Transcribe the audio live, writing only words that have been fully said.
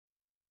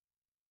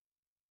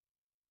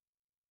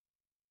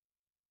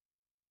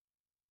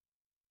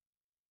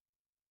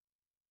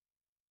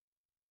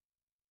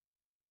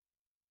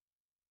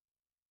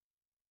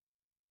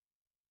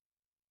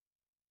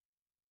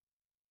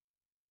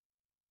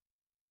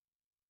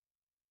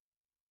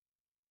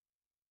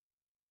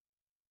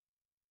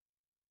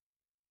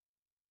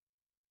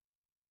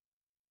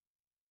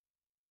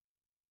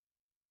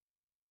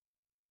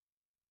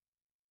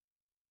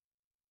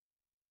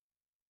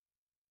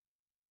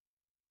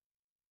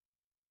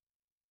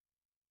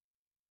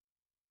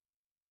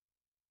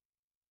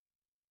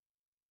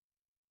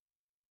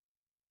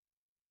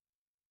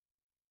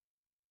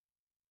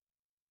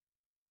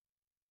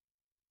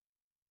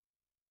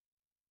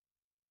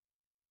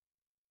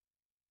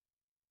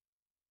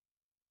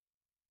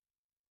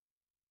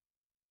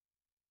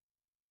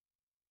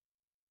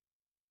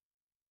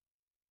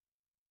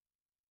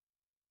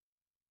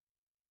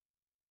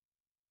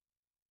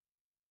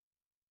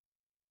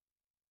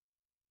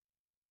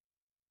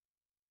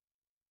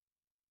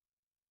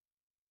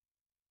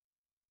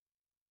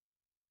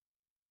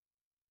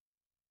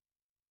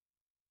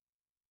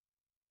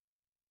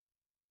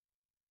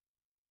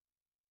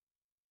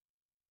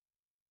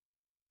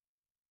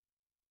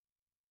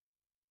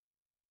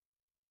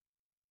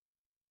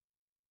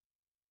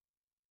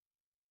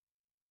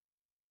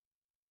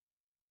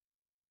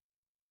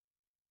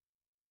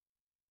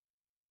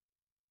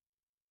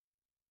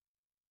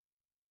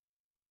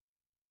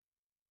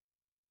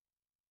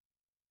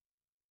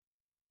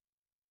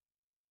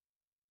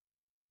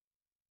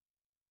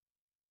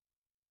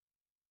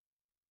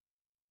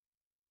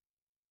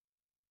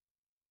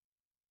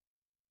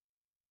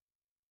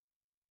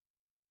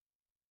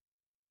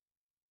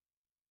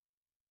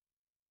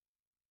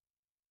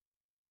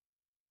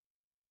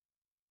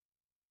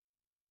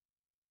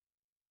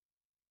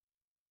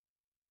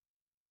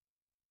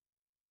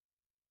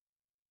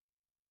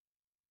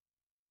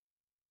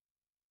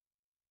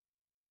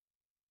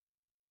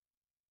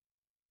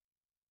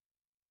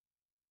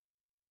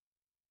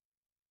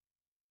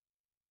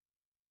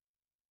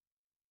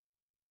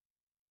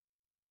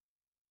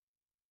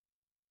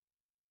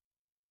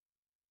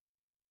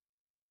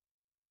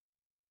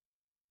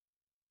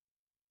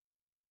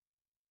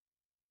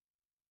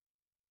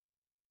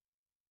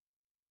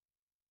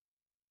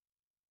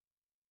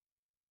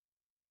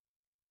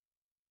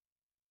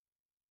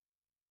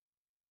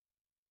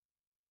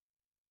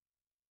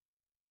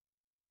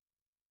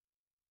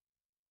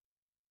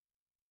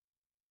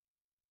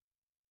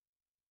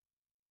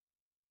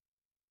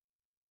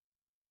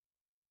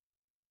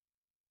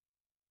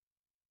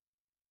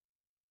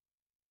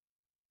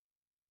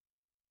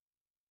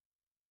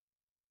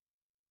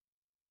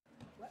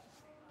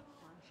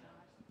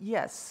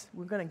Yes,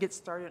 we're going to get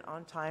started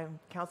on time.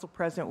 Council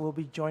President will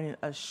be joining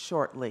us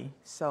shortly.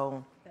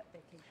 So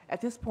at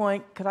this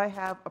point, could I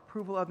have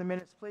approval of the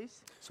minutes,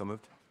 please? So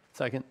moved.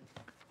 Second.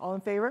 All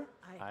in favor?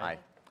 Aye.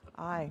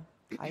 Aye.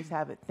 Ayes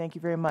have it. Thank you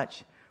very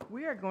much.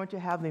 We are going to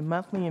have the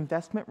monthly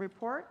investment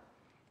report,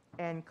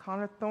 and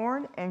Connor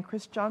Thorne and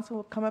Chris Johnson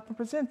will come up and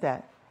present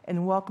that.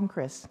 And welcome,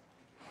 Chris.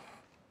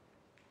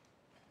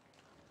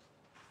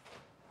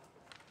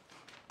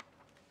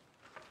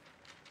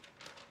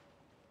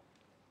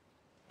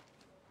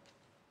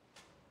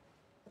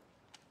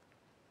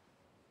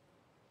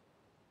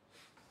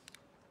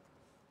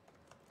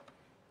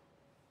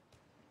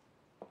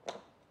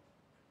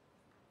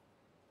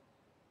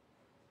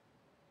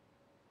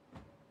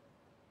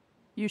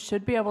 You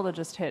should be able to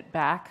just hit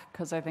back,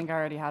 because I think I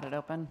already had it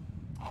open.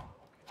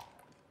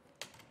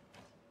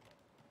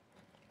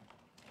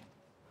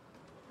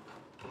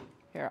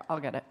 Here, I'll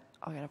get it.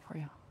 I'll get it for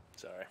you.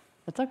 Sorry.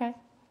 It's okay.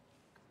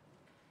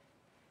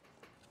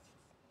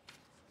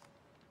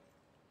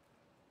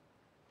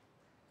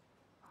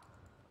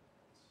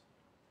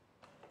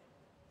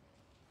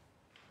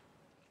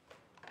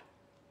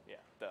 Yeah,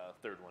 the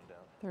third one down.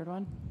 Third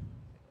one.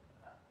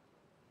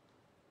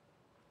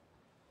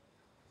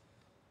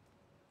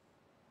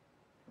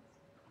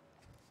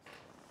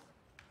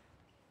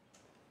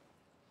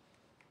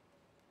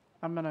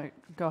 I'm going to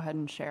go ahead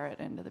and share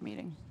it into the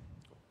meeting.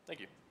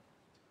 Thank you.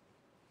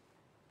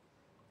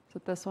 Is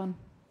it this one?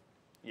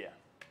 Yeah,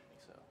 I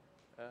think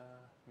so.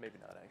 Maybe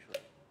not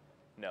actually.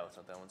 No, it's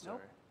not that one. Sorry.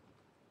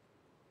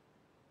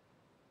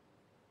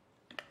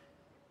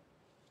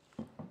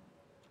 Nope.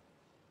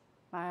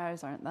 My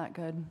eyes aren't that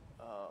good.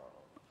 Oh.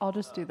 I'll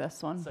just do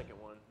this one. Second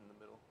one in the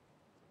middle.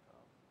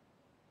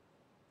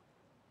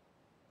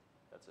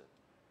 That's it.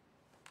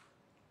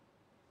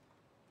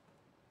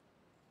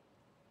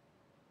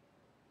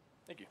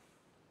 Thank you.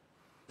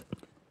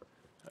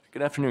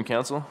 Good afternoon,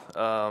 Council.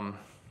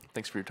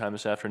 Thanks for your time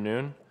this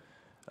afternoon.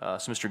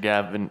 So Mr.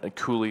 Gavin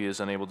Cooley is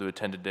unable to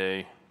attend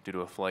today due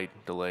to a flight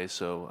delay,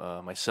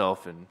 so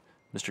myself and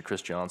Mr.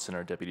 Chris Johnson,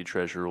 our Deputy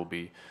Treasurer, will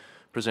be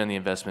presenting the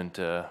investment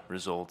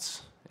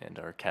results and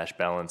our cash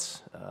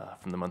balance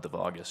from the month of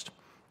August.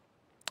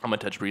 I'm going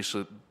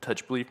to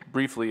touch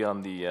briefly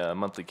on the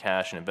monthly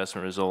cash and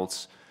investment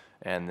results,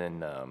 and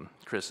then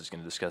Chris is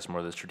going to discuss more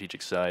of the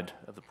strategic side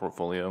of the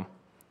portfolio.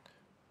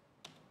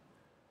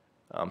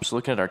 So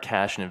looking at our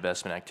cash and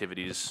investment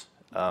activities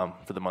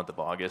for the month of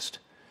August,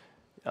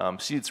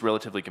 see it's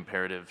relatively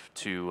comparative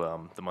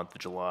to the month of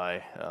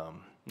July.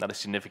 Not a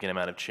significant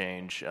amount of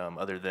change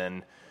other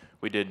than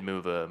we did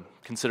move a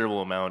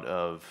considerable amount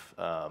of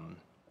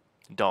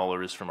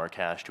dollars from our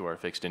cash to our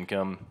fixed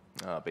income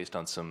based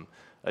on some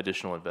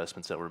additional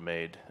investments that were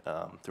made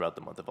throughout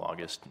the month of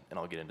August, and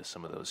I'll get into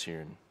some of those here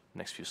in the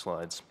next few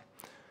slides.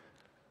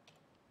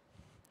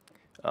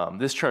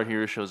 This chart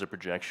here shows a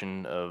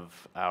projection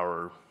of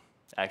our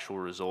actual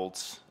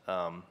results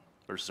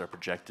versus our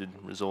projected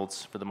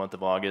results for the month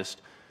of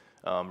August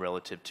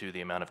relative to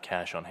the amount of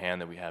cash on hand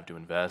that we have to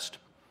invest.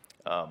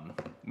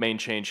 Main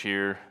change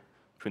here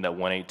between that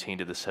 118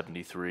 to the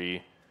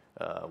 73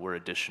 were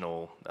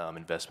additional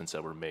investments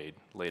that were made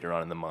later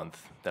on in the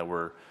month that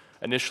were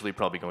initially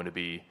probably going to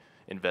be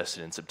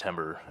invested in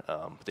September,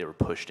 but they were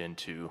pushed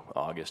into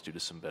August due to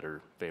some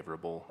better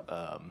favorable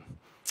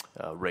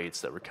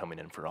rates that were coming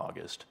in for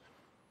August.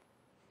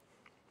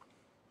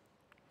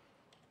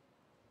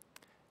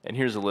 And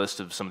here's a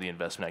list of some of the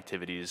investment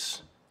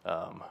activities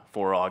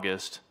for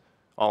August.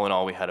 All in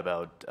all, we had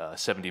about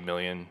 $70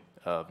 million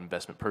of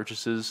investment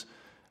purchases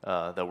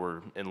that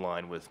were in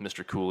line with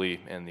Mr.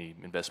 Cooley and the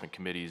investment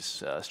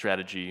committee's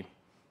strategy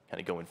kind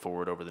of going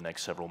forward over the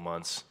next several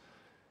months.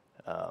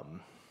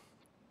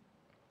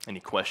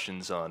 Any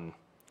questions on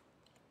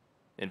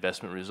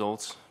investment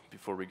results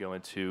before we go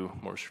into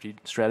more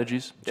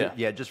strategies?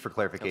 Yeah, just for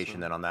clarification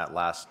then on that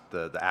last,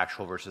 the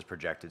actual versus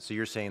projected. So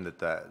you're saying that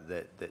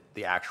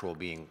the actual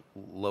being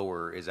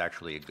lower is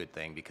actually a good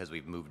thing because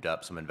we've moved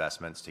up some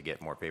investments to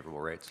get more favorable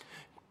rates?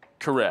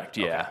 Correct,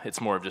 yeah. Okay. It's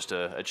more of just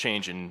a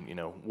change in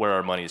where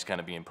our money is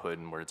kind of being put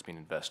and where it's being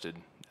invested.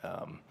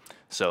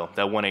 So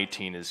that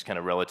 118 is kind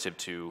of relative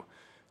to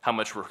how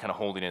much we're kind of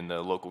holding in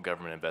the local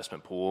government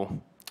investment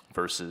pool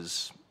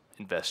versus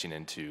investing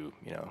into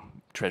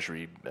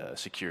treasury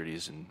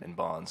securities and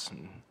bonds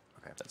and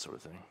that sort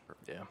of thing.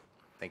 Yeah.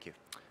 Thank you.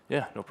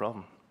 Yeah, no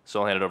problem. So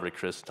I'll hand it over to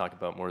Chris to talk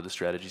about more of the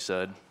strategy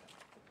side.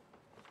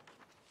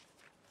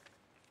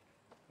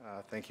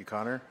 Thank you,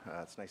 Connor.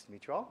 It's nice to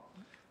meet you all.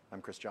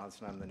 I'm Chris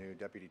Johnson. I'm the new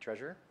Deputy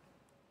Treasurer.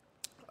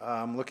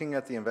 Looking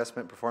at the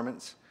investment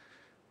performance,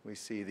 we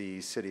see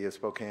the City of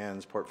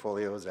Spokane's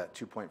portfolio is at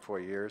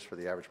 2.4 years for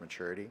the average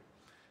maturity.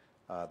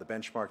 The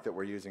benchmark that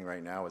we're using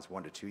right now is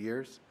 1 to 2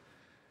 years.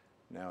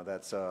 Now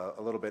that's a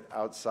little bit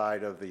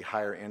outside of the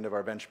higher end of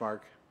our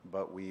benchmark,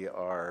 but we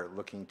are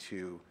looking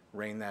to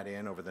rein that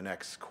in over the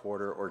next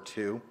quarter or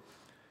two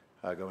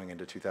going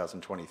into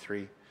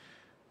 2023.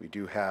 We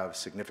do have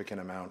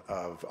significant amount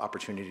of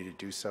opportunity to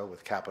do so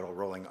with capital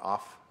rolling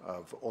off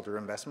of older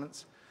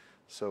investments.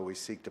 So we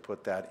seek to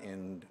put that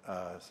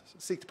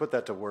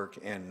to work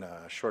in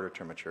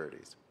shorter-term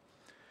maturities.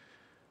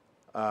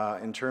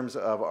 In terms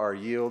of our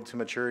yield to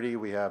maturity,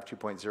 we have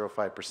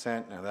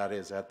 2.05%. Now that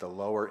is at the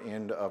lower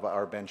end of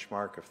our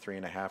benchmark of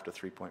 3.5 to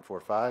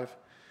 3.45.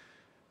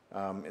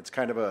 It's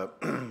kind of a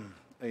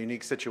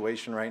unique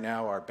situation right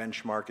now. Our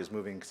benchmark is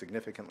moving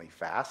significantly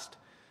fast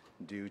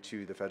due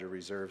to the Federal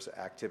Reserve's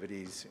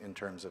activities in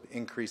terms of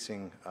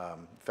increasing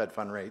Fed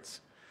fund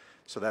rates.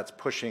 So that's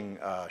pushing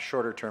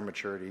shorter-term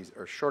maturities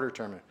or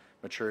shorter-term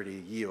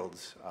maturity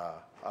yields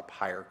up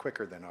higher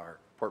quicker than our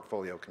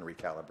portfolio can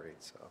recalibrate.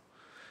 So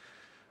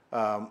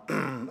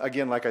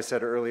again, like I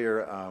said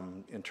earlier,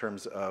 in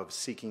terms of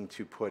seeking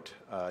to put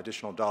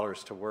additional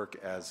dollars to work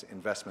as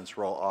investments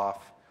roll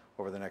off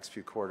over the next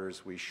few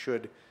quarters, we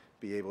should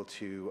be able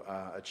to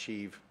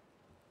achieve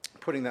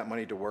putting that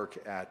money to work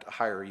at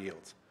higher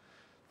yields.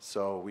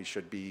 So we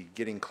should be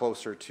getting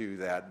closer to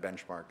that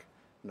benchmark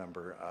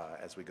number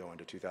as we go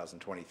into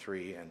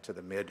 2023 and to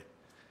the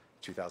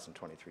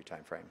mid-2023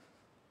 timeframe.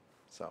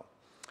 So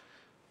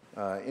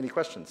any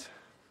questions?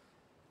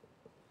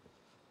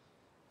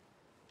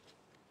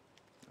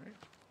 All right.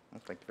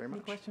 Well, thank you very much.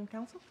 Any question,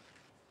 council?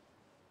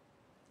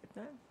 If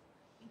not,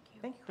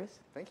 thank you, Chris.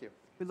 Thank you.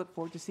 We look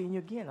forward to seeing you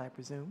again, I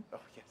presume. Oh,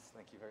 yes.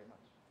 Thank you very much.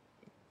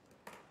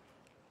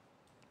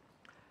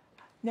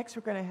 Next,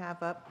 we're going to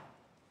have up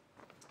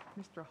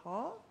Mr.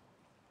 Hall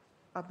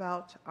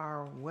about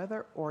our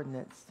weather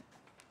ordinance.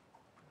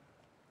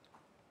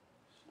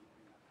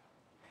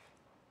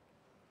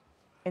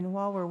 And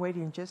while we're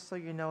waiting, just so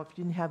you know, if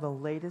you didn't have the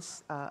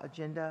latest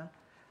agenda,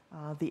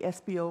 the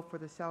SBO for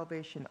the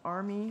Salvation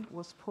Army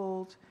was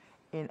pulled,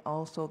 and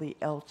also the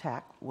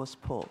LTAC was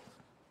pulled.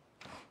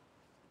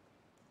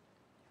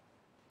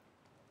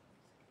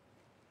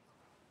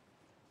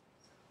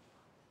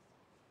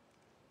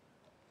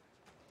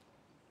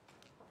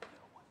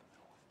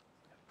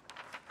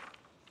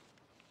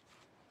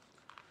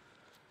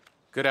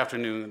 Good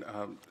afternoon,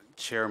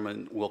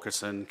 Chairman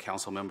Wilkerson,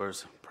 council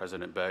members,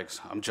 President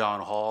Beggs. I'm John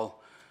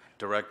Hall,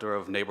 Director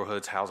of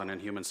Neighborhoods, Housing, and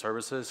Human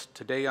Services.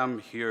 Today I'm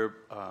here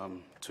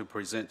to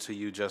present to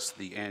you just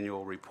the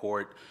annual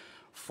report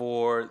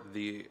for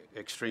the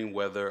Extreme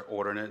Weather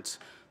Ordinance,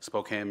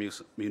 Spokane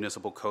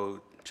Municipal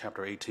Code,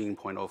 Chapter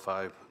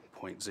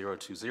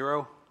 18.05.020.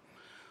 A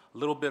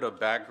little bit of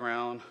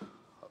background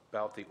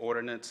about the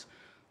ordinance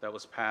that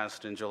was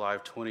passed in July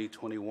of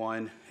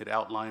 2021. It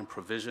outlined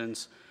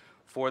provisions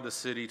for the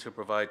city to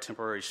provide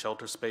temporary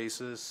shelter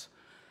spaces.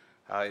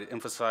 It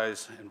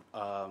emphasized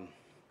on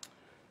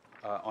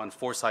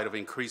foresight of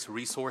increased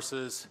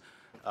resources,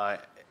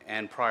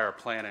 and prior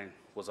planning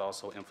was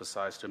also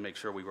emphasized to make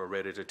sure we were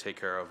ready to take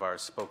care of our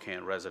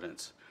Spokane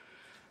residents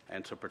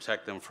and to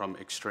protect them from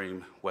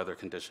extreme weather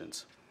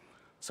conditions.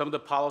 Some of the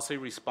policy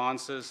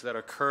responses that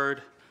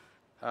occurred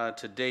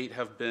to date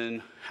have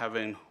been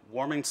having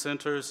warming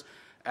centers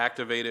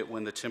activated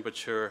when the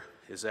temperature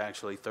is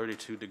actually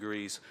 32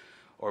 degrees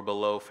or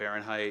below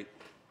Fahrenheit.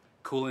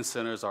 Cooling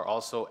centers are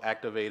also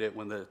activated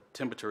when the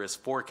temperature is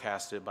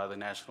forecasted by the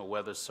National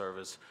Weather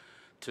Service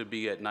to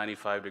be at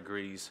 95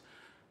 degrees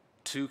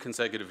 2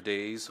 consecutive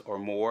days or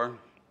more.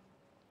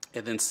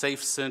 And then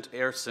safe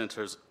air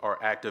centers are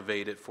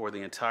activated for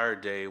the entire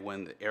day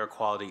when the air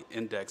quality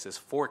index is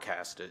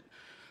forecasted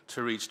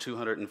to reach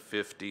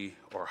 250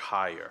 or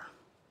higher.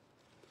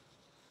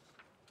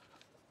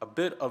 A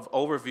bit of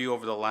overview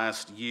over the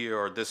last year,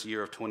 or this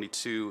year of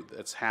 22,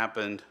 that's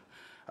happened.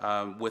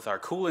 With our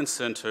cooling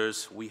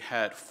centers, we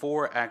had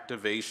 4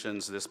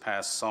 activations this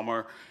past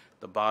summer.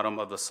 The bottom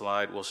of the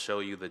slide will show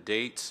you the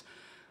dates.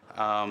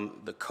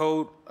 The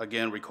code,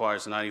 again,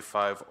 requires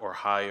 95 or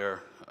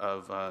higher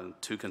of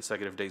 2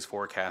 consecutive days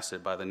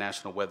forecasted by the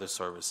National Weather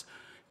Service.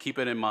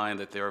 Keeping in mind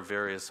that there are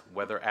various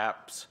weather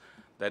apps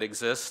that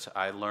exist.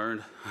 I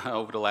learned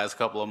over the last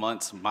couple of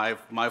months, my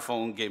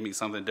phone gave me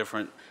something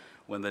different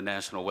when the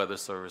National Weather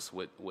Service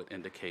would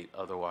indicate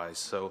otherwise.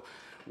 So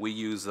we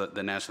use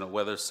the National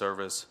Weather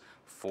Service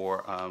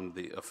for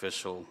the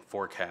official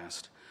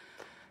forecast.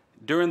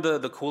 During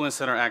the cooling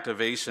center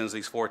activations,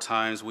 these 4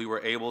 times, we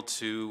were able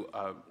to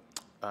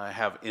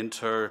have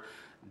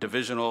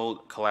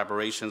interdivisional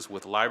collaborations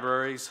with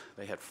libraries.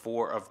 They had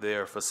 4 of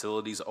their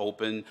facilities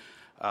open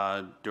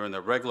during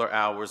the regular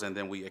hours, and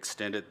then we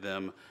extended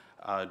them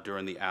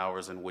during the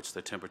hours in which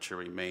the temperature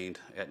remained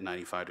at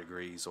 95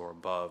 degrees or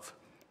above.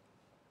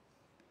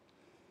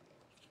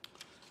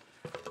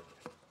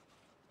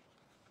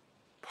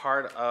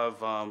 Part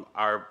of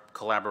our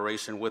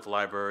collaboration with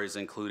libraries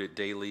included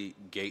daily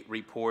gate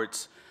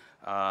reports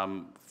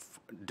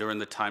during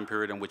the time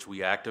period in which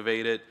we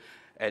activated.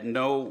 At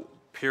no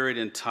period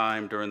in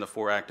time during the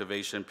 4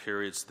 activation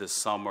periods this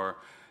summer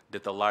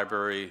did the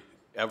library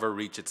ever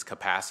reach its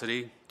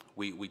capacity.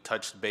 We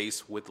touched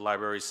base with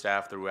library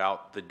staff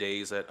throughout the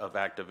days of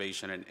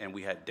activation, and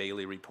we had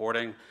daily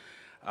reporting.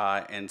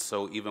 And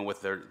so even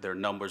with their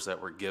numbers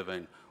that were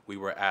given, we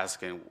were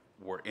asking,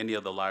 were any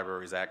of the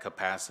libraries at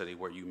capacity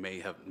where you may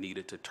have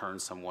needed to turn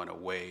someone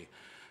away?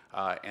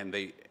 And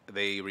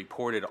they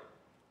reported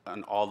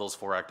on all those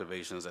 4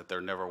 activations that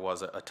there never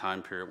was a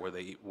time period where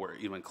they were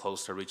even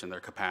close to reaching their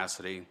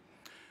capacity.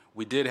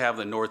 We did have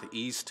the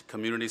Northeast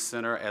Community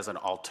Center as an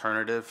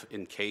alternative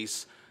in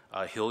case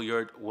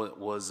Hilliard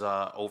was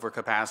over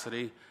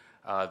capacity.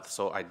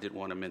 So I did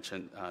want to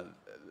mention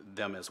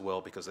them as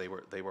well because they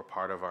were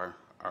part of our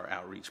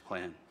outreach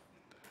plan.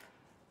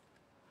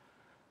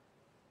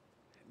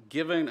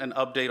 Giving an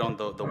update on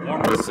the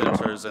warming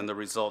centers and the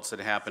results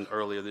that happened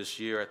earlier this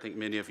year, I think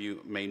many of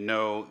you may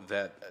know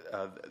that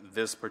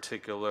this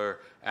particular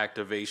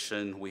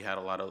activation, we had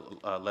a lot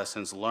of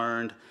lessons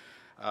learned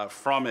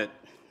from it.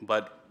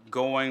 But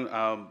going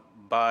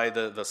by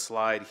the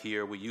slide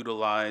here, we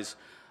utilize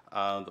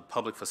the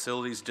Public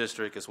Facilities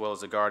District as well as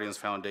the Guardians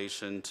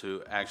Foundation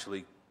to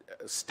actually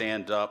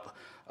stand up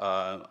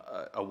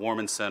a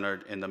warming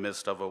center in the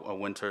midst of a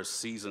winter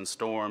season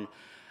storm.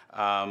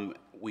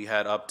 We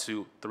had up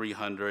to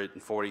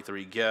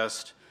 343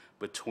 guests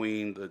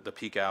between the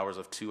peak hours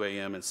of 2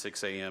 a.m. and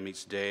 6 a.m.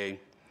 each day.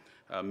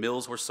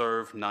 Meals were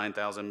served,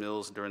 9,000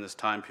 meals during this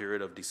time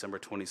period of December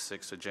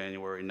 26th to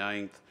January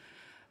 9th.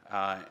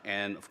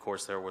 And of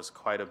course, there was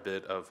quite a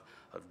bit of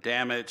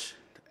damage.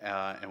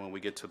 And when we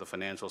get to the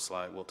financial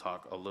slide, we'll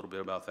talk a little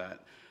bit about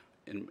that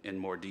in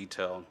more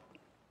detail.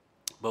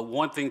 But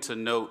one thing to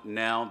note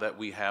now that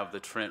we have the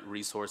Trent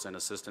Resource and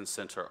Assistance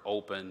Center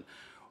open,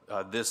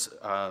 this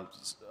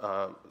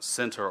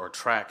center or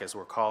track, as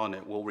we're calling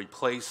it, will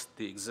replace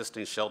the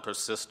existing shelter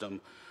system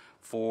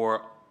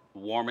for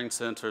warming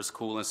centers,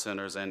 cooling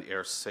centers, and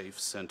air safe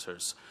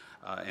centers.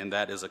 And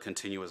that is a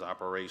continuous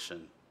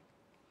operation.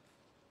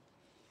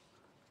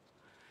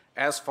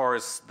 As far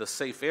as the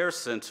Safe Air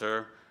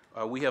Center,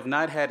 we have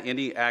not had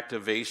any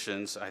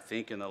activations, I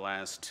think, in the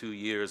last 2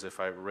 years, if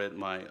I read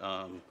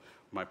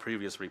my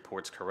previous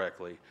reports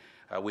correctly.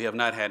 We have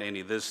not had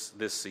any this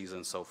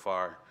season so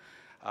far.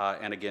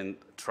 And again,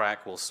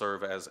 TRAC will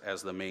serve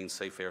as the main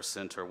Safe Air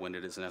Center when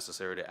it is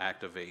necessary to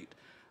activate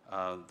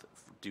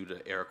due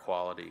to air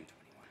quality.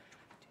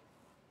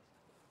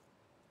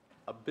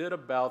 A bit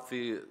about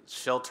the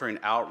sheltering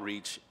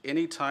outreach.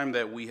 Anytime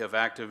that we have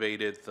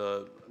activated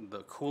the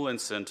cooling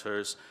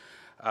centers,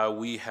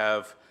 we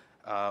have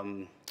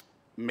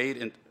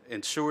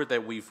ensured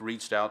that we've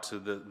reached out to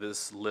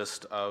this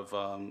list of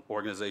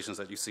organizations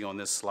that you see on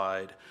this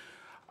slide.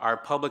 Our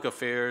public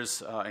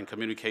affairs and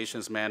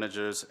communications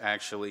managers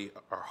actually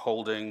are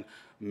holding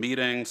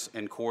meetings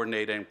and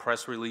coordinating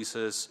press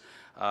releases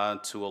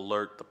to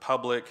alert the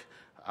public.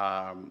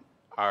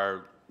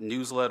 Our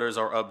newsletters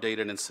are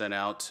updated and sent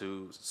out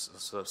to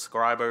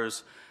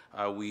subscribers.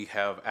 We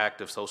have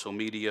active social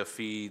media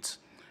feeds,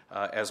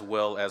 as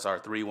well as our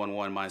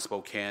 311 My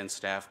Spokane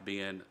staff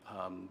being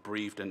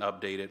briefed and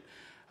updated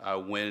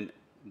when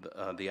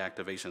the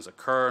activations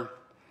occur.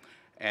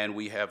 And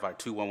we have our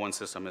 211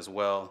 system as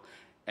well.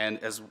 And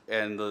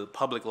the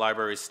public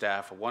library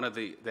staff, one of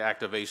the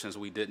activations,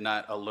 we did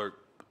not alert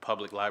the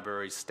public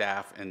library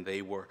staff, and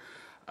they were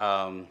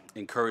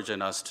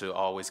encouraging us to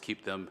always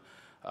keep them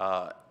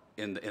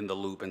in the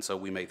loop, and so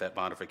we made that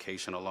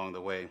modification along the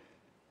way.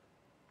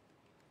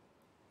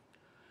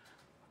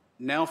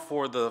 Now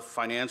for the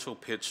financial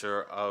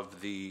picture of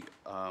the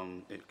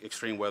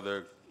extreme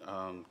weather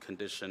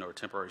condition or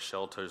temporary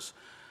shelters.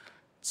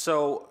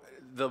 So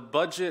the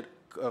budget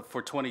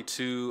for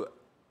 22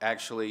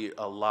 actually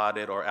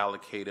allotted or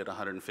allocated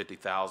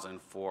 $150,000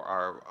 for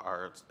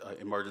our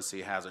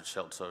emergency hazard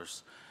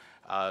shelters.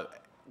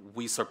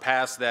 We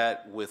surpassed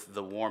that with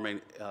the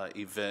warming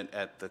event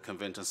at the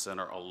convention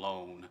center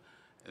alone.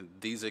 And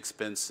these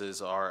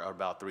expenses are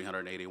about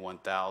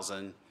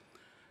 $381,000.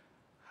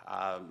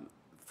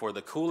 For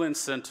the cooling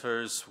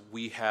centers,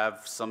 we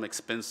have some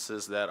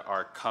expenses that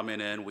are coming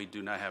in. We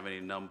do not have any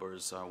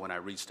numbers. When I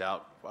reached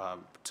out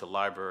to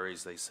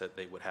libraries, they said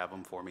they would have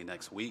them for me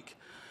next week.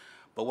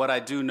 But what I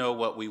do know,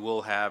 what we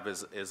will have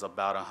is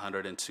about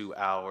 102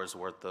 hours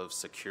worth of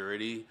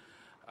security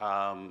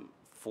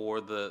for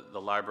the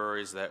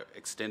libraries that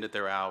extended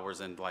their hours.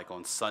 And like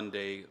on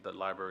Sunday, the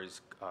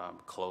libraries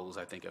closed,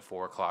 I think, at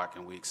 4 o'clock,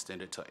 and we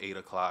extended to 8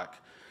 o'clock.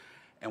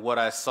 And what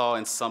I saw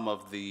in some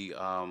of the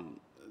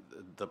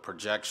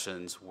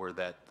projections were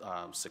that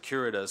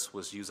Securitas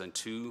was using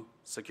 2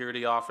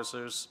 security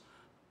officers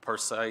per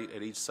site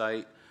at each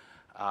site.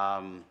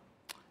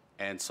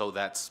 And so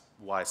that's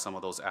why some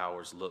of those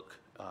hours look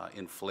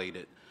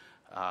inflated.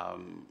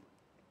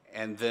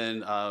 And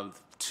then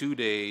 2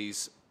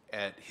 days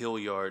at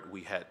Hilliard,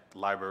 we had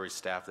library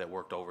staff that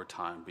worked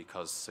overtime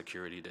because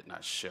security did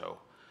not show.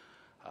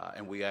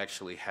 And we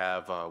actually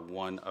have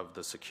one of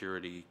the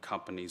security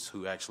companies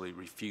who actually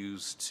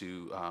refused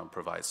to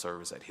provide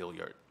service at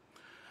Hilliard.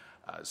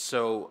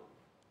 So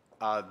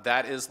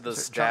that is the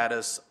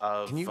status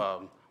of...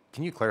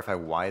 Can you clarify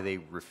why they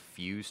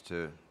refused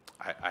to?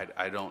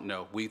 I don't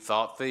know. We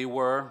thought they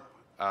were,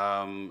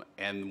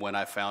 and when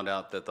I found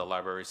out that the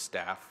library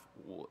staff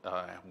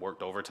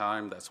worked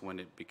overtime, that's when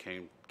it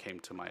came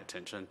to my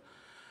attention.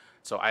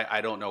 So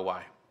I don't know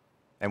why.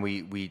 And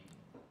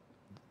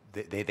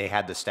they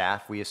had the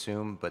staff, we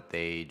assume, but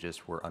they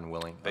just were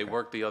unwilling. They Okay.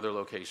 worked the other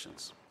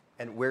locations.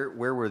 And where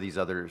were these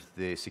others,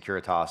 the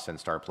Securitas and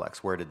Starplex,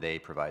 where did they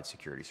provide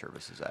security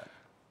services at?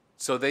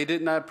 So they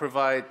did not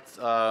provide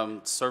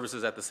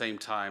services at the same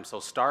time. So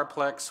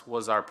Starplex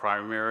was our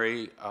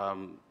primary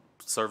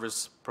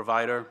service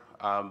provider,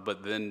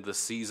 but then the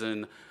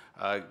season,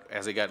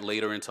 as it got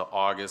later into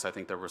August, I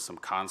think there were some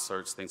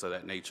concerts, things of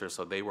that nature,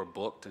 so they were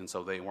booked, and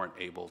so they weren't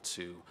able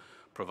to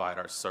provide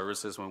our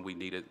services when we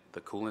needed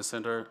the cooling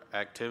center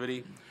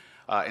activity.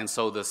 And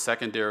so the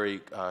secondary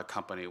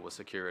company was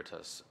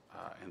Securitas,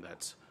 and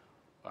that's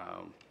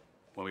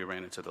when we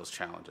ran into those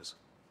challenges.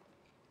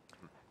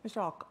 Mr.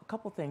 Hall, a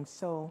couple things.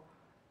 So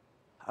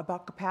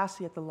about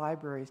capacity at the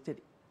libraries, did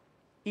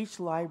each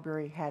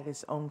library had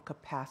its own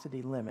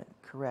capacity limit,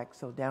 correct?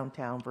 So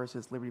downtown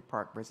versus Liberty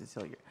Park versus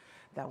Hilliard.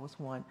 That was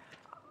one.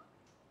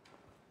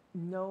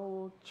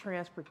 No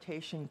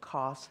transportation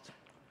cost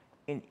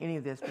in any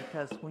of this,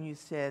 because when you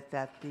said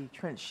that the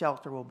Trent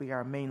Shelter will be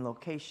our main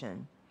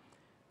location,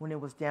 when it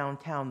was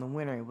downtown in the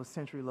winter, it was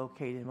centrally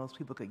located and most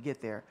people could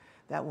get there.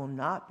 That will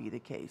not be the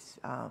case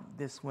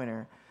this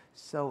winter.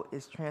 So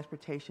is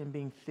transportation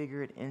being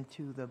figured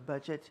into the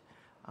budget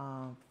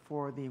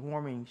for the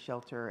warming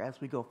shelter as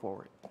we go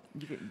forward?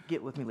 You can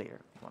get with me later.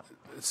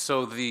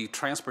 So the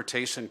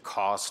transportation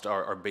costs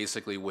are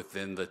basically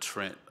within the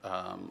Trent,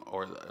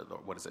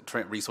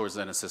 Trent Resources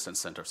and Assistance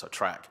Center, so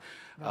TRAC.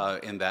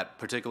 In that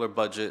particular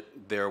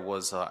budget, there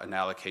was an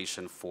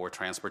allocation for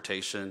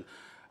transportation,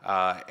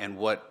 and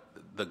what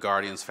the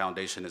Guardians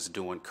Foundation is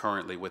doing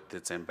currently with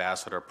its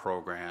ambassador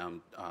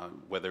program,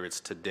 whether it's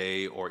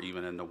today or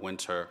even in the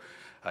winter,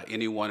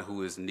 anyone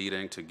who is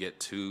needing to get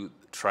to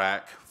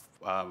TRAC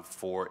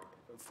for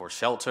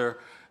shelter,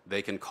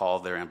 they can call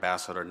their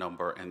ambassador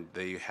number, and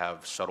they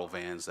have shuttle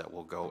vans that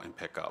will go and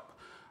pick up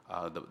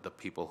the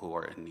people who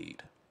are in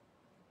need.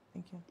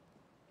 Thank you.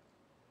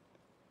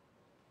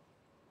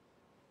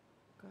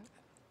 Go ahead.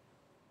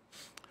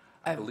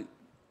 I believe,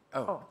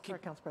 Oh, sorry,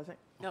 Council President.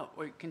 No,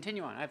 wait,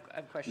 continue on. I have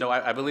a question. no,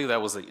 I believe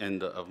that was the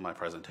end of my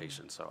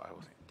presentation, so I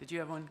was. Did you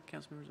have one,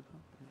 Councilmember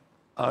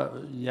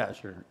Zeppo? Yeah,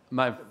 sure.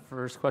 My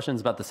first question is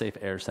about the Safe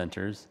Air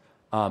Centers.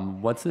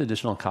 What's the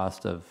additional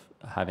cost of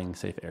having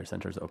Safe Air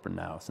Centers open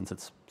now, since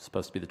it's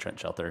supposed to be the Trent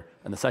Shelter?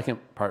 And the second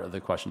part of the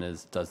question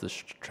is, does the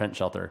Trent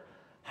Shelter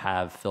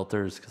have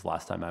filters? Because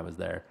last time I was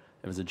there,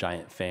 it was a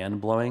giant fan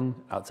blowing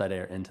outside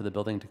air into the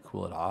building to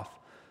cool it off.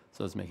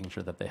 So I was making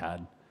sure that they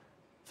had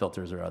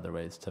filters or other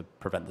ways to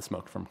prevent the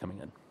smoke from coming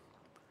in.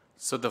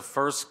 So the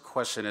first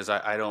question is,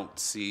 I don't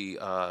see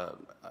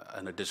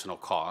an additional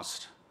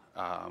cost.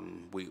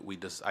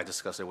 I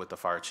discussed it with the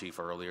fire chief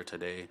earlier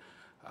today.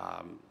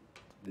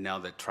 Now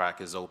that TRAC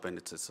is open,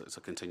 it's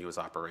a continuous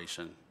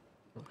operation.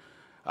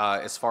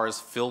 As far as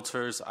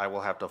filters, I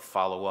will have to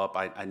follow up.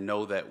 I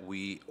know that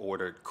we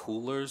ordered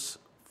coolers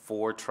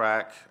for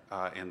TRAC,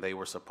 and they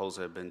were supposed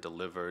to have been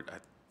delivered, I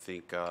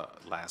think,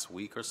 last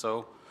week or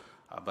so,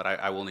 but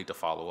I will need to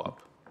follow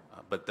up.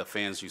 But the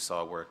fans you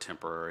saw were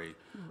temporary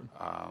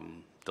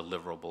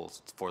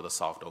deliverables for the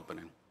soft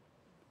opening.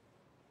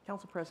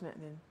 Council President,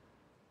 and then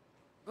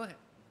Go ahead.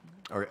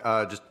 All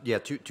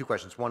right, two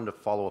questions. One, to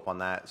follow up on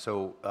that.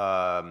 So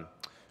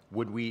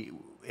would we,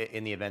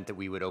 in the event that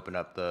we would open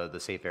up the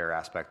safe air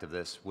aspect of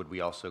this, would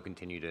we also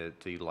continue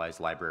to utilize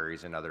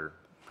libraries and other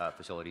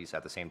facilities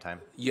at the same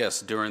time?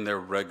 Yes, during their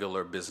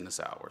regular business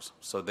hours.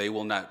 So they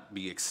will not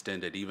be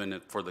extended, even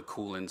for the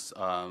cooling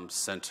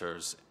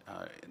centers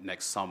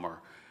next summer.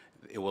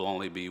 It will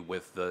only be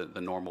with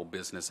the normal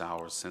business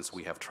hours, since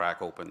we have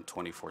TRAC open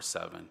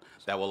 24/7.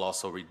 That will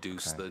also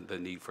reduce the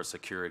need for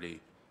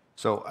security.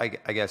 So I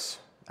guess,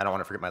 I don't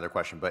want to forget my other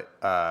question, but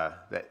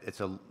that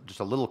it's just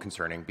a little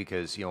concerning,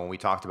 because, when we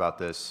talked about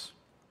this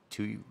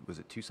two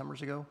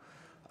summers ago?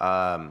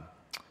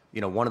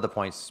 One of the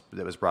points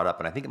that was brought up,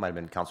 and I think it might have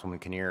been Councilwoman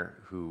Kinnear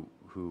who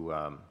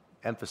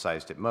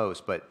emphasized it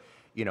most, but,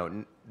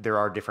 there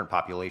are different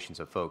populations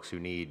of folks who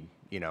need,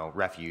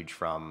 refuge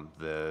from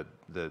the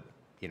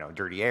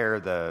dirty air,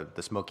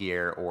 the smoky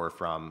air, or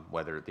from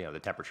whether, the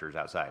temperatures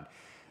outside.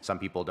 Some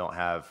people don't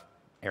have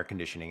air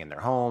conditioning in their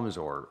homes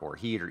or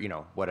heat, or,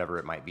 whatever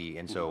it might be.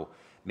 And so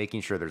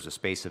making sure there's a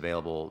space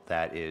available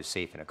that is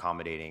safe and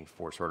accommodating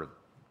for sort of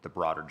the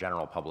broader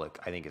general public,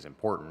 I think, is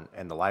important.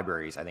 And the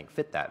libraries, I think,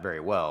 fit that very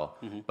well.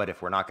 But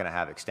if we're not going to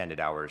have extended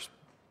hours,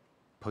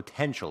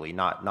 potentially,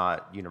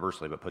 not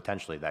universally, but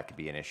potentially, that could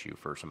be an issue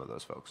for some of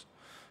those folks.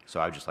 So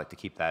I would just like to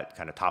keep that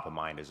kind of top of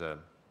mind as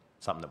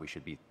something that we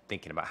should be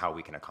thinking about, how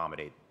we can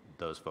accommodate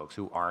those folks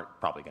who aren't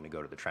probably going to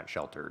go to the Trent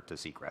Shelter to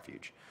seek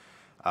refuge.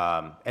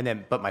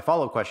 But my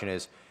follow-up question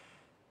is,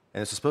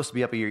 and this is supposed to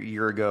be up a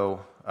year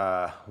ago,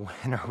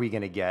 when are we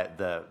going to get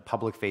the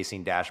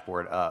public-facing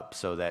dashboard up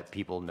so that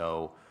people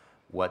know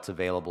what's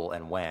available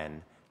and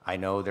when? I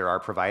know there are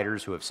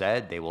providers who have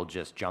said they will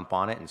just jump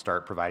on it and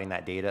start providing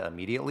that data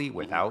immediately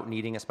without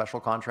needing a special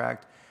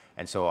contract.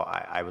 And so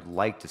I would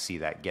like to see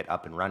that get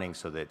up and running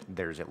so that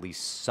there's at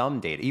least some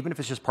data, even if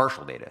it's just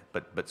partial data,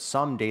 but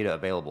some data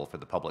available for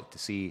the public to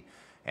see,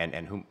 and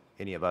whom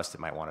any of us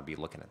that might want to be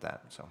looking at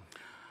that. So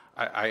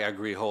I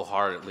agree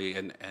wholeheartedly,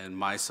 and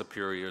my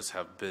superiors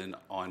have been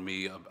on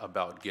me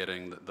about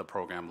getting the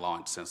program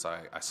launched since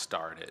I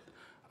started.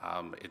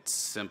 It's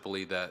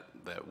simply that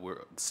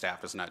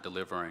staff is not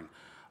delivering.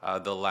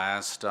 The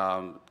last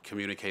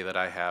communique that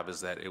I have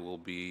is that it will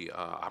be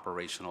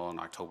operational on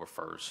October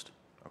 1st.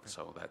 Okay.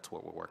 So that's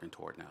what we're working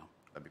toward now.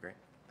 That'd be great.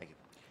 Thank you.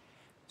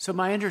 So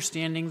my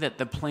understanding that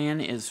the plan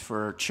is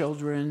for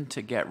children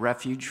to get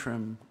refuge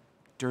from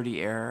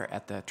dirty air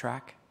at the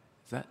track?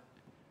 Is that?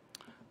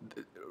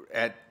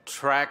 At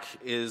track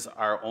is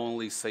our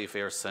only safe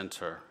air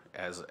center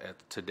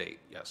to date,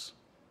 yes.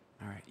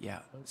 All right, yeah.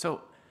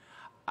 So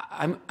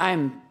I've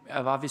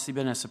obviously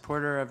been a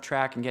supporter of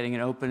track and getting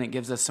it open. It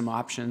gives us some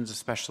options,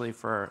 especially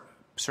for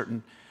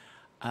certain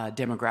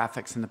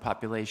demographics in the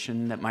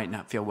population that might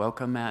not feel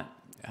welcome at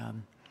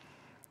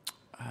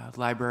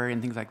library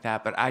and things like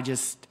that. But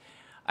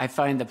I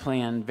find the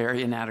plan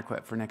very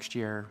inadequate for next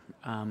year.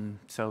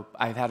 So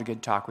I've had a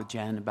good talk with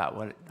Jen about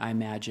what I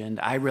imagined.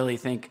 I really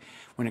think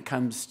when it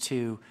comes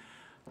to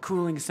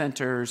cooling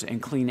centers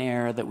and clean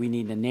air that we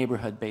need a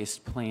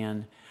neighborhood-based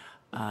plan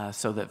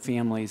so that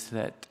families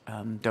that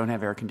don't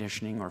have air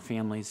conditioning or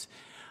families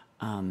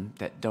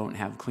that don't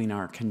have clean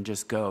air can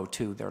just go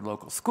to their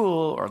local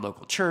school or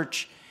local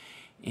church,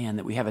 and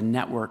that we have a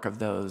network of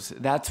those.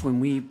 That's when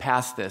we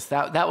passed this.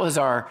 That was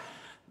our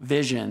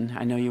vision.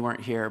 I know you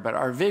weren't here, but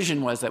our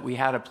vision was that we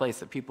had a place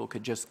that people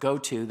could just go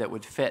to that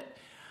would fit,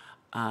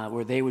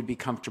 where they would be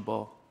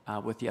comfortable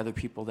with the other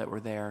people that were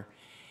there.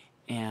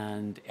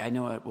 And I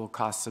know it will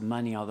cost some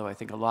money, although I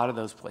think a lot of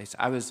those places,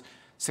 I was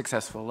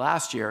successful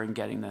last year in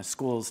getting the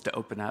schools to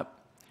open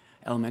up,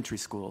 elementary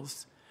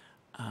schools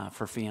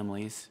for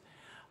families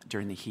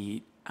during the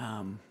heat.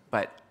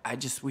 But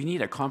we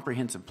need a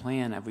comprehensive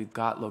plan. We've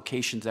got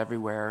locations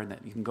everywhere, and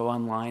that you can go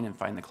online and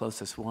find the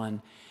closest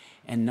one,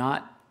 and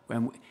not,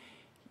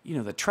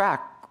 the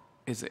track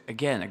is,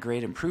 again, a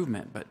great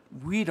improvement, but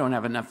we don't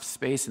have enough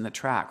space in the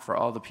track for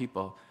all the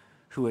people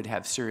who would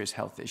have serious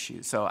health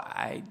issues. So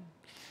I'm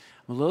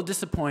a little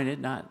disappointed,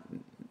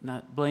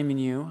 not blaming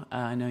you.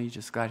 I know you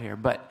just got here,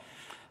 but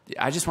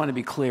I just want to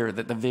be clear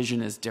that the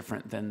vision is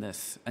different than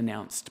this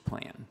announced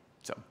plan.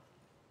 So,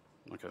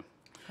 okay.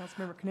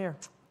 Councilmember Kinnear.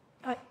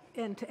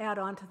 And to add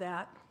on to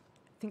that,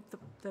 I think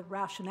the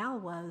rationale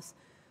was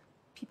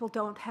people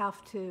don't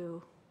have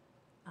to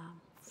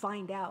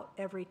find out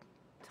every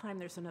time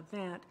there's an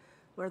event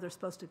where they're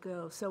supposed to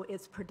go. So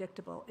it's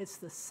predictable. It's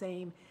the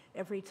same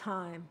every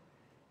time.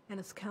 And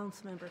as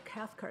Councilmember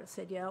Cathcart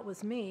said, yeah, it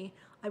was me.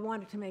 I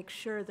wanted to make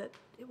sure that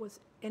it was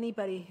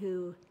anybody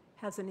who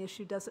has an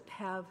issue, doesn't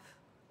have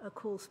a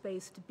cool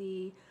space to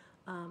be,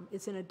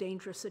 is in a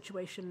dangerous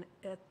situation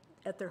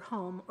at their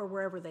home or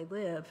wherever they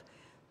live,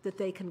 that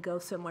they can go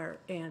somewhere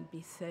and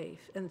be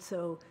safe. And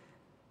so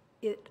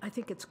I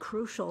think it's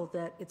crucial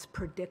that it's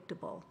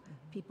predictable.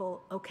 Mm-hmm.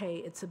 People, okay,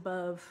 it's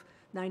above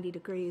 90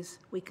 degrees,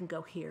 we can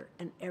go here.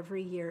 And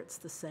every year it's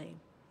the same.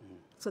 Mm-hmm.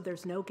 So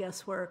there's no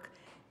guesswork.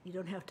 You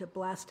don't have to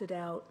blast it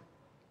out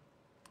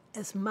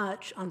as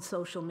much on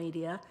social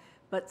media,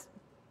 but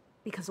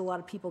because a lot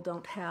of people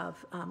don't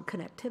have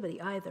connectivity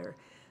either.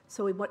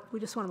 So we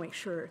just want to make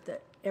sure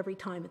that every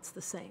time it's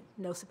the same,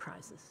 no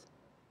surprises.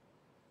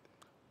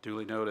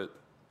 Duly noted.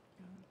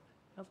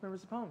 Councilmember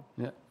Zepone.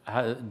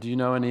 Yeah. Do you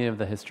know any of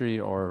the history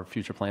or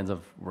future plans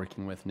of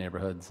working with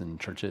neighborhoods and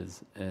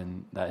churches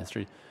in that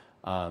history?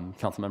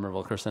 Councilmember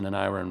Wilkerson and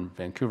I were in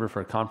Vancouver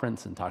for a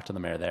conference and talked to the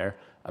mayor there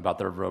about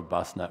their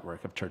robust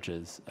network of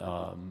churches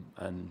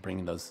and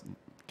bringing those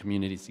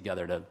communities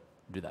together to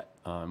do that.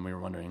 We were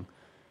wondering,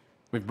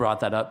 we've brought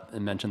that up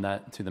and mentioned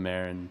that to the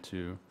mayor and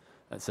to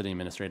city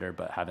administrator,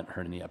 but haven't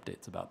heard any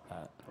updates about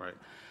that. Right.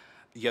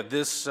 Yeah,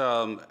 this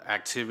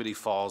activity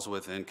falls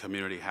within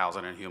Community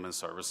Housing and Human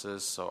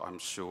Services, so I'm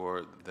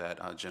sure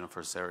that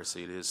Jennifer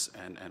Saracidis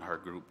and her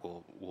group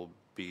will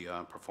be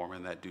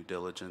performing that due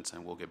diligence,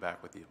 and we'll get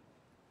back with you.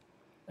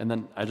 And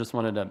then I just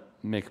wanted to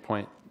make a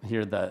point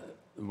here that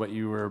what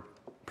you were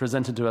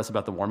presented to us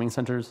about the warming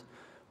centers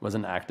was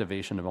an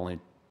activation of only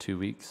 2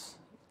 weeks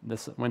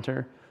this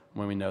winter,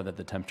 when we know that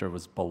the temperature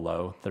was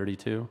below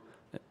 32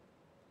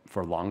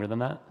 for longer than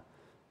that.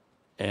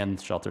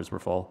 And shelters were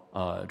full,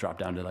 dropped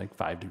down to like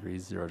 5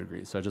 degrees, 0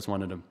 degrees. So I just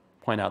wanted to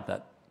point out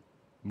that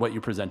what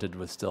you presented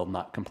was still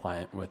not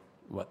compliant with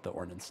what the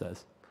ordinance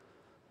says.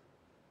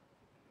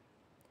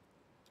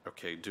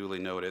 Okay, duly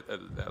noted.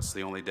 That's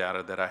the only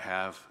data that I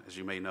have. As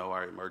you may know,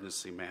 our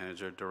emergency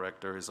manager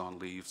director is on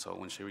leave, so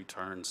when she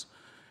returns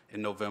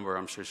in November,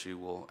 I'm sure she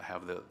will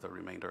have the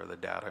remainder of the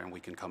data, and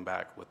we can come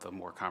back with a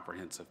more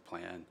comprehensive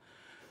plan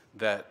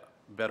that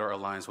better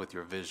aligns with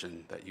your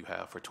vision that you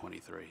have for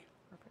 23.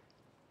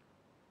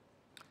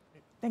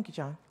 Thank you,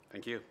 John.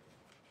 Thank you.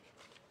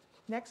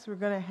 Next, we're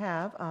going to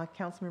have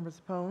Councilmember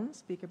Zepone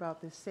speak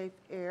about the safe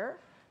air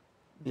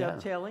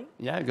dovetailing.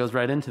 Yeah, it goes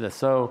right into this.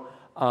 So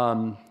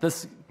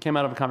this came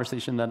out of a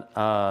conversation that,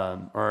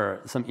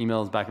 or some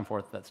emails back and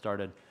forth that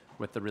started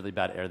with the really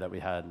bad air that we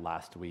had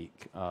last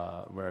week,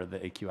 where the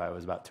AQI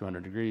was about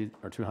 200 degrees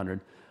or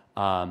 200.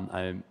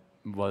 I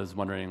was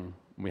wondering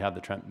we have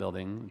the Trent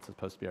building, it's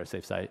supposed to be our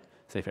safe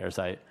air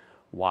site.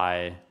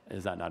 Why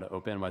is that not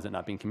open? Why is it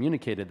not being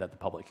communicated that the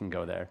public can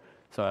go there?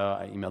 So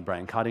I emailed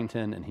Brian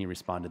Coddington, and he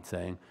responded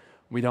saying,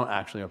 we don't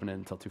actually open it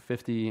until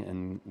 2:50,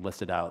 and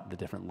listed out the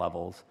different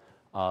levels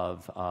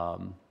of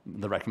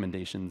the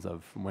recommendations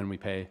of when we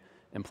pay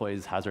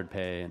employees hazard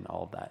pay and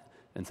all of that.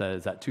 And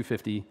says at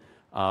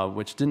 2:50,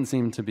 which didn't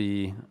seem to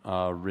be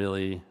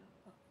really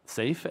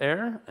safe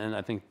air, and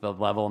I think the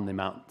level and the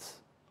amounts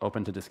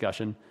open to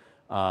discussion.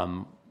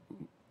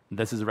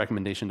 This is a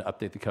recommendation to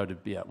update the code to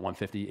be at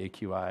 150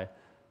 AQI,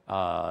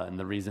 and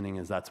the reasoning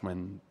is that's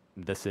when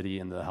the city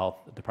and the health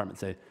department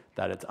say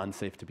that it's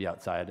unsafe to be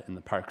outside and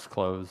the parks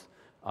close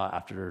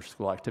after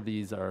school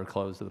activities are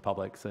closed to the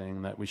public,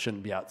 saying that we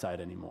shouldn't be outside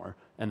anymore,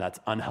 and that's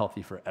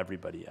unhealthy for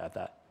everybody at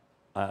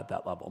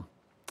that level.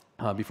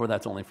 Before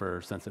that's only for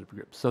sensitive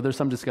groups. So there's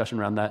some discussion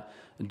around that.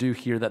 I do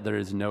hear that there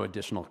is no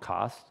additional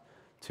cost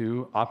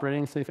to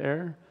operating safe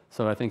air.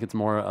 So I think it's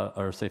more,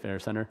 or safe air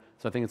center.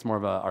 So I think it's more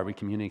of are we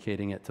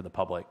communicating it to the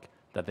public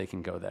that they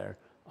can go there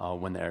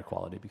when the air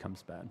quality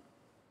becomes bad?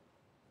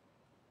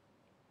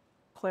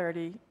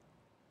 Clarity,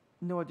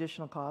 no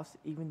additional cost,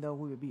 even though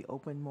we would be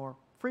open more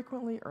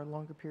frequently or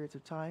longer periods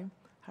of time?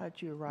 How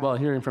did you arrive? Well,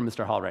 hearing from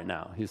Mr. Hall right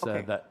now, he said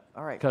Okay. that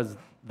All right. because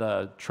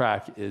the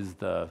track is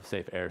the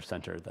safe air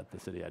center that the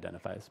city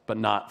identifies, but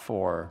not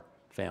for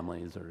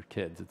families or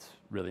kids. It's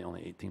really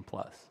only 18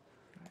 plus.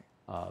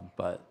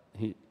 But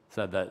he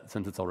said that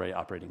since it's already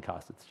operating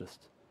costs, it's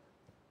just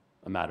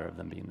a matter of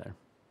them being there.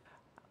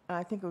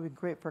 I think it would be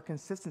great for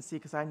consistency,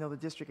 because I know the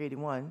District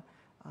 81,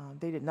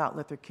 they did not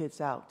let their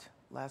kids out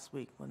last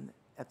week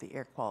at the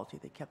air quality.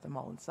 They kept them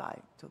all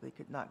inside, so they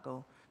could not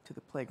go to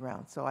the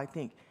playground. So I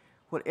think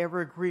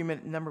whatever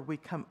agreement number we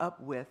come up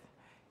with,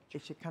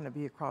 it should kind of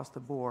be across the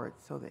board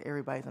so that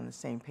everybody's on the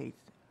same page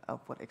of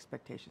what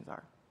expectations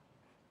are.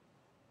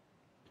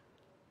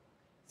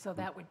 So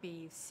that would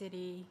be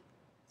city,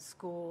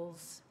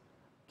 schools,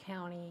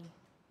 county,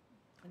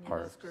 any of those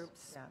Parks.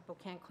 groups? Yeah.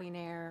 Spokane Clean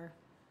Air,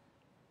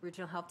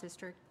 Regional Health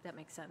District, that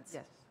makes sense?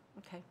 Yes.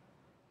 Okay.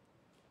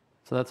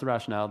 So that's the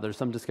rationale. There's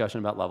some discussion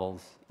about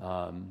levels.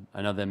 I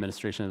know the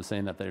administration was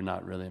saying that they're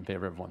not really in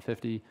favor of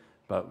 150,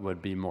 but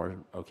would be more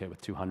okay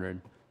with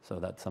 200. So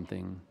that's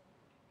something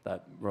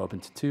that we're open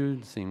to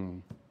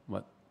seeing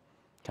what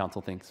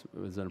council thinks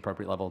is an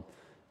appropriate level.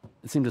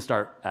 It seemed to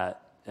start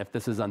at, if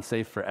this is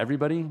unsafe for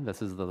everybody,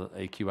 this is the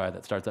AQI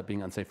that starts at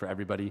being unsafe for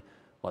everybody,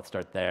 let's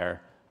start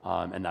there.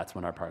 And that's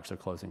when our parks are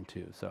closing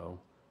too. So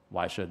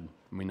why should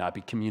we not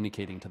be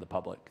communicating to the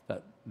public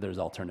that there's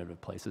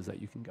alternative places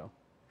that you can go?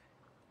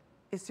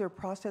 Is there a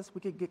process we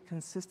could get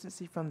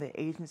consistency from the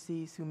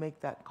agencies who make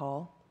that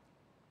call?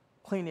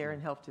 Clean Air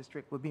and Health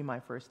District would be my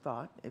first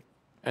thought.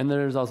 And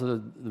there's also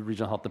the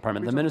regional health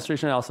department. The Regional-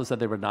 administration also said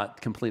they were not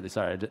completely,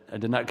 sorry, I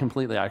did not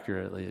completely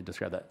accurately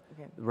describe that.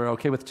 Okay. We're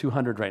okay with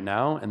 200 right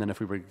now, and then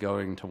if we were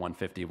going to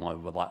 150, we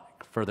would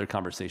like further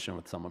conversation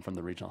with someone from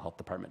the regional health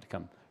department to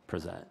come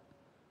present.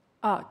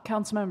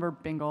 Councilmember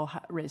Bingle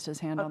raised his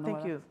hand on the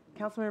Thank you.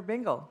 Councilmember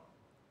Bingle.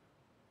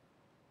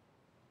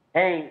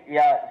 Hey,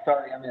 yeah,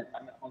 sorry, I'm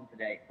at home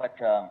today, but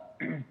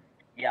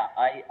yeah,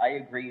 I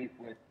agree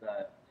with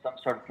some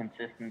sort of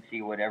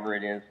consistency, whatever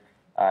it is.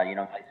 You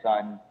know, my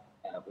son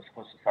was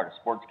supposed to start a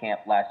sports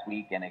camp last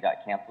week, and it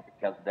got canceled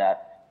because of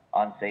that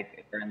unsafe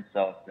air. And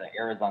so if the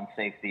air is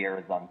unsafe, the air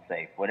is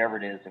unsafe. Whatever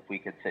it is, if we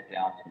could sit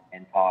down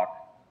and talk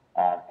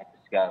and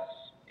discuss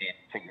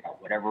and figure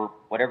out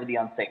whatever the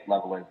unsafe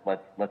level is,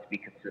 let's be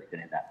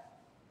consistent in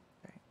that.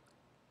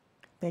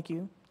 Thank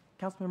you.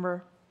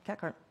 Councilmember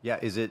Cathcart. Yeah,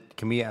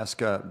 can we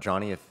ask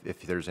Johnny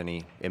if there's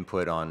any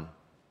input on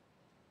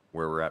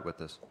where we're at with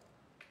this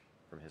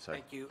from his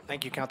side?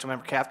 Thank you,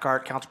 Councilmember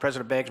Cathcart, Council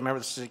President Beggs, member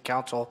of the City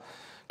Council,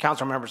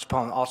 Council Members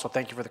Sapone. Also,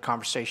 thank you for the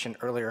conversation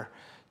earlier.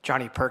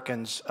 Johnny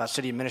Perkins,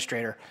 City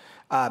Administrator.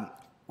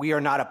 We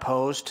are not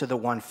opposed to the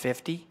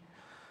 150.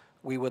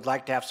 We would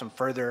like to have some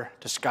further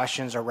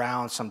discussions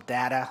around some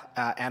data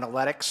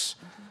analytics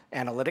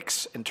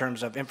in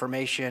terms of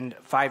information,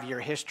 5-year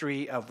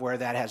history of where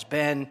that has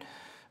been,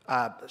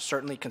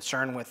 certainly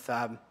concerned with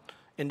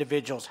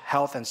individuals'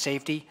 health and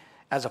safety.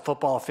 As a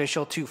football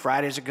official 2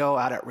 Fridays ago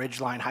out at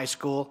Ridgeline High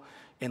School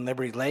in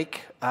Liberty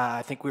Lake,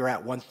 I think we were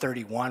at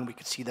 131. We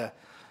could see the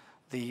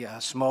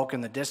smoke in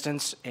the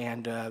distance,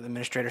 and the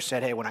administrator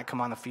said, hey, when I come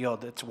on the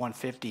field, it's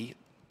 150,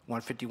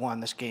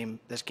 151, this game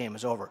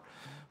is over.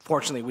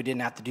 Fortunately, we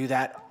didn't have to do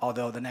that,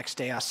 although the next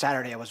day, on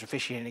Saturday, I was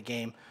officiating a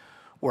game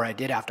where I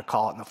did have to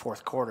call it in the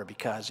fourth quarter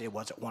because it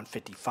was at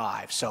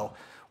 155. So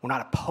we're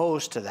not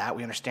opposed to that.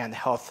 We understand the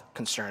health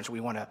concerns. We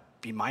want to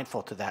be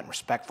mindful to that and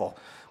respectful.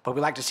 But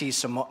we'd like to see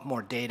some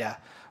more data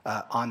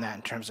on that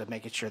in terms of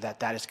making sure that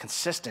that is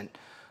consistent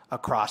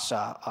across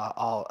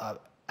all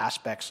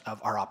aspects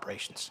of our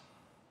operations.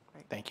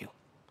 Right. Thank you.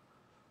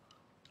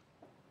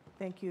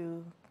 Thank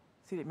you,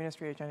 City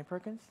Administrator Johnny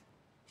Perkins.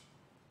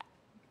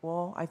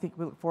 Well, I think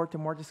we look forward to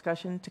more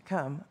discussion to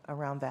come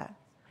around that.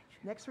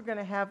 Next, we're going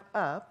to have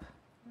up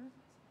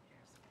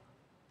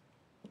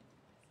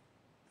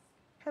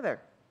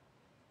Heather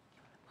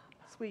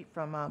Sweet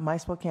from My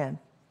Spokane.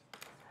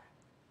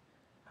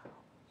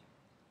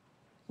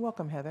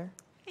 Welcome, Heather.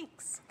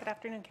 Thanks. Good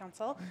afternoon,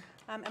 Council.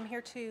 I'm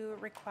here to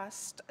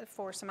request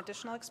for some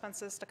additional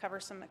expenses to cover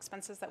some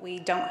expenses that we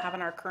don't have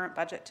in our current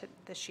budget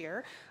this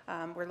year.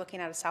 We're looking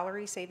at a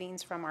salary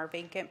savings from our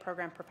vacant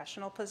program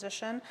professional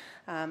position,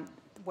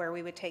 where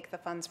we would take the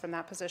funds from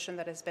that position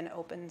that has been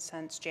open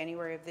since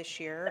January of this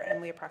year,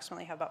 and we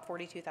approximately have about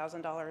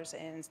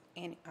 $42,000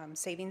 in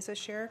savings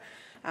this year.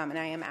 And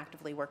I am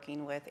actively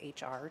working with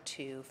HR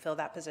to fill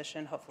that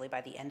position, hopefully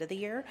by the end of the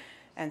year.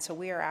 And so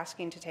we are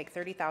asking to take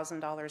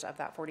 $30,000 of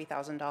that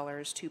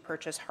 $40,000 to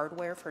purchase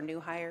hardware for new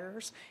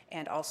hires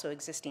and also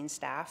existing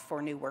staff for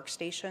new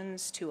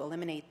workstations to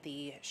eliminate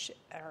the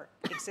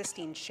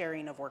existing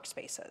sharing of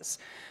workspaces.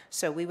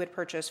 So we would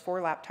purchase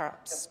 4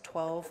 laptops,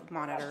 12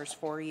 monitors,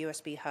 4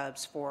 USB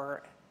hubs,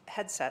 4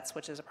 headsets,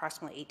 which is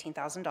approximately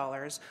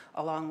 $18,000,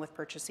 along with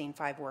purchasing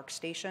 5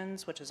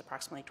 workstations, which is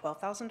approximately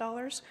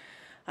 $12,000.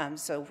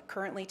 So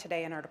currently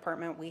today in our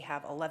department, we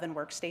have 11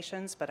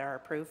 workstations, but are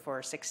approved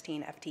for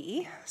 16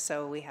 FTE.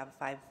 So we have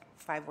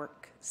five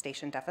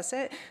workstation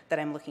deficit that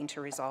I'm looking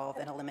to resolve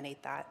and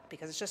eliminate that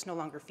because it's just no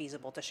longer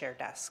feasible to share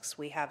desks.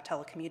 We have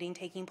telecommuting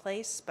taking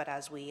place, but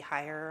as we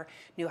hire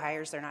new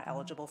hires, they're not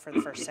eligible for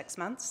the first 6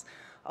 months,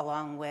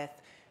 along with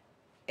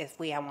if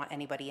we want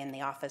anybody in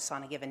the office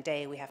on a given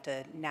day, we have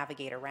to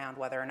navigate around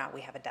whether or not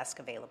we have a desk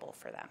available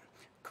for them.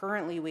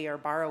 Currently, we are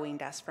borrowing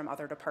desks from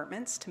other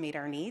departments to meet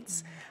our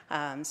needs.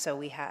 So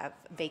we have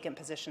vacant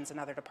positions in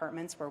other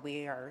departments where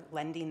we are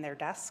lending their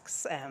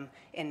desks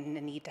in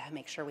the need to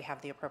make sure we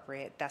have the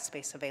appropriate desk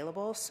space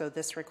available. So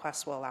this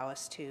request will allow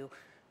us to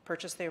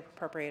purchase the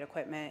appropriate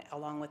equipment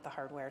along with the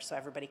hardware so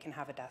everybody can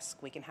have a desk.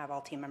 We can have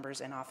all team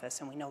members in office,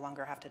 and we no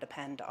longer have to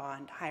depend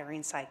on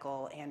hiring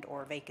cycle and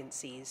or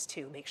vacancies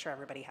to make sure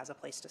everybody has a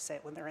place to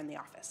sit when they're in the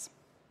office.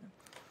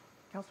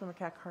 Councilmember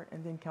Cathcart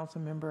and then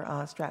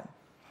Councilmember Stratton.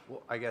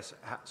 Well, I guess,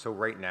 so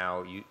right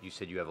now, you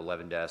said you have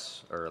 11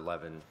 desks or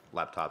 11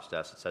 laptops,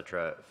 desks, et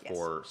cetera,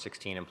 for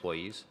 16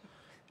 employees?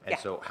 And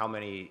so how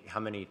many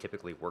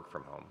typically work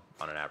from home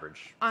on an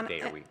average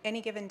day or week? On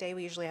any given day,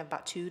 we usually have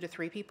about 2 to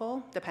 3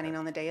 people, depending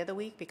on the day of the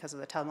week because of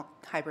the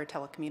hybrid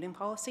telecommuting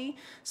policy.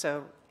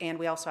 So, and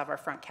we also have our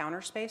front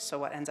counter space. So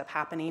what ends up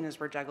happening is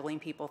we're juggling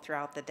people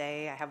throughout the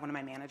day. I have one of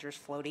my managers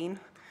floating,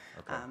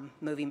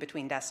 moving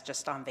between desks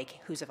just on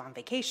who's on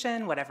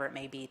vacation, whatever it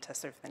may be to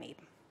serve the need.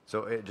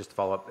 So just to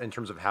follow up, in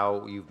terms of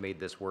how you've made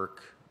this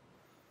work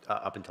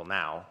up until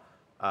now,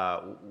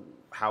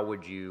 how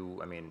would you,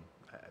 I mean,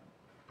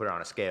 put it on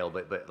a scale,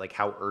 but like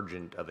how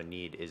urgent of a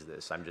need is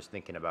this? I'm just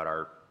thinking about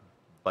our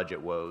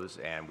budget woes,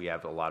 and we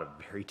have a lot of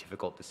very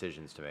difficult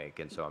decisions to make,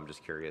 and so I'm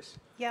just curious.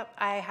 Yep,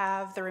 I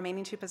have the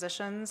remaining 2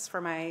 positions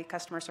for my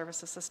customer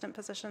service assistant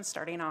position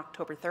starting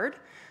October 3rd.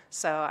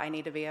 So I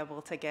need to be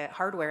able to get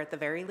hardware at the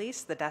very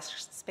least. The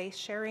desk space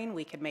sharing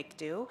we could make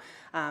do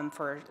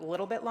for a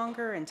little bit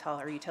longer until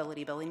our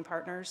utility billing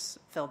partners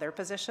fill their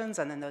positions,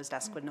 and then those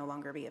desks would no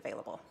longer be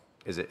available.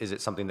 Is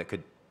it something that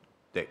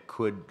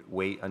could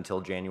wait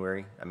until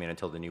January? I mean,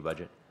 until the new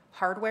budget?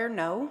 Hardware,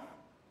 no.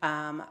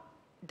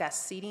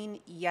 Desk seating,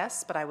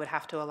 yes, but I would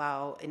have to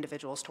allow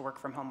individuals to work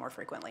from home more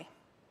frequently.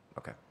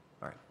 Okay,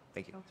 all right,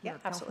 thank you. Yeah,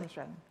 absolutely.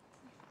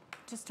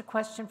 Just a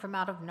question from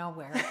out of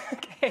nowhere.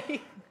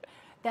 Okay.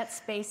 That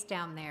space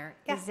down there,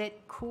 is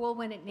it cool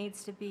when it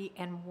needs to be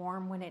and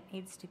warm when it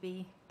needs to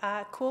be?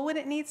 Cool when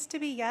it needs to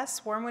be,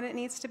 yes. Warm when it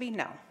needs to be,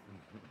 no.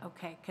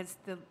 Okay, because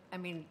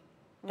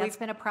that's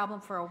been a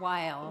problem for a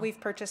while. We've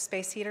purchased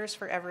space heaters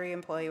for every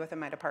employee within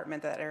my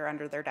department that are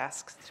under their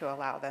desks to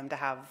allow them to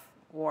have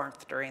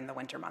warmth during the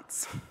winter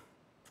months.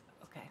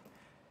 Okay,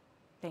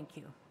 thank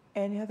you.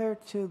 And Heather,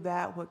 to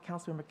that, what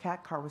Councilmember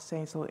Cathcart was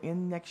saying, so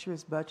in next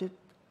year's budget,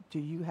 do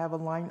you have a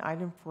line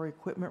item for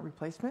equipment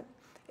replacement?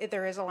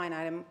 There is a line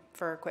item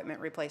for equipment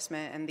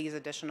replacement, and these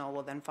additional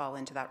will then fall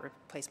into that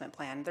replacement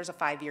plan. There's a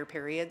 5-year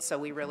period, so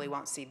we really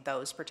won't see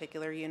those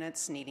particular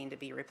units needing to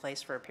be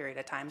replaced for a period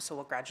of time, so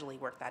we'll gradually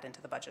work that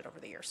into the budget over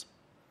the years.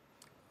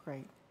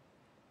 Great.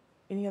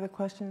 Any other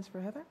questions for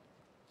Heather?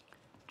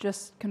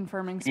 Just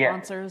confirming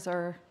sponsors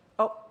are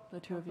the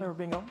 2 of you. Councilmember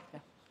Bingo? Yeah.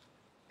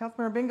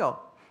 Councilmember Bingo?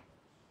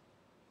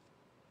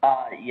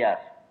 Yes.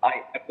 I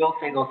will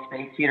say those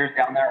space heaters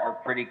down there are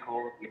pretty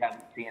cool. If you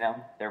haven't seen them,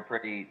 they're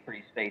pretty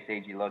space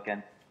agey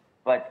looking.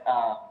 But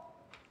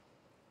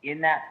in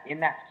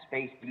that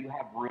space, do you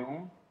have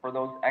room for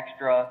those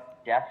extra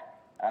desks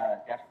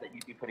that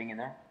you'd be putting in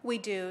there? We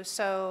do.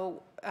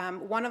 So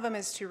one of them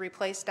is to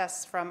replace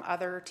desks from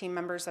other team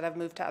members that have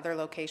moved to other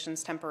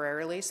locations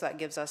temporarily. So that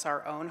gives us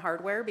our own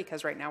hardware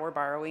because right now we're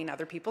borrowing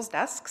other people's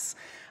desks.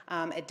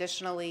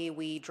 Additionally,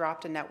 we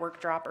dropped a network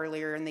drop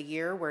earlier in the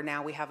year where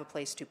now we have a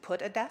place to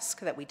put a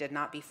desk that we did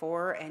not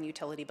before, and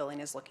utility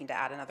billing is looking to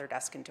add another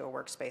desk into a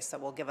workspace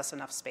that will give us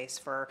enough space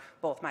for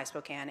both My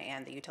Spokane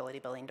and the utility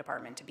billing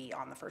department to be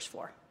on the first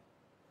floor.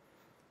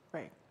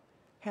 Great.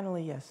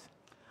 Hanley, yes.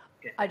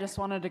 I just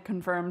wanted to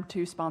confirm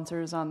 2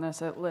 sponsors on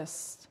this. It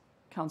lists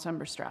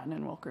Councilmember Stratton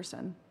and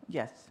Wilkerson.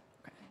 Yes.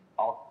 Okay.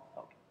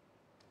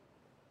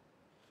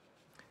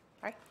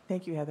 right,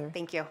 Thank you, Heather.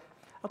 thank you.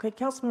 Okay,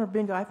 Councilmember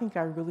Bingo, I think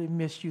I really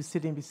missed you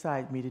sitting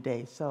beside me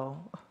today, so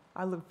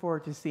I look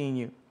forward to seeing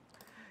you.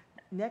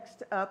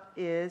 Next up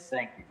is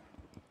Thank you.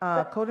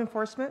 Code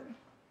Enforcement.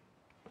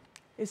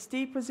 Is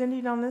Steve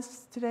presenting on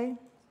this today?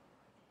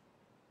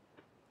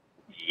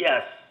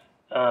 Yes.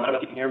 I don't know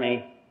if you can hear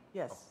me.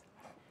 Yes.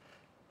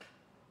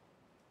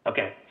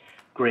 Okay,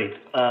 great.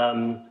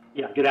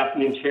 Yeah, good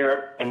afternoon,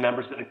 Chair and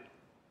members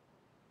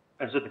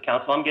of the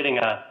council. I'm getting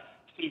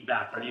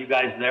feedback. Are you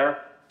guys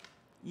there?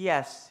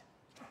 Yes.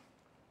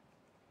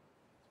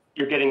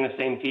 You're getting the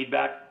same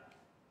feedback?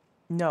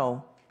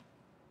 No.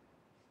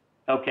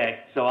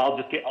 Okay, so I'll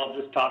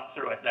just talk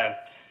through it then.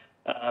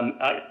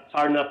 It's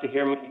hard enough to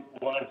hear me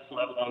once,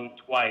 let alone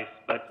twice.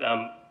 But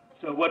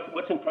so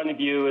what's in front of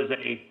you is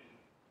a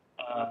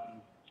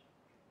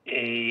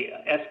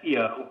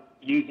SBO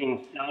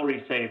using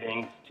salary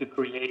savings to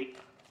create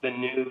the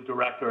new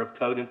Director of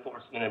Code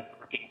Enforcement and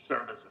Parking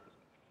Services.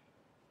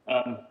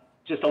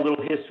 Just a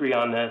little history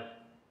on this.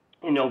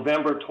 In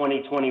November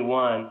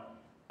 2021,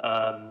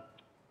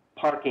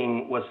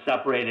 parking was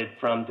separated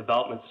from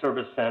Development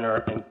Service Center,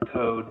 and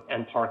Code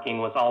and Parking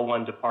was all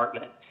one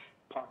department.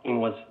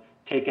 Parking was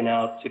taken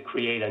out to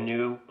create a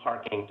new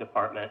parking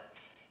department,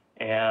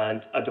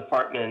 and a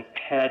department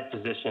head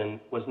position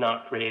was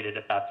not created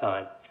at that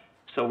time.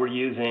 So we're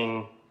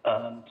using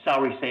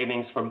salary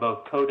savings from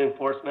both code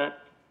enforcement,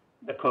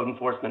 the Code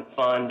Enforcement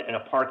Fund, and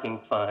a parking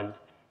fund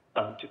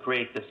to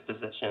create this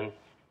position.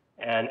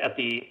 And at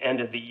the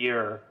end of the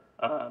year,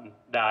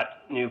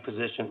 that new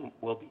position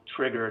will be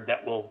triggered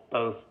that will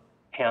both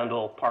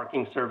handle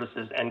parking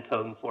services and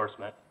code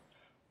enforcement.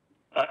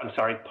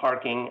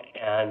 Parking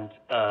and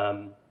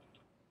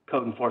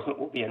code enforcement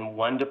will be in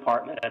one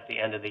department at the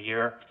end of the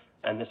year,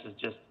 and this is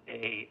just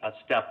a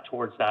step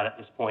towards that at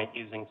this point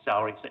using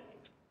salary savings.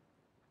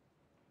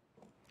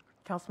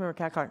 Councilmember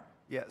Cathcart.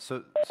 Yeah,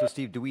 so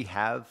Steve, do we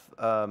have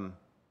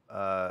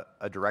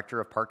a director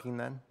of parking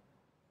then?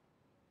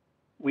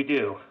 We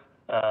do.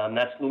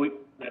 That's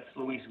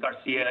Luis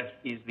Garcia.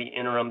 He's the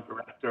interim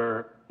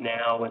director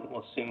now and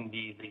will soon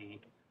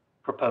be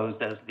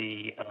proposed as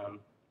the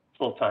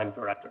full-time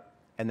director.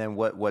 And then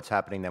what's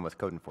happening then with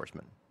code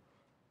enforcement?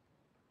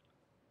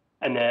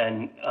 And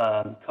then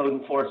code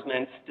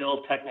enforcement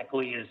still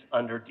technically is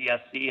under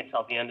DSC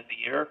until the end of the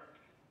year.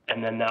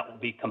 And then that will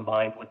be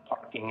combined with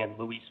parking, and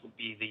Luis will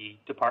be the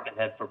department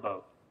head for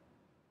both.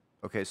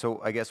 Okay,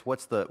 so I guess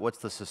what's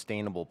the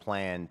sustainable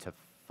plan to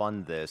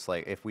fund this?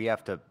 Like, if we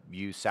have to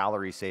use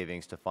salary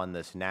savings to fund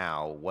this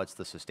now, what's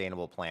the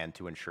sustainable plan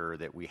to ensure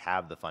that we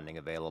have the funding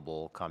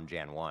available come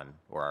Jan 1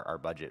 or our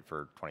budget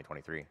for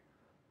 2023?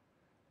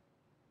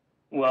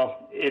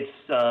 Well, it's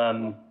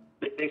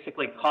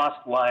basically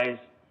cost-wise.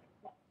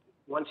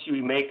 Once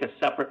you make a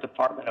separate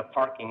department of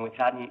parking,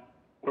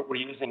 we're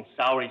using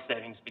salary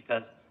savings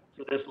because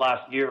for this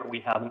last year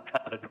we haven't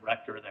had a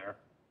director there,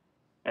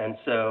 and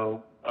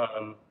so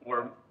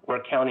we're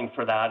accounting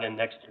for that in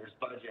next year's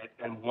budget.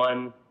 And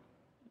one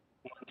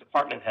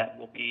department head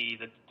will be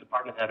the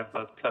department head of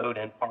both code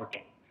and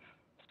parking.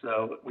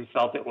 So we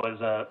felt it was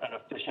an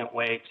efficient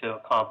way to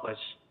accomplish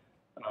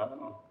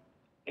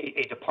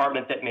a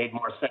department that made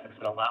more sense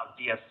and allowed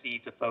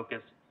DSC to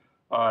focus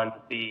on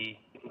the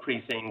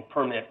increasing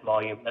permit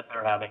volume that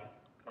they're having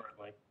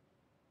currently.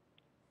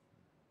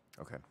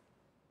 Okay.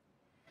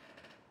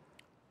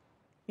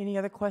 Any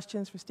other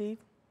questions for Steve?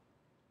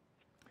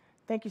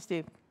 Thank you,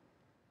 Steve.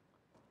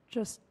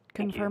 Just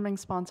confirming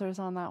sponsors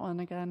on that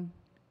one again,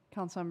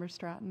 Councilmember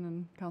Stratton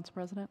and Council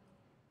President.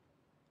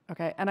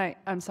 Okay, and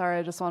I'm sorry,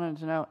 I just wanted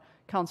to note,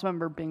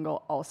 Councilmember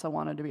Bingle also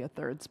wanted to be a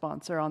third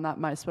sponsor on that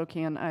My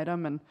Spokane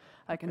item, and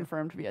I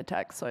confirmed via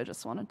text, so I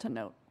just wanted to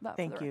note that.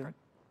 Thank for the you. record.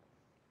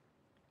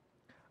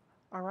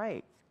 All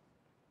right.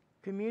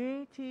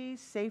 Community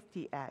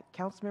Safety Act,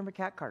 Councilmember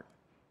Cathcart.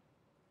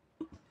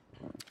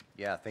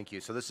 Yeah, thank you.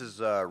 So this is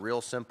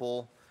real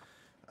simple.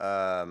 If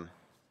I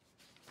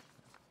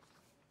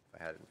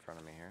had it in front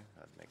of me here,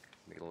 that'd make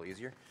it a little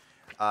easier.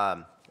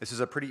 This is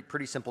a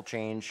pretty simple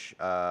change.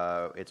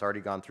 It's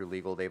already gone through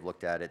legal. They've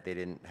looked at it. They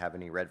didn't have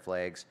any red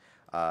flags.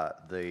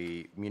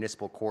 The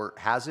municipal court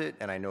has it,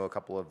 and I know a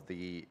couple of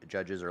the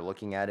judges are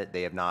looking at it.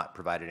 They have not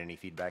provided any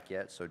feedback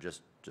yet, so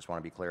just want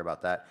to be clear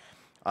about that.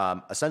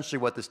 Essentially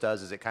what this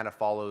does is it kind of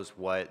follows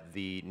what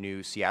the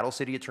new Seattle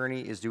City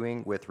Attorney is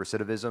doing with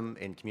recidivism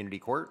in community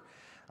court.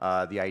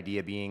 The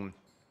idea being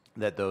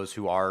that those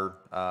who are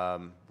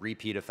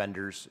repeat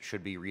offenders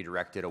should be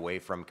redirected away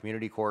from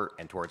community court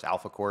and towards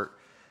Alpha Court.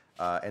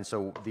 And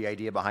so the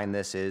idea behind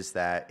this is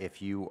that if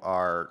you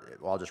are,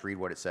 well, I'll just read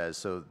what it says.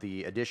 So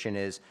the addition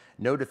is,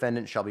 no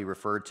defendant shall be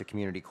referred to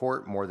community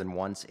court more than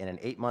once in an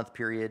 8-month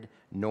period,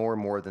 nor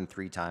more than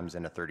 3 times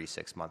in a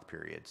 36-month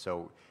period.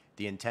 So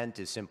the intent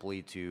is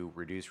simply to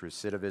reduce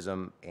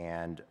recidivism,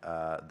 and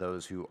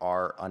those who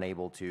are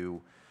unable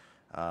to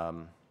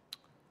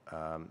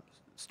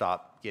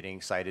stop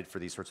getting cited for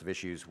these sorts of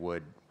issues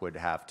would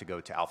have to go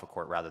to Alpha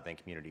Court rather than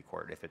community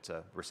court if it's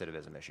a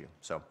recidivism issue.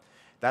 So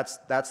that's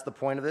the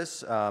point of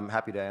this.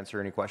 Happy to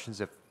answer any questions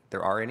if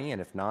there are any,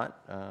 and if not,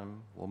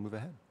 we'll move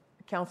ahead.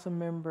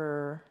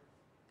 Councilmember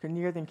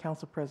Kinnear, then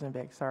Council President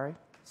Begg, sorry.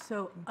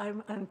 So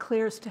I'm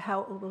unclear as to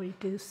how it will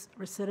reduce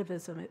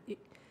recidivism. You're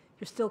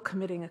still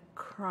committing a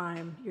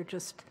crime, you're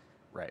just,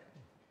 Right.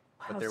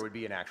 But there would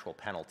be an actual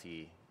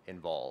penalty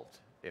involved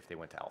if they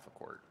went to Alpha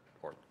Court,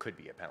 or could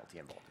be a penalty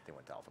involved if they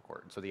went to Alpha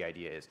Court. And so the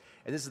idea is,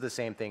 and this is the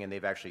same thing, and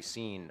they've actually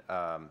seen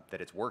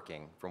that it's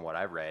working from what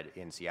I've read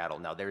in Seattle.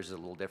 Now, theirs is a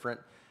little different.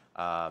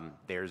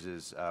 Theirs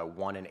is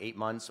 1 in 8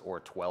 months or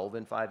 12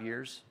 in 5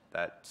 years.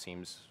 That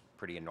seems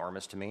pretty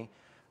enormous to me.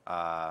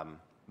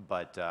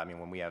 But I mean,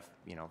 when we have,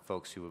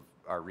 folks who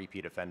are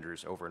repeat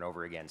offenders over and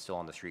over again, still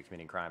on the street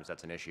committing crimes,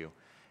 that's an issue.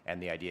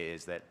 And the idea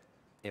is that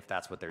if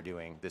that's what they're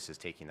doing, this is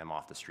taking them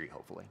off the street,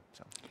 hopefully.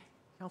 So,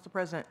 Council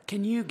President.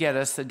 Can you get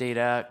us the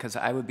data? Because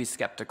I would be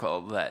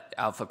skeptical that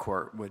Alpha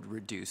Court would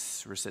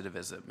reduce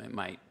recidivism. It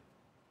might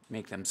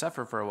make them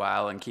suffer for a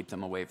while and keep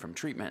them away from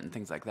treatment and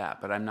things like that.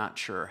 But I'm not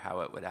sure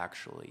how it would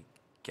actually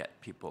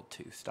get people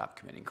to stop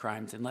committing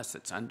crimes unless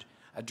it's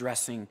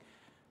addressing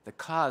the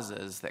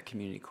causes that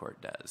community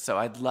court does. So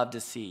I'd love to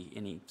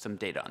see some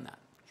data on that.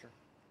 sure.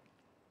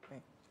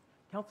 Okay.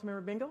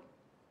 Councilmember Bingle?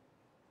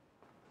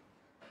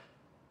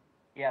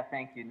 Yeah,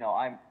 thank you. No,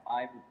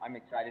 I'm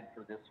excited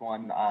for this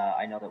one.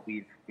 I know that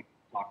we've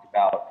talked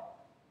about,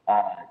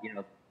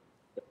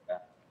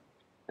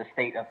 the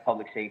state of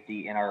public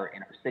safety in our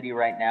city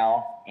right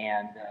now,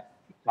 and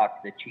you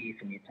talk to the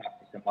chief and you talk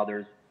to some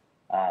others.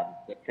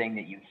 The thing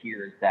that you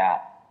hear is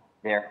that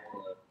there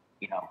are,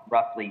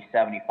 roughly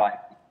 75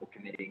 people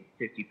committing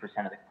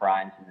 50% of the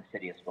crimes in the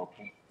city of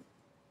Spokane,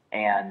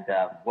 and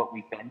what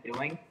we've been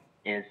doing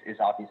is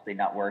obviously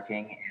not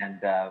working, and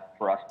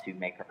for us to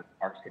make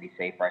our city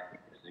safer, I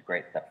think this is a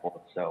great step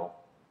forward. So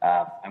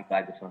I'm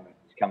glad this one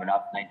is coming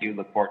up, and I do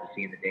look forward to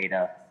seeing the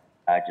data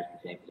just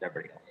the same as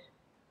everybody else.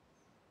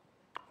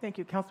 Thank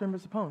you. Councilmember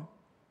Zapone.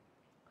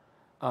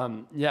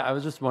 Yeah, I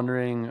was just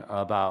wondering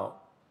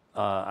about,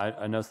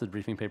 I noticed the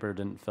briefing paper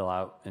didn't fill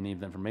out any of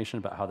the information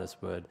about how this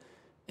would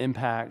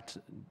impact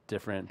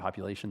different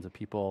populations of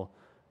people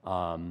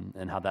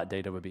and how that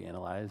data would be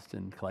analyzed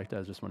and collected. I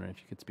was just wondering if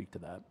you could speak to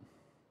that.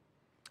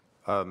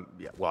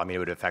 Yeah, well, I mean, it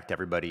would affect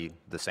everybody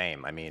the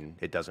same. I mean,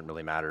 it doesn't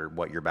really matter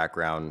what your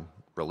background,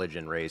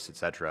 religion, race, et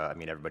cetera. I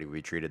mean, everybody would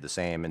be treated the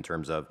same in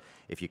terms of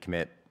if you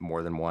commit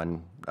more than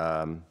one,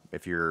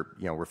 if you're,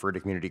 referred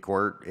to community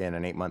court in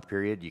an 8-month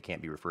period, you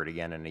can't be referred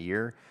again in a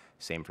year.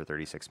 Same for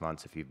 36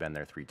 months if you've been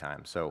there 3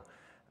 times. So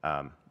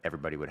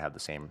everybody would have the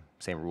same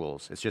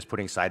rules. It's just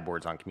putting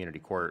sideboards on community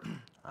court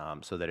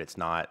so that it's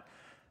not,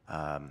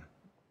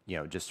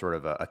 just sort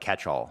of a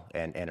catch-all.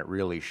 And it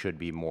really should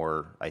be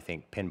more, I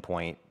think,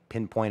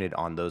 pinpointed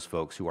on those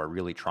folks who are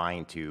really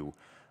trying to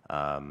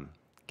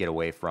get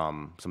away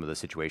from some of the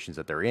situations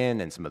that they're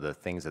in and some of the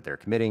things that they're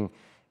committing.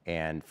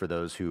 And for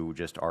those who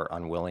just are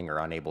unwilling or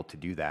unable to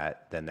do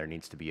that, then there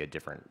needs to be a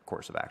different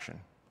course of action.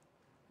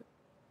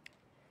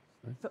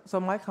 So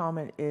my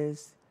comment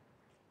is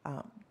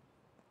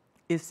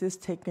this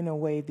taking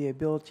away the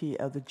ability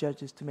of the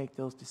judges to make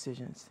those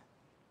decisions?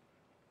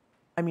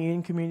 I mean,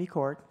 in community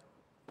court,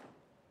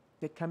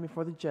 they come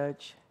before the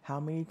judge, how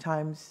many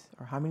times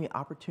or how many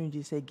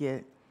opportunities they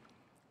get,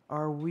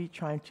 are we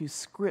trying to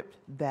script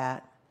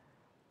that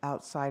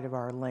outside of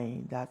our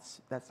lane? That's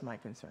my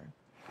concern.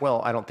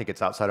 Well, I don't think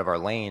it's outside of our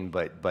lane,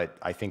 but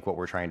I think what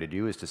we're trying to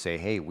do is to say,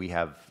 hey, we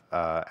have,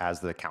 as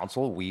the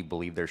council, we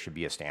believe there should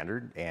be a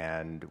standard,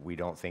 and we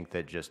don't think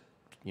that just,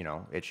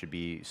 it should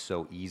be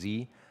so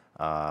easy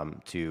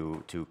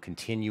to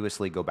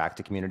continuously go back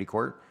to community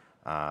court.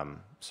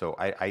 So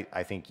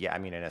I think, yeah, I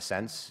mean, in a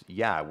sense,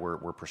 yeah,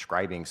 we're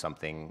prescribing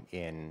something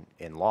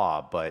in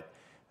law, but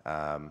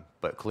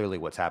clearly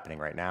what's happening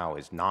right now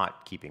is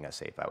not keeping us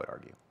safe, I would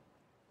argue.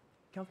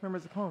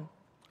 Councilmember Zapone.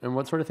 And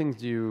what sort of things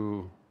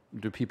do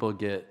people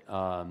get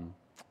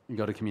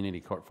go to community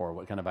court for?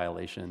 What kind of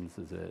violations?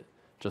 Is it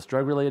just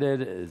drug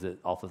related? Is it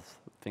also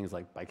things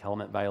like bike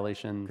helmet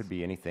violations? Could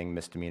be anything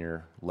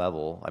misdemeanor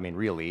level. I mean,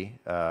 really,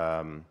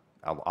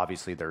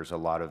 obviously there's a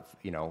lot of,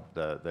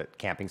 the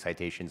camping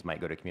citations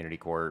might go to community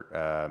court.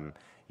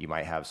 You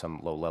might have some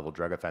low-level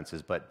drug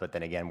offenses, but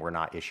then again, we're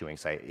not issuing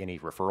any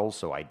referrals,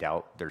 so I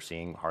doubt they're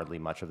seeing hardly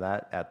much of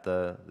that at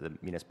the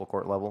municipal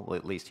court level,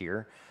 at least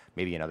here,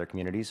 maybe in other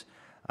communities.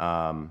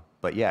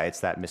 But yeah, it's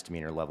that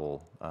misdemeanor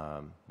level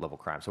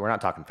crime. So we're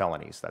not talking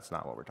felonies. That's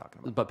not what we're talking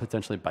about. But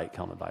potentially bike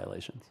helmet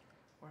violations.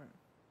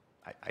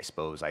 I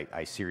suppose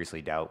I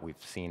seriously doubt we've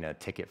seen a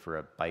ticket for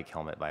a bike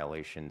helmet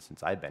violation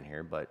since I've been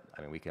here, but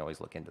I mean, we can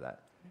always look into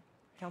that.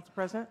 Council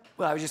President?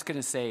 Well, I was just going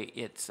to say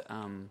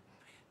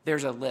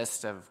there's a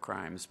list of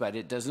crimes, but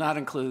it does not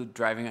include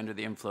driving under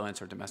the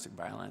influence or domestic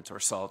violence or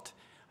assault,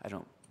 I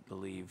don't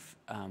believe.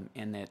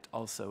 And it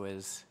also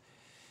is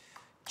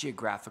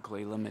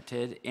geographically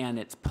limited, and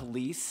it's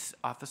police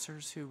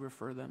officers who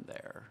refer them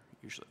there,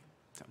 usually.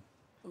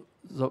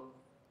 So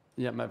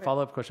yeah, my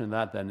follow-up question to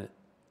that then,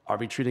 are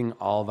we treating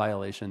all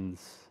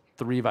violations,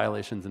 3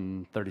 violations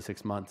in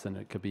 36 months, and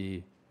it could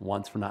be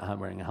once for not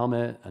wearing a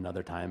helmet,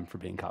 another time for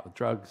being caught with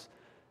drugs,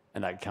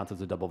 and that counts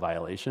as a double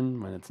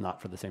violation when it's not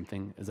for the same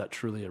thing? Is that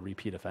truly a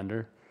repeat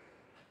offender?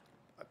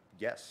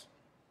 Yes.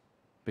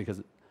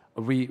 Because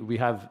we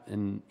have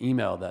an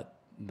email that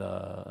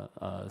the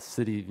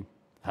city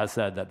has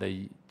said that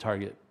they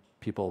target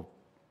people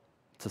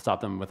to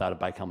stop them without a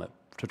bike helmet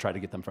to try to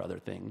get them for other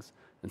things.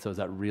 And so is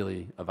that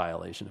really a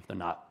violation if they're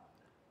not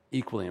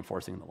equally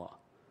enforcing the law?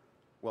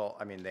 Well,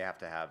 I mean, they have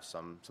to have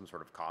some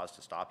sort of cause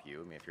to stop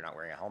you. I mean, if you're not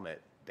wearing a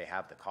helmet, they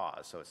have the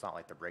cause. So it's not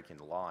like they're breaking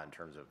the law in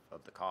terms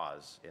of the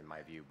cause, in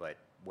my view, but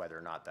whether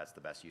or not that's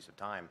the best use of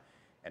time.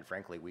 And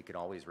frankly, we could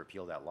always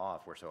repeal that law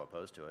if we're so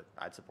opposed to it.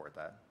 I'd support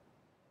that.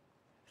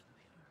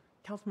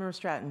 Councilmember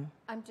Stratton.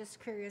 I'm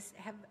just curious,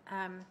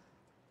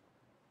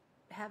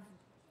 have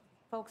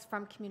folks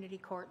from community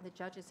court, the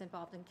judges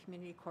involved in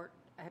community court,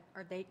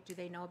 do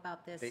they know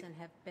about this and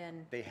have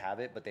been? They have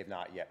it, but they've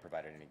not yet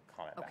provided any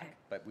comment Okay. back.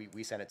 But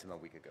we sent it to them a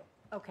week ago.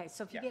 Okay,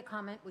 so if you Yeah. get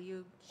comment, will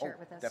you share it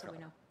with us so we definitely.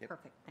 know? Yep.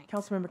 Perfect, thanks.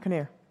 Councilmember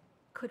Kinnear.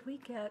 Could we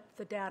get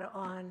the data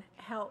on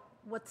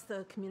what's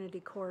the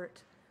community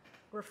court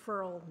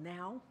referral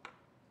now?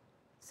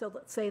 So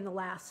let's say in the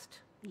last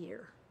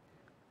year,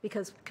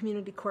 because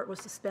community court was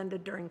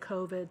suspended during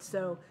COVID,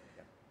 so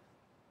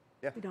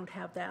Yeah. we don't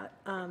have that.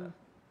 And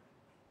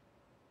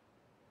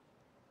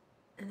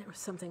there was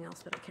something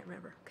else, but I can't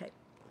remember. Okay.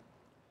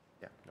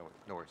 Yeah,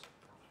 no worries.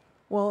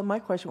 Well, my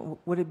question,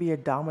 would it be a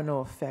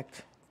domino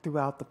effect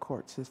throughout the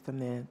court system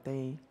then?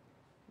 They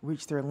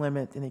reach their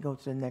limit and they go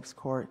to the next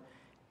court,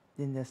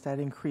 then does that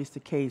increase the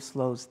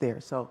caseloads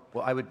there? So,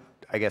 Well,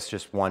 I guess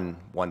just one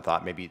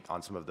thought maybe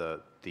on some of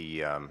the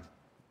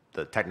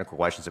technical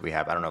questions that we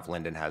have. I don't know if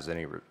Lyndon has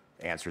any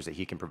answers that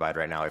he can provide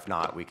right now. If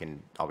not, we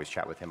can always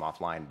chat with him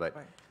offline. But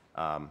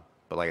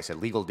like I said,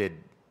 legal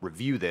did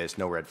review this.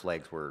 No red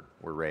flags were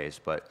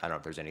raised. But I don't know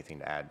if there's anything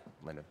to add,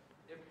 Lyndon.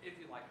 If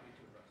you'd like me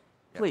to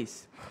address.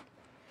 please.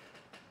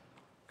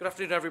 Good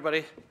afternoon,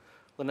 everybody.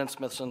 Lyndon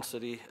Smithson,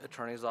 City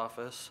Attorney's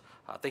Office.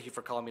 Thank you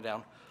for calling me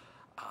down.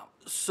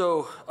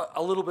 So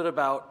a little bit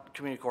about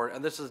community court,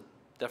 and this is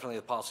definitely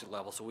the policy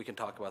level, so we can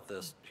talk about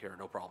this here,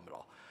 no problem at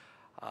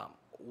all.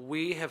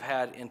 We have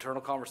had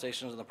internal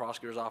conversations in the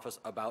prosecutor's office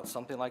about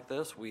something like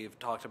this. We've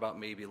talked about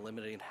maybe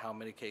limiting how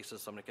many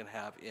cases somebody can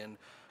have in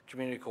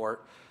community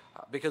court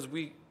because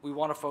we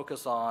want to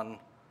focus on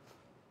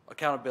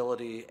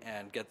accountability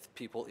and get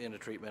people into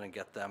treatment and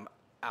get them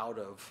out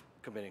of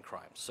committing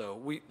crimes.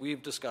 So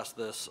we've discussed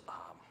this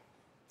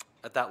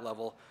at that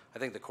level. I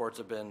think the courts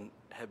have been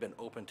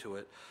open to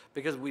it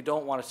because we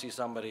don't want to see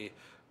somebody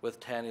with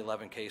 10,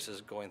 11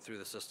 cases going through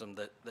the system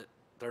that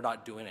they're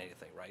not doing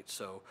anything, right?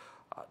 So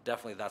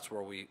definitely that's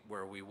where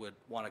we would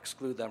want to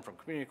exclude them from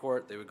community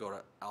court. They would go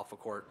to alpha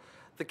court.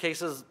 The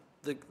cases,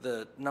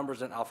 the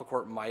numbers in alpha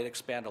court might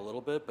expand a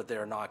little bit, but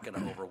they're not going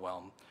to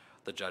overwhelm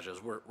the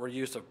judges. We're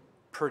used to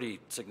pretty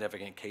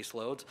significant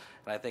caseloads,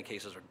 and I think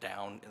cases are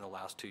down in the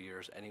last 2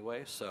 years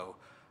anyway. So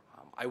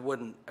I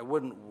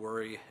wouldn't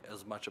worry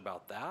as much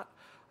about that.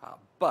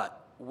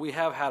 But we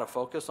have had a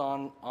focus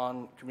on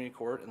community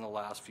court in the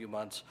last few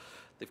months.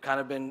 They've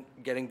kind of been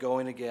getting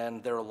going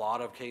again. There are a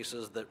lot of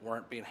cases that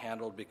weren't being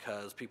handled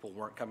because people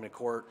weren't coming to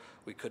court.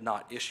 We could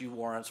not issue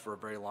warrants for a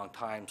very long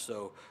time.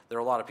 So there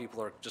are a lot of people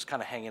who are just kind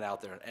of hanging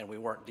out there, and we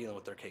weren't dealing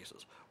with their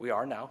cases. We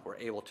are now. We're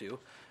able to.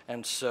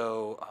 And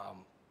so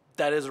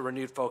that is a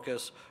renewed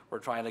focus. We're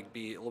trying to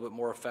be a little bit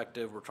more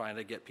effective. We're trying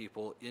to get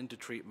people into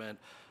treatment,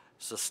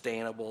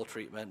 sustainable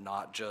treatment,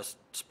 not just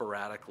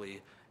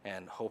sporadically,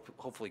 and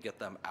hopefully get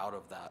them out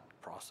of that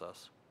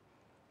process.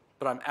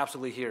 But I'm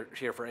absolutely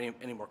here for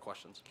any more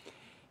questions.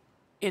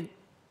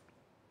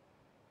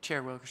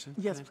 Chair Wilkerson?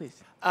 Yes,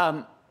 please.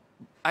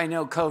 I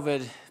know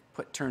COVID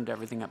turned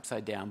everything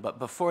upside down, but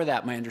before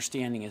that, my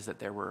understanding is that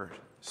there were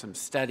some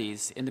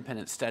studies,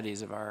 independent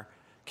studies of our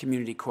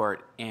community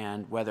court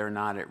and whether or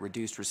not it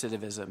reduced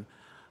recidivism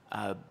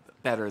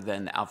better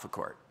than the alpha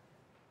court.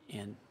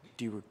 And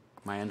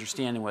my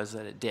understanding was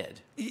that it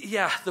did.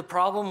 Yeah, the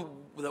problem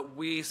that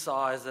we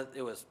saw is that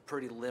it was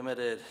pretty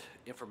limited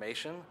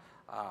information.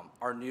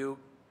 Our new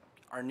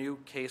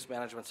case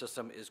management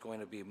system is going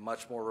to be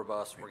much more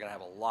robust. We're going to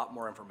have a lot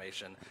more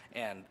information,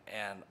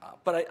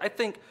 but I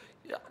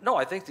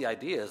think the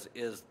idea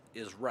is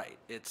right.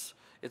 It's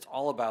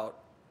all about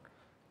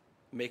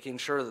making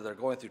sure that they're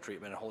going through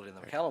treatment and holding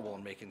them accountable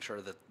and making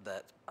sure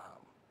that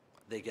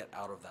they get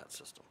out of that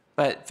system.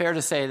 But fair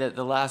to say that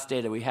the last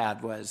data we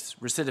had was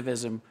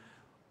recidivism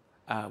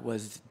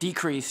was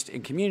decreased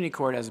in community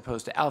court as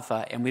opposed to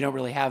alpha, and we don't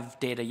really have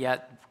data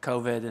yet,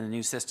 COVID and the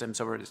new system,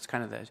 so it's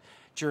kind of the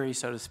jury,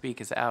 so to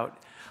speak, is out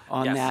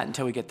on that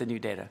until we get the new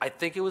data. I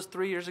think it was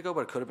 3 years ago,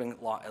 but it could have been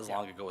as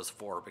long ago as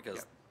 4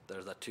 because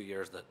there's that 2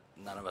 years that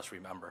none of us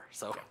remember.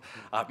 So,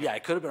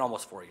 it could have been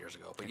almost 4 years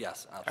ago, but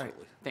yes, absolutely. All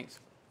right, thanks.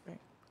 Great.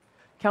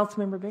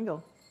 Councilmember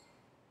Bingle.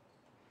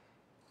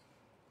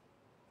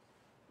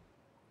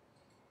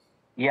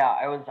 Yeah,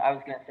 I was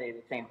going to say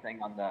the same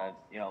thing on the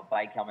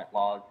bike helmet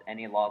laws.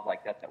 Any laws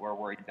like that we're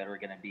worried that are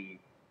going to be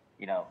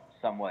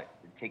somewhat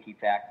ticky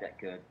tack that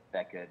could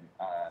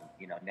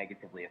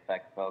negatively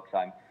affect folks.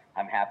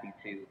 I'm happy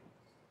to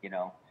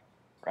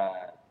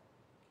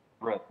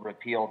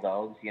repeal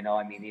those. You know,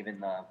 I mean, even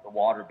the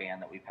water ban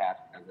that we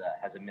passed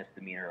has a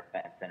misdemeanor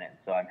offense in it.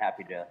 So I'm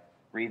happy to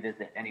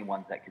revisit any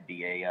ones that could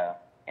be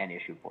an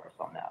issue for us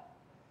on that.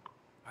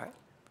 All right.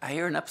 I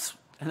hear an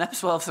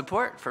upswell of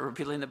support for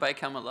repealing the bike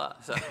helmet law.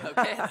 So,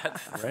 okay.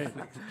 That's, Right.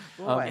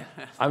 Boy.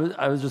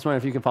 I was just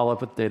wondering if you could follow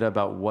up with data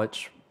about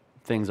which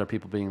things are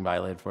people being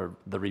violated for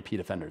the repeat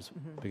offenders,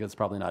 because it's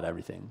probably not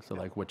everything. So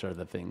like, which are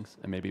the things,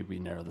 and maybe we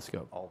narrow the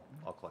scope.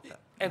 I'll collect that.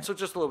 And so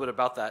just a little bit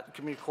about that.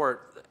 Community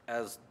court,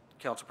 as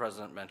Council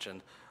President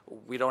mentioned,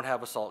 we don't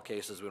have assault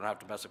cases, we don't have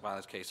domestic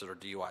violence cases or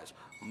DUIs.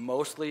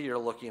 Mostly you're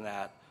looking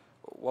at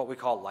what we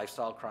call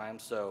lifestyle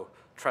crimes, so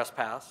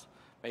trespass,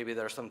 maybe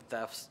there's some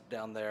thefts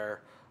down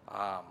there.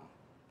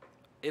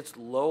 It's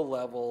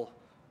low-level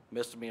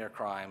misdemeanor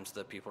crimes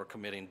that people are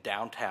committing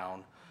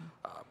downtown.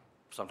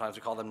 Sometimes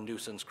we call them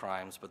nuisance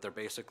crimes, but they're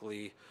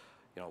basically,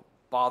 you know,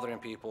 bothering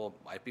people,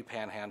 might be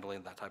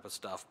panhandling, that type of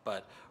stuff.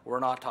 But we're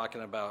not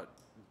talking about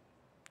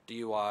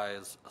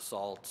DUIs,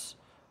 assaults,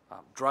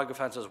 drug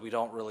offenses. We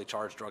don't really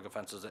charge drug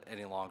offenses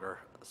any longer,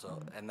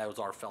 so and those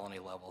are felony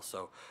level.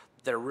 So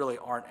there really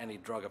aren't any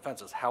drug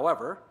offenses.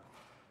 However,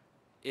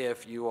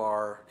 if you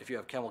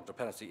have chemical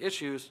dependency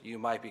issues, you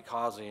might be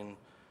causing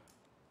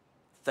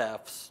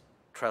thefts,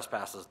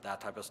 trespasses, that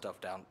type of stuff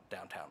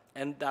downtown.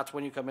 And that's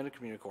when you come into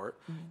community court.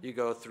 You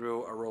go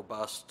through a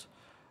robust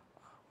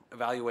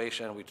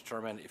evaluation. We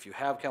determine if you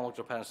have chemical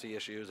dependency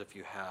issues, if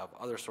you have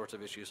other sorts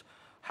of issues,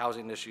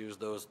 housing issues,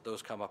 those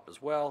come up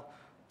as well.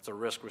 It's a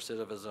risk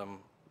recidivism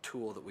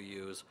tool that we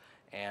use.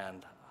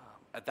 And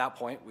at that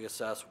point, we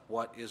assess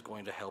what is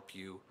going to help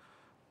you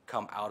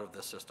come out of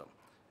this system.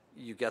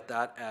 You get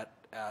that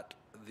at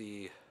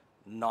the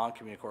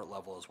non-community court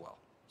level as well.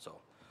 So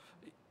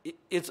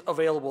it's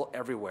available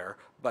everywhere,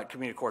 but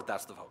community court,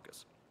 that's the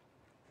focus.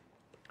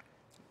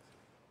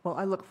 Well,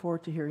 I look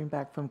forward to hearing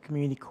back from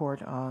community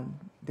court on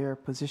their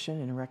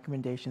position and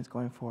recommendations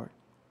going forward.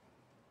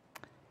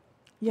 Do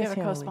you Yes, have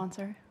a Hanley.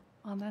 co-sponsor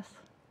on this?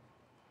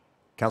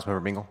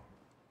 Councilmember Bingle?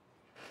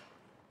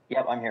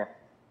 Yep, I'm here.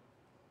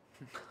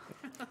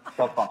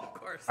 Co-sponsor.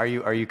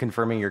 Are you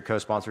confirming your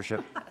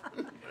co-sponsorship?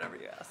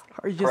 whatever you ask.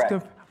 Are you just,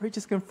 Correct. are you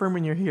just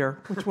confirming you're here?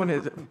 Which one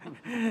is it?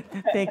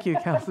 Thank you,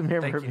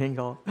 Councilmember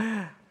Bingle.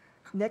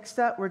 Next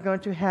up, we're going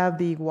to have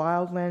the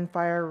Wildland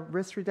Fire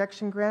Risk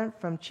Reduction Grant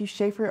from Chief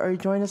Schaefer. Are you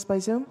joining us by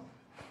Zoom?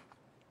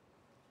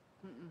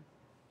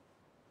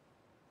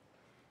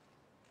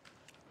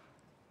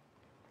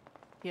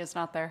 He is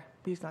not there.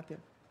 He's not there.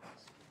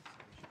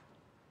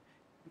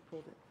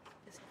 Is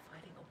he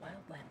fighting a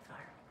wildland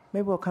fire?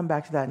 Maybe we'll come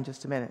back to that in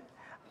just a minute.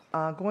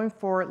 Going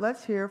forward,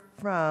 let's hear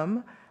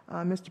from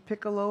Mr.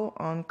 Piccolo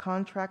on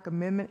contract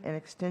amendment and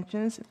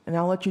extensions, and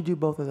I'll let you do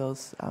both of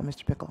those,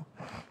 Mr. Piccolo.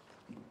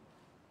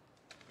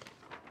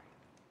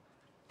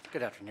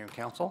 Good afternoon,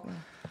 Council.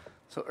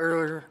 So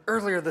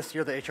earlier this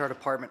year, the HR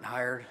department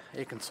hired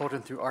a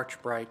consultant through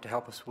Archbright to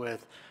help us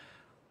with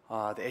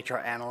the HR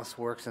analyst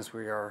work, since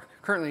we are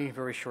currently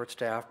very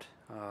short-staffed.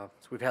 So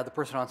we've had the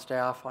person on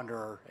staff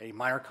under a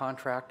minor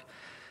contract.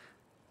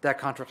 That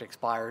contract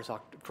expires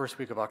first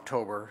week of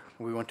October.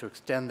 We want to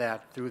extend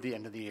that through the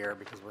end of the year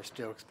because we're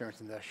still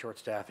experiencing that short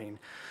staffing.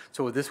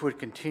 So this would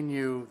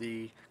continue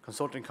the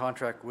consulting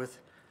contract with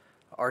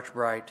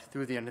Archbright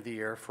through the end of the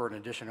year for an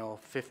additional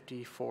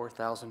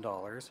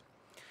 $54,000.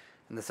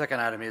 And the second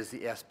item is the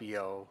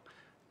SBO,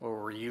 where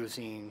we're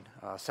using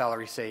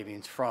salary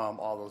savings from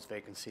all those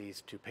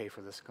vacancies to pay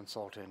for this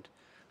consultant.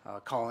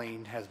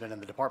 Colleen has been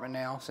in the department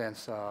now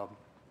since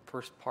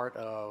first part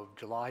of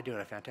July, doing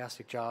a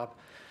fantastic job.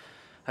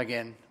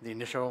 Again, the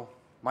initial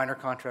minor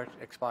contract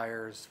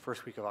expires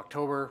first week of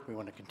October. We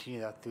want to continue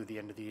that through the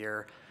end of the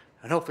year.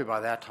 And hopefully by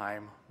that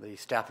time, the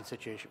staffing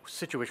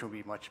situation will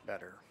be much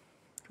better.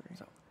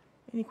 So.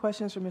 Any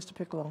questions for Mr.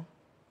 Piccolo?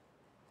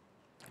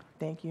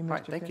 Thank you, Mr.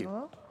 right, thank you.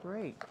 Piccolo.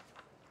 Great.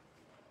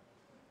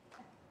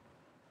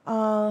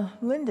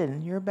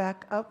 Lyndon, you're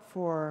back up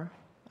for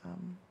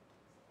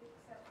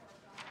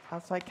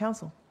outside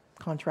counsel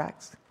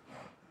contracts.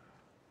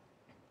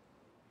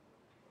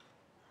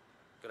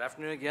 Good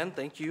afternoon again.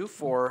 Thank you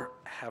for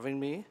having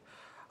me.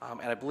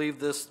 And I believe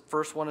this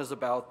first one is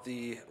about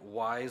the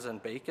Wise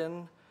and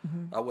Bacon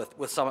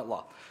with Summit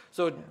Law.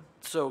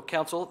 So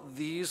Council,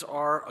 these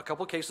are a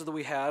couple cases that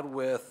we had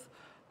with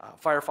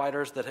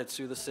firefighters that had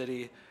sued the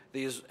city.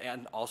 These,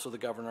 and also the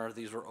governor,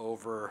 these were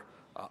over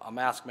a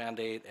mask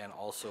mandate and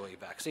also a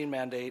vaccine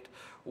mandate.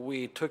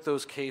 We took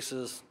those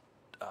cases,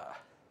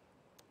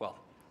 well,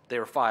 they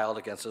were filed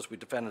against us. We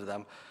defended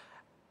them.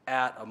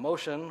 At a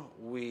motion,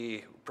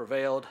 we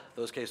prevailed.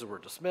 Those cases were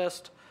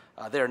dismissed.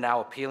 They are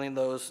now appealing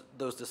those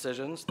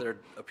decisions. They're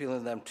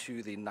appealing them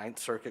to the Ninth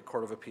Circuit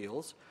Court of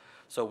Appeals.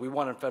 So we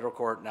won in federal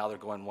court. Now they're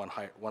going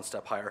one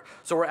step higher.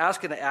 So we're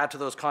asking to add to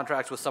those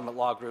contracts with Summit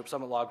Law Group.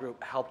 Summit Law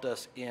Group helped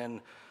us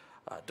in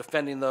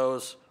defending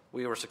those.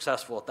 We were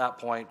successful at that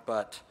point,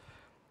 but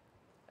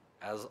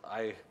as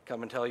I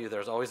come and tell you,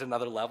 there's always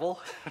another level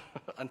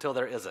until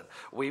there isn't.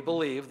 We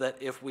believe that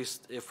if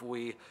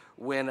we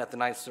win at the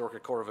Ninth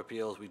Circuit Court of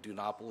Appeals, we do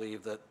not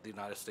believe that the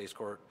United States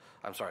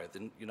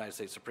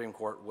Supreme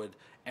Court would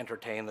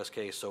entertain this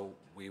case, so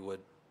we would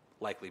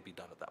likely be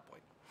done at that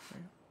point.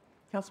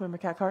 Councilmember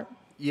Cathcart?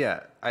 Yeah,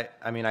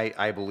 I mean,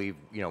 I believe,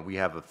 we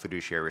have a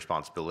fiduciary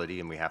responsibility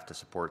and we have to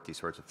support these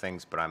sorts of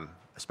things, but I'm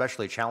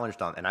especially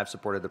challenged on, and I've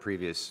supported the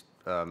previous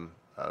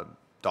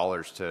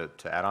dollars to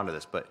add on to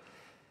this, but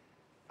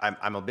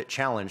I'm a bit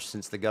challenged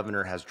since the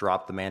governor has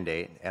dropped the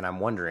mandate, and I'm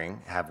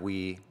wondering, have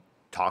we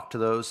talked to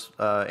those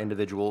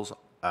individuals,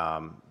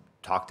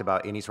 talked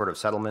about any sort of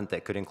settlement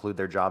that could include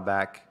their job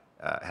back?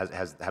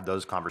 Have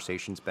those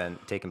conversations been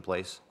taken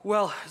place?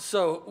 Well,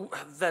 so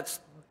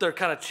they're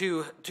kind of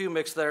two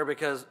mixed there,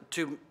 because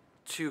two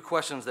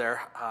questions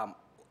there.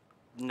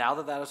 Now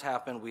that has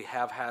happened, we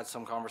have had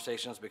some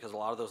conversations because a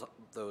lot of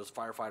those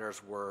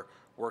firefighters were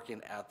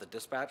working at the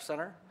dispatch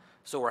center.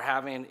 So we're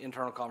having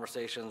internal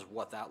conversations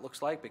what that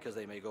looks like, because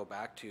they may go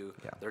back to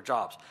their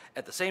jobs.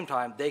 At the same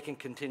time, they can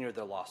continue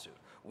their lawsuit.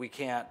 We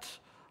can't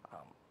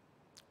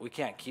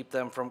keep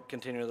them from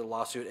continuing the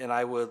lawsuit. And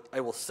I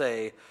will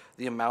say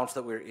the amounts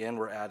that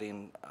we're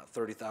adding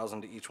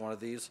 $30,000 to each one of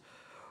these.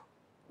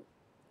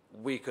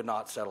 We could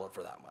not settle it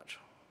for that much.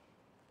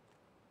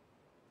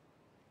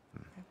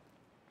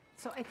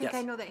 So I think Yes.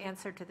 I know the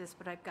answer to this,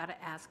 but I've got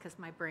to ask because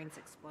my brain's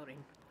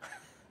exploding.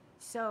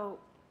 So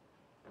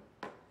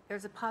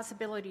there's a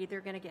possibility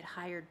they're going to get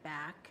hired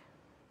back,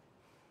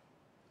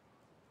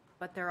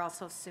 but they're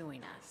also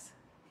suing us.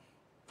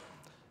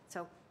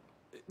 So,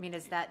 I mean,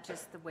 is that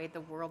just the way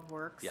the world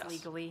works Yes.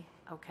 legally?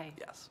 Okay.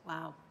 Yes.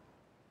 Wow.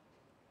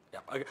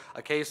 Yeah,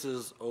 a case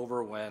is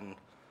over when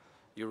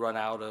you run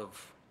out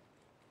of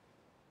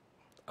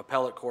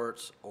appellate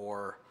courts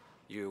or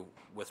you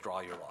withdraw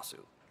your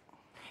lawsuit.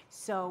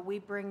 So we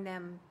bring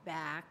them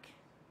back,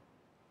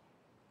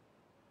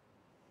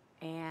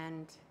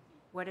 and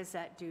what does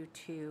that do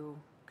to,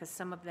 because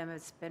some of them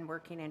have been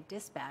working in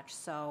dispatch,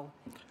 so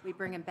we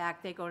bring them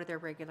back, they go to their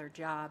regular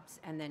jobs,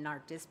 and then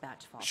our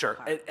dispatch falls Sure,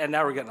 apart. and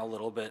now we're getting a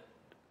little bit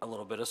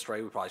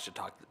astray. We probably should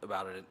talk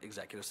about it in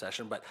executive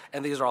session,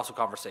 and these are also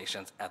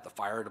conversations at the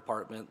fire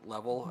department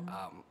level.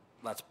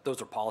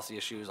 Those are policy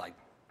issues. I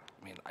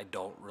mean, I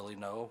don't really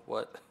know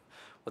what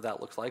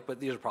that looks like, but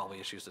these are probably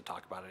issues to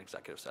talk about in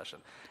executive session.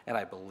 And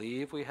I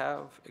believe we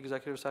have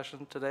executive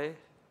session today.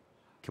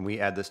 Can we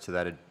add this to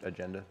that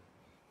agenda?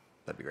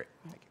 That'd be great.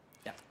 Thank you.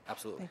 Yeah,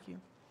 absolutely. Thank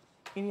you.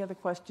 Any other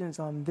questions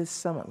on this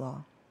summit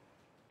law?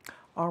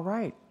 All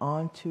right,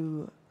 on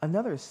to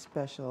another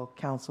special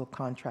counsel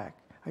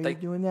contract. Are you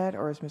doing that,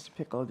 or is Mr.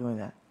 Piccolo doing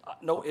that?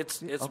 No,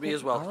 it's Okay, me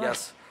as well, all right.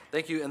 yes.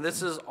 Thank you, and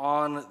this is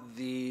on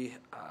the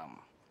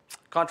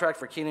contract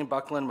for Keenan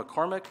Buckland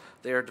McCormick.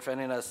 They are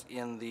defending us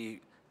in the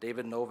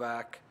David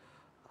Novak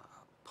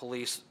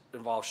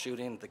police-involved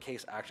shooting. The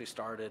case actually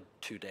started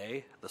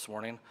today, this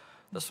morning.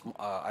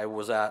 I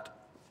was at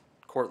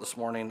court this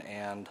morning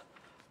and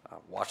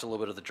watched a little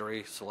bit of the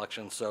jury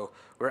selection. So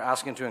we're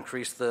asking to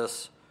increase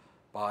this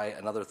by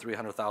another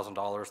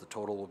 $300,000. The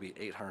total will be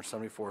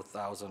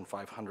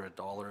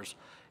 $874,500.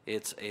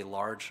 It's a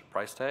large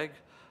price tag,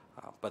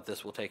 but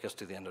this will take us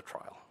to the end of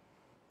trial.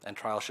 And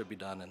trial should be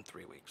done in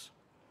 3 weeks.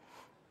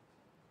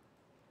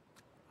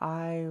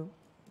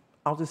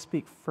 I'll just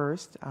speak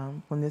first.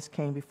 When this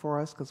came before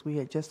us, because we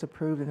had just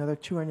approved another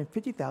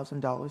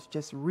 $250,000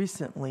 just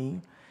recently,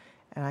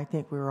 and I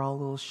think we were all a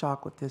little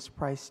shocked with this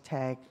price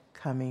tag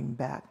coming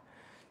back.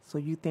 So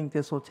you think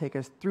this will take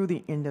us through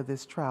the end of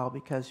this trial,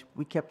 because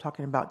we kept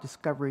talking about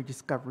discovery,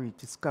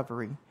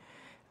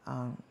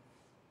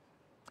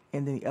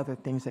 and the other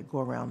things that go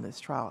around this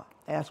trial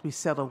as we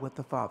settle with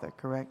the father,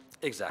 correct?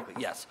 Exactly,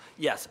 yes,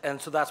 yes, and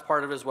so that's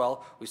part of it as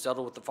well. We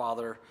settled with the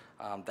father.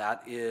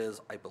 That is,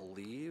 I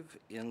believe,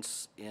 in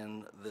this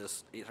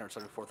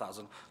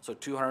 $874,000. So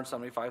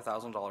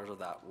 $275,000 of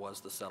that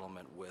was the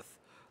settlement with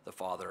the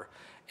father.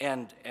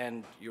 And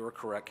you were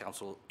correct,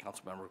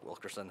 Councilmember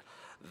Wilkerson.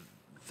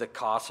 The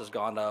cost has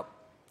gone up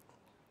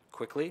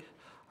quickly,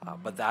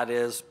 but that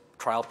is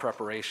trial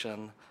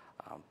preparation.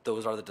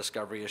 Those are the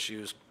discovery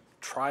issues.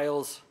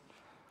 Trials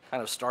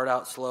kind of start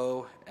out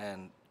slow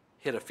and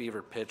hit a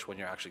fever pitch when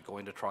you're actually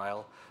going to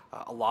trial.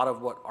 A lot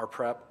of what our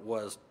prep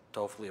was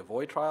to hopefully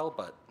avoid trial,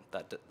 but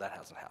that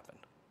hasn't happened.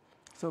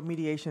 So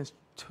mediation is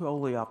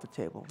totally off the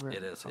table, really?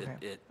 It is.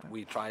 Okay.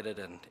 We tried it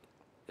and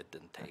it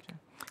didn't take.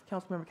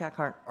 Gotcha. Councilmember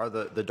Cathcart. Are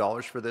the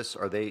dollars for this,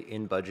 are they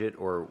in budget,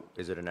 or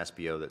is it an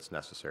SBO that's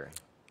necessary?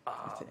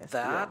 It's an SBO.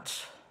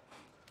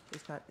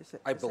 It's not, I it's an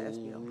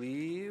SBO.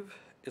 believe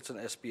it's an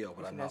SBO,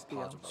 but I'm not positive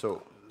about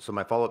that. So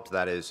my follow-up to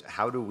that is,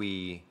 how do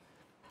we,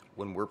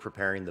 when we're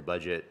preparing the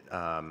budget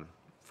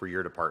for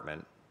your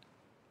department,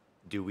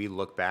 do we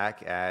look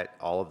back at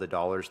all of the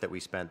dollars that we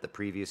spent the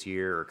previous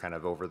year or kind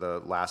of over the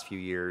last few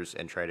years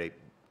and try to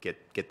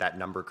get that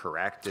number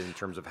correct in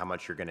terms of how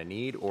much you're going to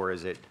need, or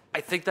is it? I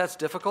think that's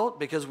difficult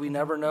because we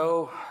never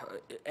know,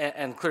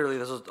 and clearly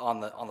this is on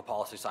the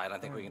policy side. I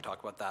think we can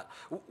talk about that.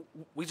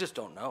 We just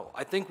don't know.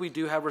 I think we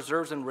do have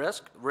reserves and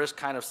risk. Risk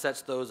kind of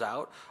sets those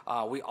out.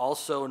 We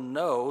also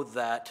know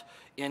that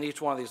in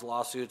each one of these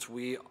lawsuits,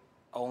 we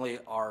only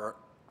are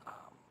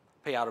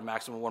pay out a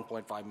maximum of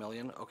 1.5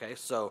 million. Okay,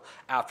 so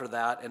after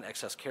that, an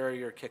excess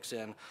carrier kicks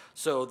in.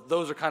 So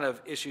those are kind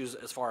of issues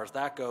as far as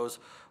that goes,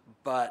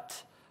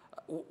 but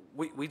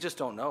we just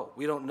don't know.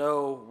 We don't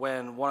know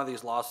when one of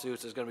these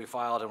lawsuits is going to be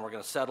filed and we're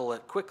going to settle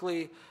it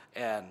quickly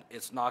and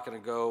it's not going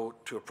to go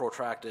to a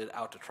protracted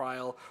out to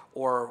trial,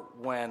 or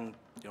when,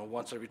 you know,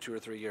 once every 2 or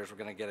 3 years we're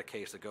going to get a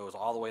case that goes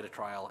all the way to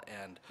trial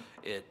and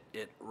it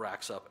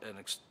racks up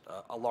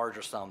a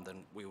larger sum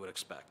than we would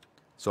expect.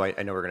 So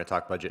I know we're going to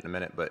talk budget in a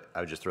minute, but I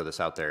would just throw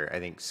this out there. I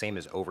think same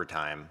as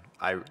overtime,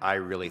 I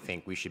really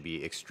think we should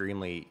be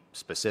extremely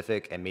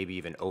specific and maybe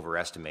even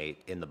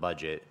overestimate in the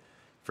budget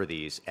for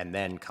these, and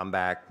then come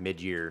back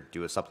mid-year,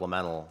 do a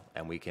supplemental,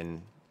 and we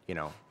can, you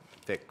know,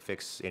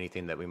 fix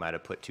anything that we might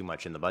have put too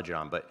much in the budget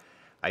on. But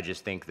I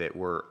just think that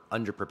we're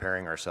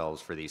under-preparing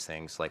ourselves for these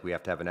things. Like, we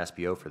have to have an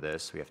SBO for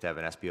this. We have to have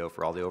an SBO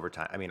for all the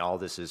overtime. I mean, all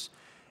this is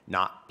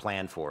not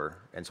planned for.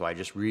 And so I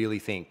just really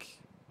think,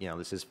 you know,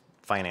 this is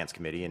Finance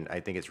Committee, and I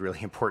think it's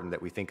really important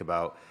that we think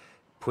about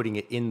putting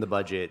it in the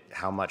budget,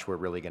 how much we're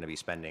really going to be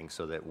spending,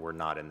 so that we're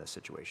not in this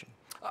situation.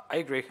 I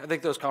agree. I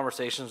think those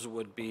conversations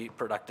would be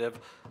productive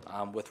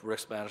with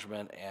risk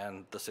management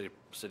and the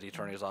city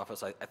attorney's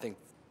office. I think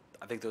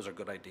those are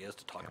good ideas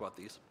to talk about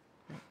these.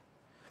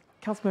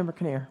 Councilmember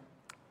Kinnear.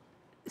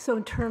 So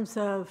in terms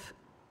of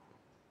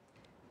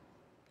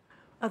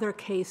other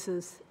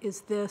cases,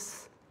 is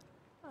this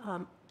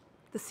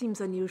seems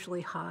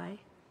unusually high?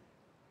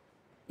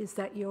 Is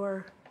that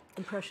your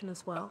impression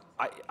as well?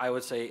 I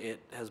would say it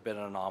has been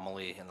an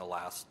anomaly in the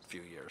last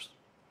few years.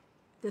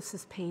 This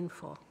is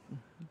painful.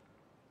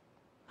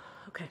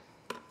 Okay.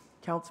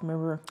 Council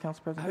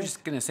President. I was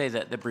just going to say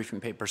that the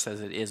briefing paper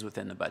says it is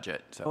within the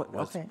budget, so it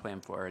was okay.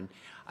 planned for. And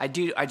I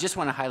just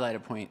want to highlight a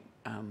point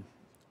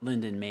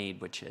Lyndon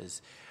made, which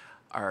is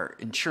our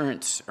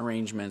insurance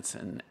arrangements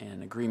and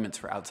agreements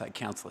for outside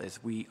counsel is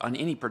on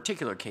any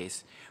particular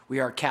case, we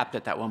are capped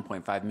at that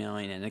 1.5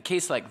 million. In a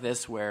case like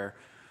this where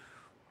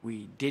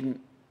we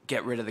didn't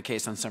get rid of the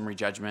case on summary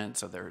judgment,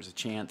 so there's a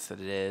chance that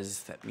it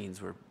is, that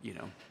means we're, you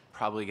know,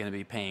 probably going to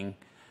be paying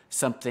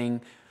something.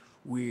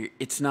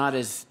 It's not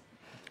as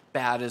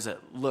bad as it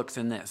looks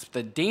in this.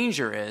 The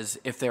danger is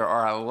if there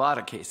are a lot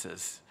of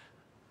cases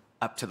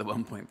up to the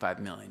 1.5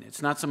 million.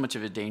 It's not so much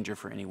of a danger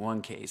for any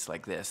one case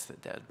like this,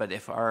 but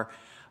if our,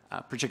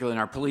 particularly in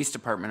our police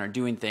department, are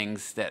doing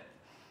things that,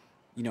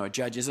 you know, a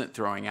judge isn't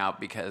throwing out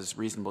because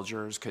reasonable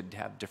jurors could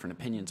have different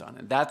opinions on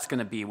it, that's going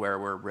to be where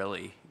we're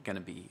really going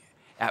to be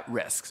at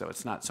risk. So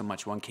it's not so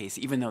much one case,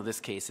 even though this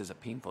case is a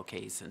painful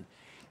case and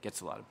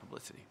gets a lot of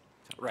publicity.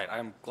 So. Right.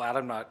 I'm glad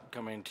I'm not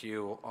coming to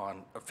you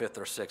on a 5th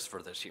or 6th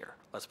for this year.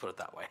 Let's put it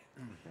that way.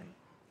 Okay.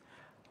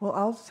 Well,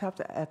 I'll just have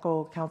to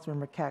echo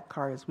Councilmember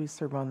Cathcart as we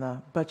serve on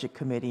the Budget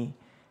Committee,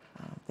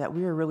 that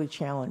we are really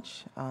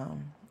challenged,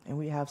 and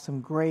we have some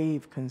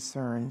grave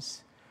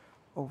concerns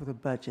over the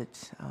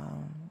budget.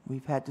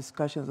 We've had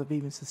discussions of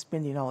even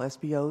suspending all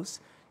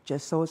SBOs,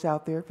 just so it's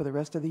out there for the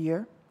rest of the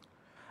year,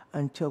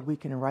 until we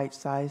can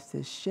right-size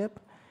this ship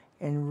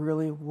and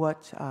really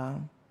what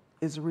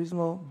is a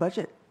reasonable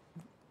budget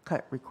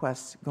cut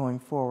request going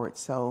forward.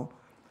 So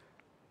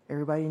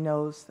everybody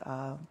knows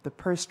the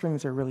purse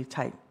strings are really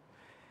tight.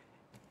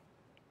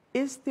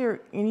 Is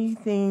there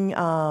anything,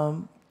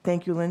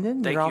 thank you,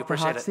 Lyndon. Thank You're you, off the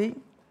hot appreciate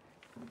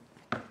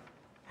seat.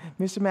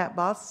 Mr. Matt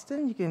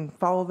Boston, you can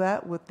follow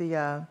that with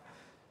the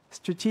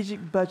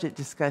strategic budget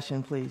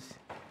discussion, please.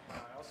 I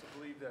also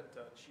believe that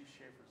Chief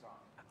Schaefer's on.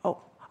 Oh,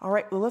 all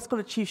right. Well, let's go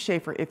to Chief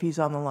Schaefer if he's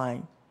on the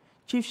line.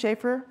 Chief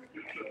Schaefer?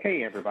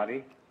 Hey,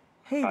 everybody.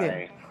 Hey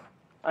there.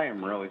 I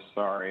am really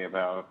sorry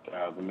about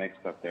the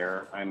mix-up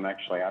there. I'm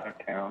actually out of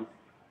town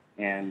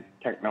and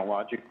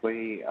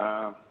technologically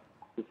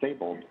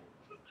disabled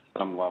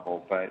some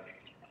level, but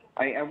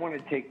I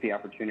want to take the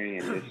opportunity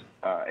and just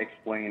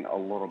explain a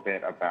little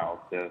bit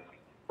about this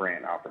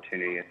grant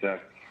opportunity. It's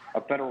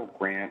a federal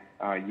grant.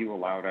 You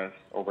allowed us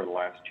over the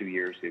last 2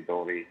 years the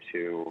ability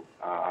to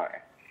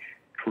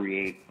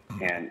create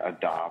and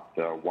adopt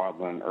the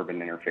Wildland Urban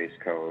Interface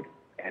Code,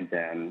 and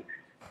then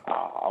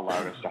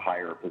allowed us to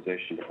hire a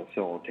position to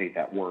facilitate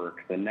that work.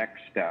 The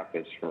next step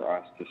is for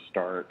us to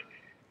start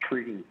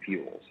treating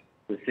fuels.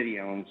 The city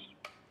owns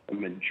a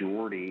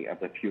majority of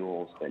the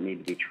fuels that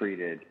need to be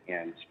treated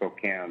in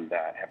Spokane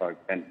that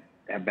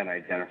have been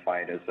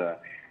identified as a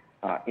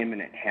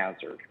imminent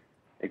hazard,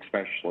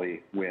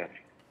 especially with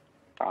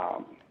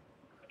the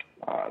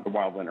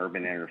Wildland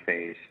Urban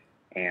Interface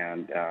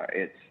and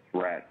its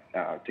threat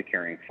to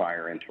carrying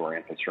fire into our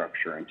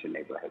infrastructure, into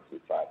neighborhoods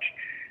and such.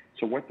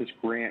 So what this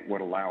grant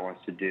would allow us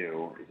to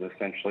do is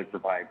essentially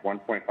provide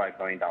 $1.5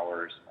 million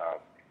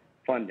of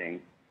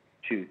funding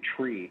to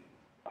treat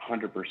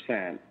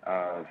 100%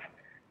 of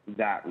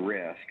that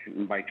risk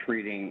by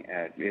treating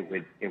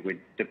it would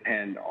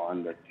depend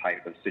on the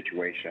type of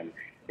situation.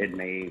 It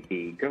may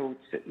be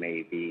goats, it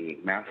may be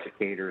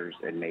masticators,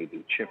 it may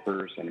be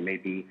chippers, and it may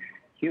be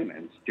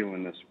humans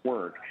doing this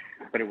work,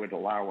 but it would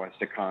allow us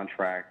to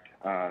contract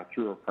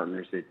through our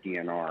partners at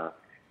DNR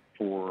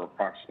for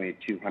approximately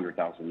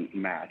 $200,000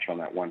 match on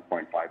that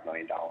 $1.5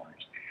 million.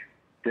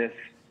 This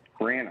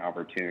grant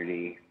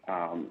opportunity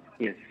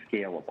is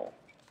scalable.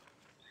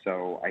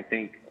 So I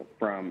think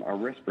from a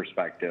risk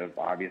perspective,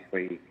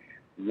 obviously,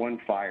 one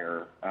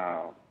fire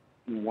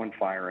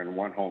and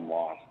one home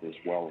lost is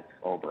well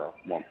over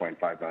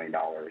 $1.5 million,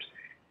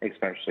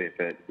 especially if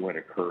it would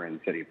occur in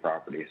city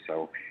property.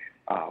 So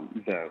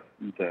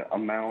the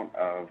amount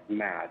of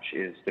match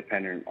is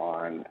dependent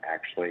on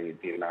actually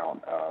the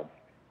amount of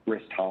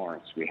risk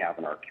tolerance we have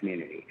in our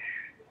community.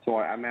 So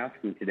I'm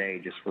asking today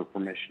just for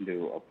permission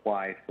to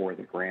apply for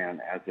the grant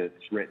as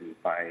it's written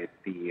by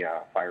the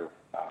fire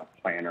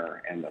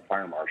planner and the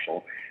fire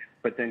marshal,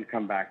 but then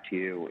come back to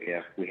you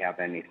if we have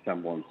any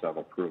semblance of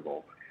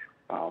approval.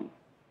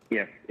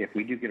 If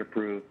we do get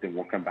approved, then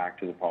we'll come back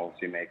to the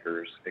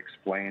policymakers,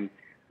 explain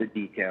the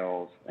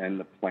details and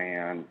the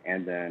plan,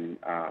 and then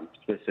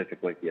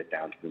specifically get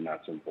down to the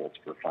nuts and bolts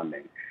for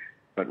funding.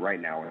 But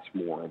right now, it's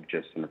more of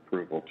just an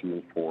approval to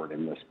move forward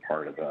in this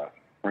part of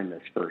or in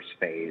this first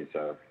phase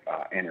of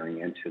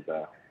entering into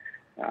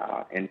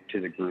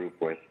the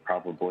group with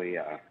probably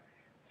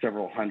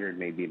several hundred,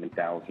 maybe even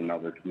 1,000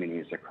 other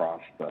communities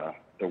across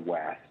the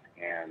West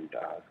and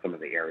some of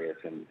the areas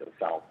in the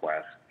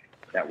Southwest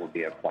that will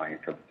be applying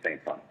for the same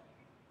fund.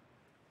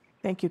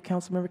 Thank you,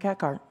 Councilmember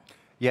Cathcart.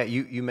 Yeah,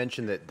 you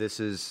mentioned that this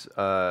is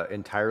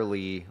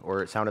entirely,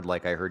 or it sounded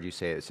like I heard you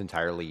say it's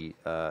entirely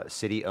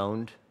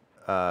city-owned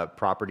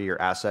property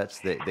or assets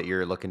that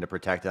you're looking to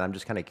protect. And I'm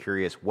just kind of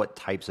curious, what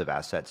types of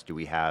assets do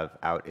we have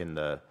out in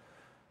the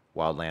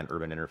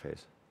wildland-urban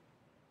interface?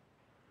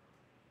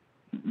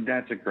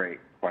 That's a great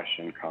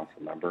question,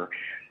 Council Member.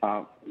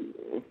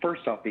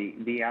 First off,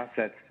 the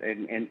assets,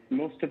 and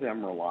most of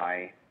them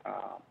rely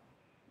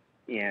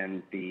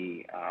in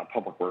the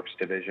Public Works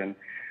Division.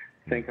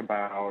 Think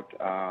about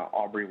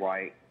Aubrey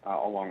White,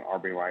 along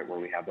Aubrey White, where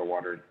we have the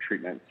water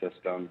treatment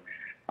system,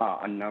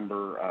 a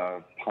number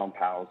of pump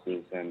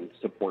houses and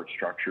support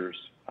structures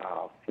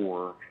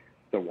for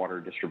the water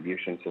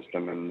distribution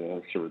system and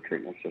the sewer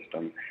treatment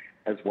system,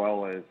 as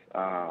well as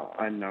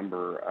a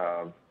number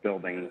of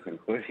buildings,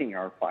 including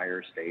our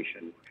fire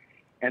station.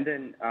 And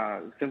then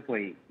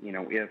simply,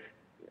 if,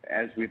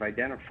 as we've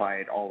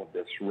identified all of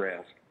this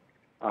risk,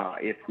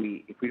 if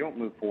we don't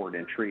move forward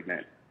in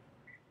treatment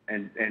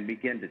and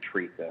begin to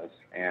treat this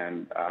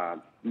and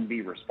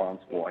be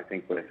responsible, I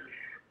think, with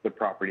the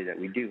property that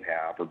we do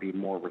have, or be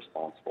more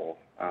responsible,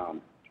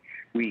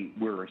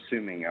 we're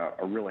assuming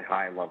a really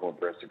high level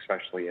of risk,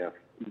 especially if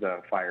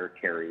the fire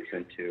carries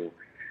into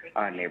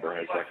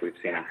neighborhoods like we've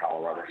seen in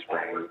Colorado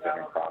Springs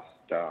and across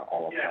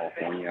all of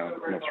California,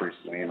 most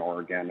recently in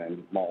Oregon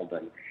and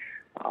Malden.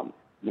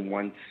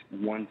 Once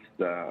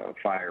the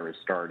fire is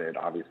started,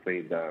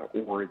 obviously the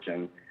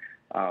origin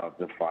of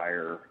the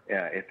fire,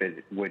 if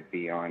it would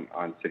be on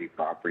city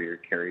property or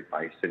carried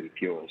by city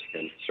fuels,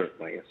 can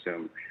certainly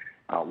assume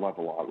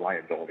level of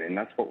liability, and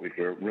that's what we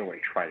really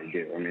try to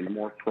do. I mean, the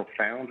more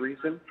profound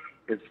reason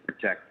is to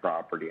protect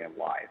property and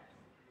lives,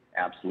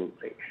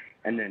 absolutely.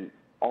 And then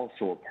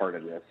also a part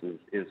of this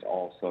is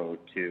also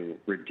to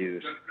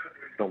reduce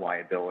the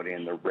liability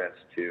and the risk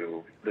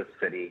to the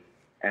city,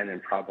 and then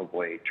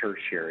probably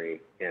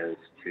tertiary is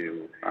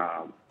to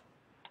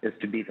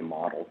be the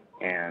model.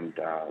 And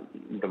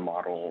the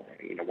model,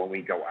 when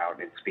we go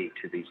out and speak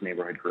to these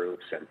neighborhood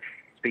groups and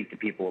speak to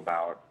people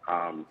about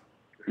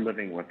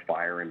living with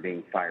fire and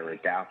being fire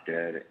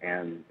adapted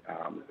and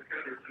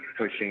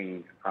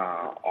pushing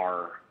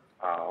our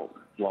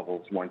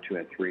levels 1, 2,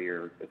 and 3,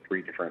 or the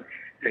 3 different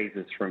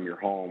phases from your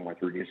home with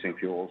reducing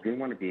fuels, we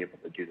want to be able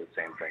to do the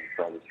same thing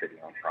for other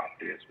city-owned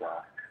property as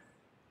well.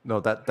 No,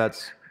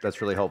 that's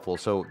really helpful.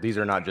 So these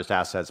are not just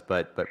assets,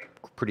 but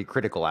pretty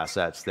critical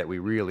assets that we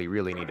really,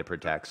 really need to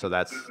protect. So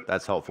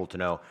that's helpful to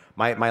know.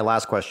 My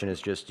last question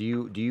is just, do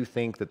you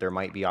think that there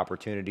might be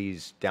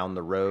opportunities down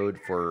the road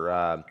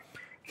for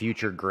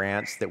future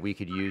grants that we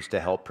could use to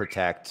help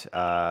protect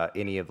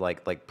any of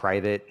like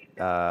private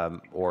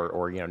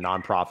or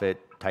nonprofit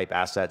type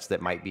assets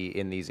that might be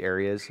in these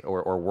areas,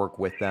 or work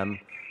with them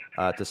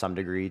to some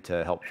degree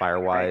to help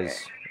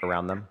Firewise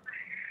around them?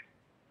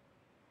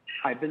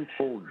 I've been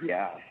told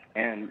yes.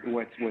 And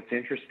what's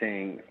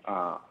interesting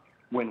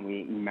when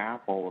we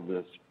map all of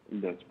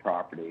this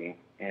property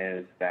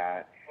is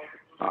that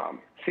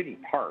City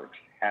Parks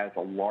has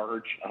a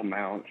large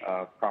amount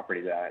of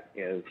property that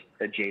is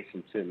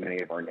adjacent to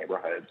many of our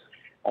neighborhoods,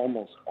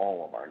 almost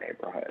all of our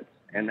neighborhoods.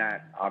 And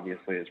that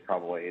obviously is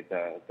probably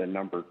the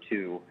number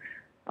 2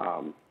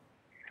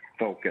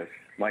 focus.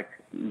 Like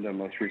the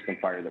most recent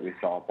fire that we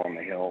saw up on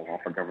the hill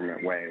off of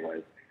Government Way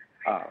was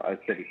a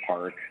city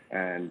park,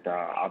 and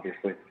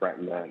obviously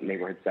threatened the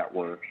neighborhoods that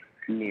were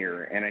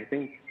near. And I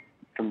think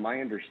from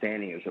my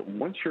understanding, is that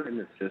once you're in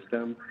the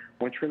system,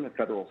 once you're in the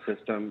federal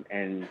system,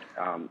 and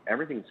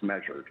everything's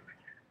measured,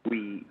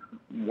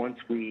 once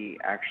we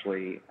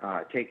actually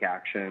take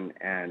action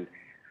and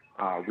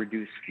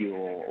reduce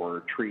fuel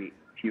or treat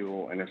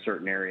fuel in a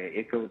certain area,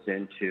 it goes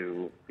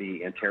into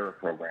the Intera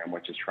program,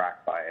 which is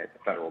tracked by the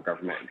federal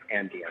government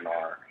and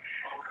DNR.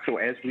 So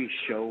as we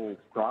show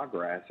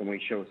progress and we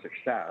show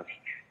success,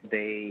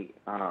 they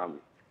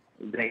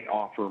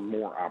offer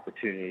more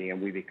opportunity,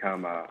 and we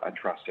become a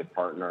trusted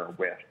partner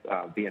with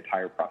the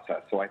entire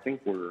process. So I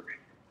think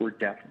we're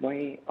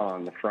definitely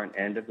on the front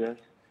end of this,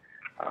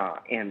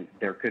 and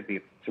there could be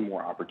some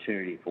more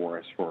opportunity for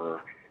us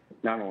for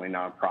not only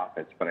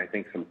nonprofits, but I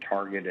think some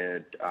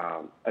targeted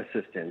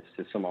assistance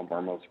to some of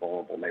our most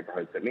vulnerable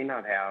neighborhoods that may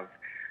not have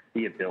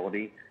the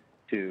ability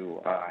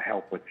to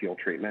help with fuel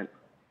treatment.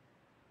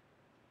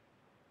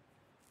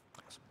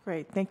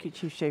 Great. Thank you,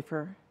 Chief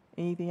Schaefer.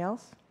 Anything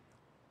else?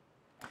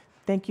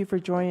 Thank you for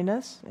joining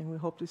us, and we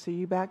hope to see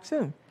you back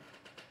soon.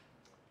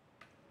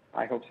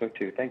 I hope so,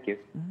 too. Thank you.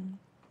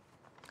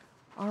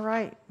 All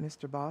right,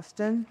 Mr.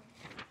 Boston.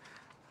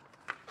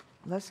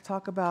 Let's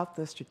talk about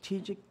the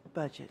strategic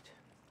budget.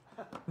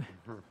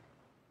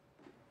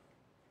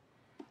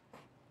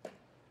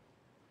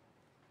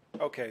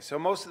 Okay, so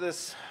most of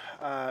this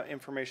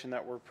information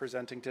that we're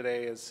presenting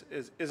today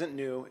isn't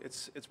new.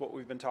 It's what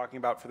we've been talking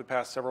about for the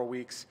past several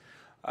weeks.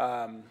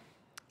 I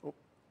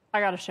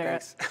got to share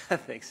it.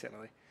 Thanks,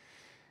 Emily.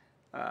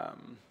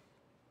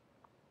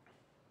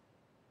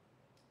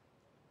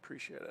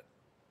 Appreciate it.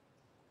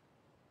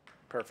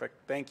 Perfect.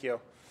 Thank you.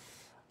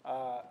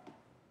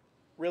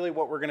 Really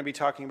what we're going to be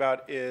talking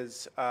about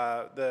is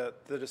the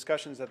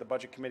discussions that the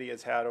Budget Committee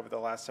has had over the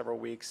last several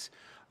weeks,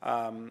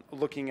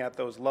 looking at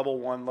those level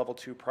 1, level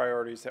 2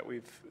 priorities that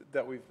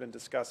we've been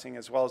discussing,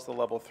 as well as the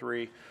level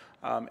 3,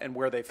 and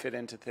where they fit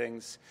into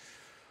things.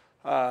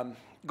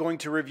 Going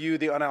to review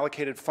the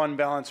unallocated fund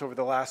balance over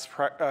the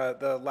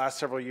last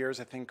several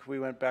years. I think we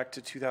went back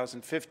to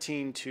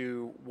 2015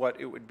 to what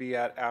it would be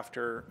at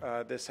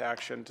after this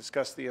action,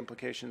 discuss the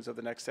implications of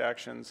the next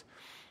actions,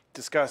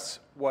 discuss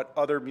what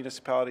other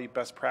municipality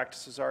best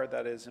practices are,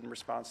 that is in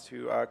response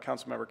to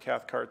Councilmember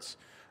Cathcart's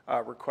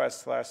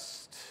request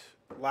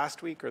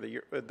last week or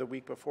the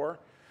week before,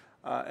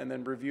 and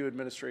then review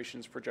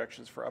administration's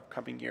projections for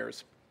upcoming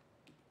years.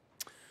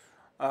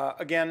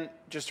 Again,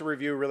 just to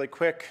review really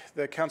quick,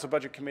 the Council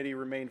Budget Committee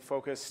remained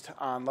focused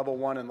on level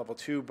 1 and level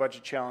 2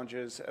 budget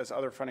challenges, as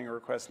other funding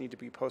requests need to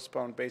be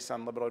postponed based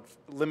on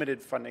limited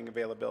funding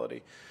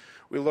availability.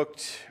 We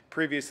looked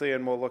previously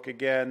and we'll look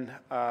again,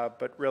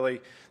 but really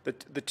the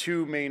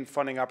two main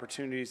funding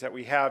opportunities that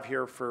we have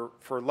here for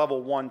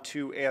level 1,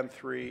 2, and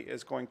 3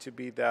 is going to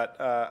be that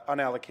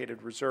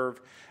unallocated reserve,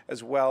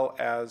 as well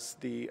as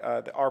the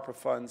ARPA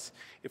funds.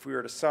 If we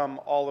were to sum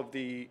all of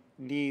the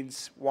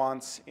needs,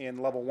 wants in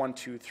level 1,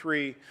 2,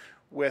 3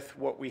 with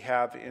what we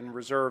have in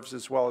reserves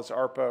as well as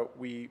ARPA,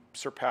 we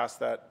surpass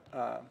that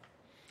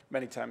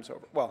many times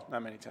over. Well,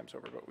 not many times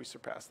over, but we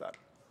surpass that.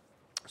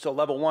 So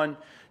level 1,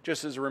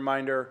 just as a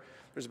reminder,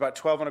 there's about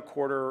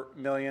 $12.25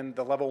 million.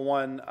 The level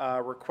 1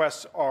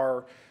 requests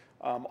are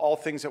all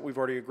things that we've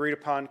already agreed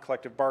upon,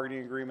 collective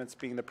bargaining agreements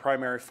being the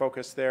primary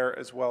focus there,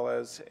 as well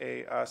as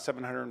a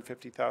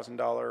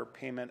 $750,000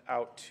 payment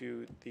out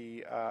to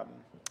the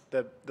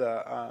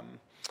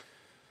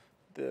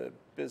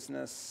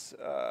business,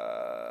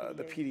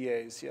 the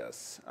PDAs,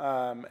 yes.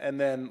 And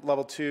then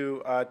level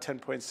 2,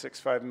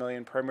 $10.65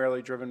 million,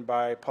 primarily driven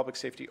by public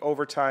safety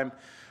overtime.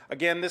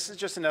 Again, this is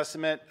just an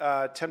estimate,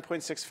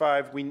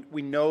 10.65.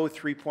 We know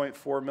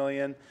 3.4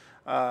 million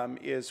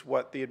is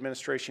what the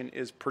administration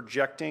is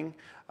projecting.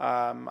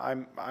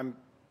 I'm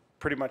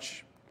pretty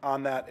much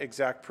on that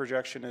exact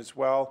projection as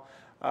well.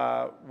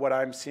 What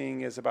I'm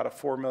seeing is about a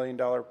 $4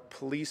 million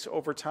police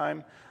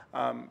overtime.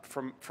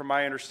 From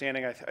my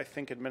understanding, I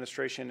think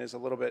administration is a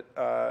little bit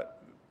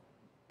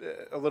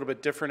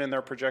different in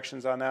their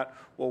projections on that.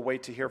 We'll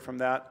wait to hear from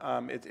that.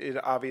 It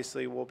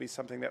obviously will be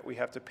something that we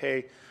have to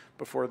pay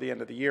before the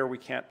end of the year. We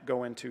can't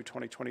go into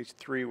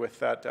 2023 with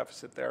that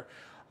deficit there.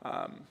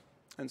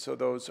 And so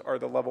those are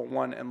the level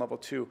 1 and level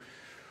 2.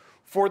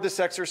 For this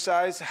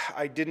exercise,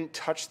 I didn't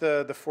touch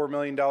the $4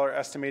 million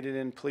estimated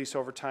in police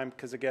overtime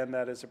because, again,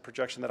 that is a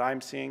projection that I'm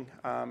seeing.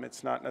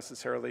 It's not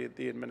necessarily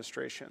the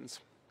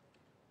administration's.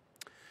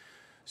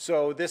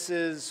 So this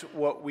is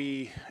what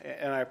we,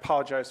 and I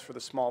apologize for the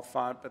small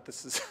font, but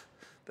this is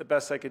the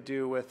best I could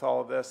do with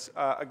all of this.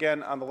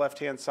 Again, on the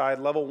left-hand side,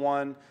 level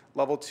 1,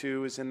 level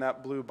 2 is in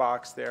that blue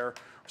box there.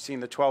 We're seeing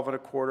the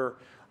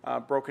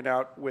 12.25 broken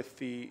out with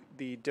the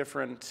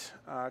different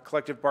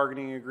collective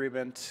bargaining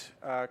agreement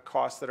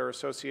costs that are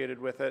associated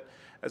with it,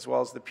 as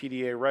well as the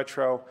PDA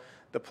retro,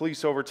 the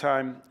police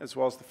overtime, as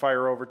well as the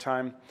fire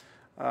overtime.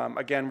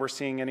 Again, we're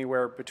seeing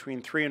anywhere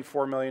between $3 and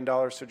 $4 million,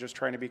 so just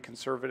trying to be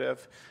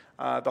conservative.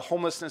 The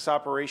homelessness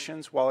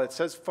operations, while it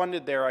says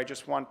funded there, I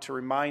just want to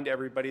remind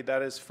everybody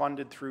that is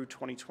funded through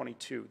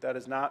 2022. That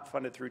is not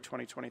funded through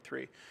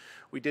 2023.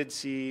 We did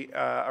see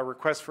a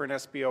request for an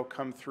SBO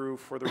come through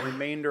for the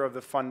remainder of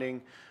the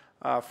funding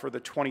for the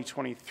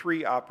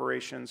 2023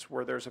 operations,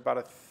 where there's about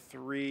a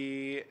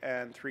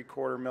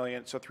 $3.75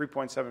 million, so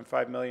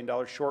 $3.75 million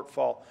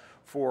shortfall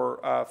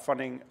for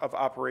funding of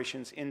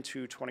operations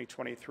into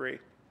 2023.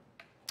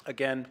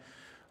 Again,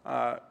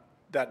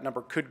 that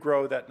number could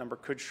grow, that number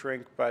could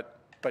shrink, but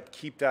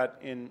keep that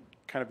in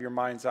kind of your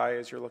mind's eye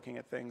as you're looking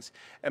at things.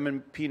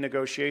 M&P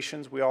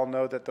negotiations, we all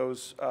know that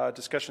those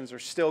discussions are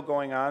still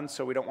going on,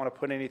 so we don't want to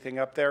put anything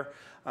up there.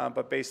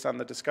 But based on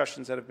the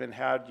discussions that have been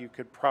had, you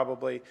could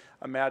probably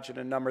imagine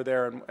a number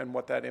there and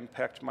what that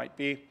impact might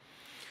be.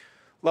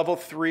 Level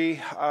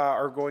 3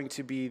 are going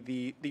to be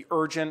the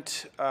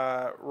urgent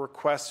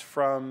requests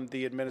from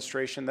the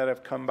administration that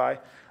have come by.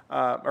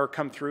 Or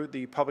come through,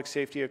 the public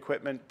safety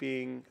equipment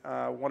being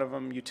one of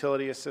them,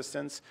 utility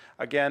assistance.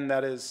 Again,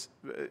 that is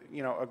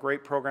a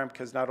great program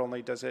because not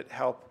only does it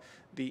help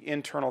the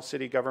internal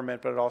city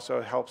government, but it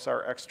also helps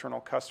our external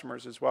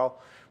customers as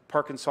well.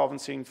 Park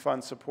insolvency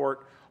fund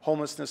support,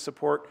 homelessness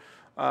support.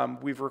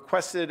 We've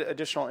requested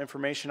additional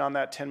information on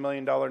that $10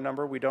 million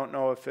number. We don't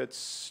know if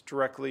it's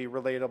directly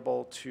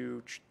relatable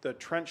to the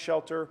Trent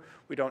shelter.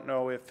 We don't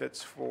know if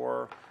it's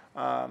for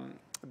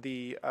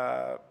the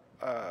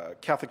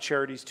Catholic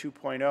Charities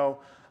 2.0,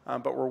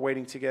 but we're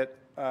waiting to get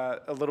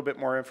a little bit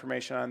more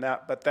information on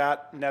that. But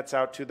that nets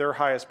out to their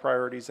highest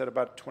priorities at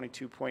about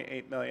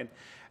 $22.8 million.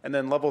 And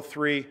then level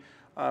 3,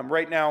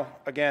 right now,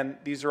 again,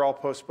 these are all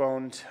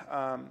postponed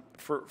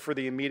for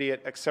the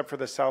immediate, except for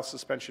the South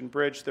Suspension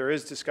Bridge. There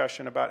is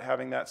discussion about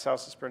having that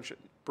South Suspension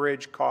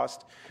Bridge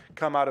cost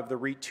come out of the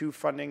REIT 2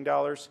 funding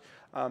dollars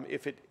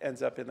if it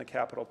ends up in the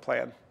capital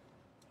plan.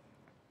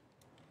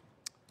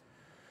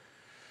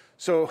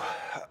 So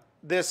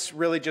this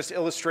really just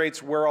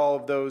illustrates where all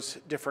of those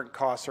different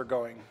costs are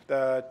going.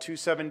 The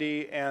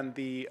 270 and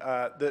the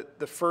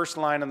first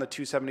line on the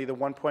 270, the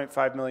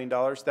 $1.5 million,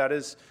 that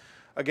is,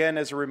 again,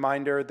 as a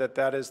reminder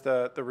that is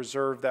the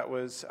reserve that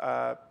was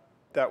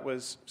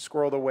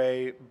squirreled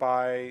away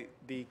by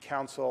the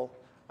council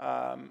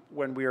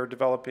when we were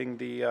developing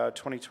the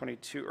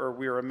 2022, or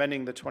we were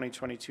amending the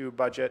 2022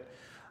 budget.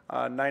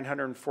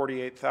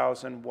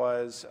 $948,000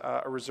 was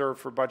a reserve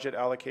for budget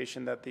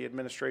allocation that the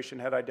administration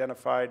had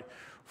identified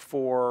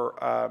for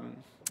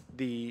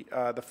the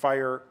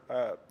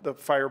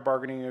fire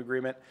bargaining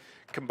agreement,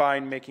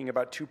 combined making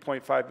about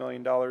 $2.5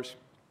 million.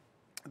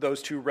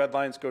 Those two red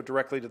lines go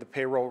directly to the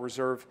payroll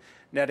reserve,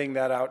 netting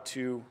that out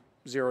to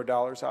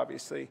 $0,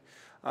 obviously.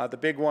 The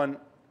big one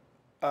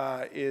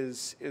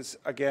is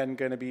again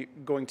going to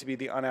be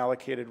the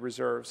unallocated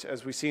reserves.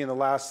 As we see in the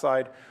last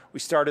slide, we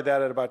started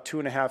that at about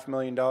 $2.5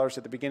 million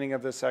at the beginning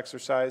of this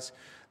exercise.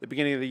 The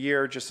beginning of the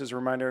year, just as a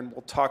reminder, and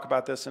we'll talk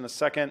about this in a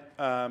second,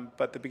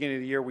 but the beginning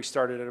of the year we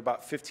started at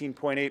about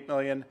 $15.8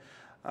 million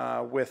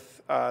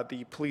with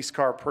the police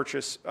car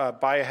purchase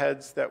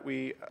buy-aheads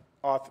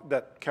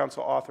that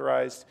council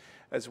authorized,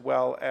 as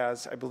well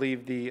as I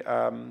believe the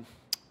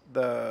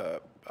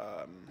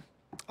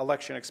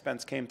election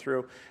expense came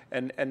through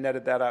and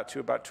netted that out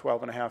to about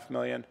 $12.5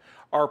 million.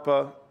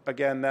 ARPA,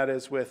 again, that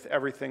is with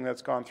everything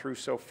that's gone through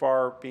so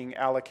far being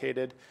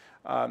allocated.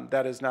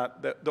 That is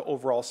not the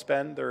overall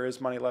spend. There is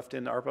money left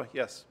in ARPA.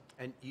 Yes.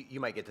 And you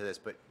might get to this,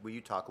 but will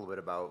you talk a little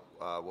bit about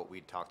what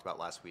we talked about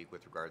last week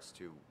with regards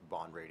to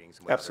bond ratings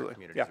and what other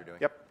communities are doing?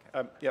 Yep.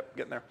 Yep,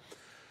 getting there.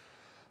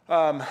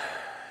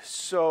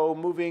 So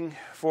moving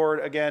forward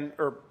again,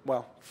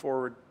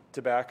 forward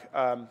to back.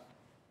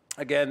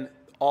 Again,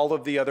 all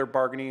of the other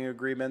bargaining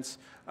agreements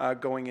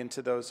going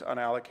into those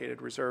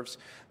unallocated reserves.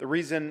 The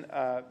reason,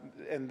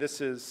 and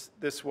this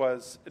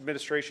was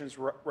administration's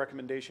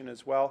recommendation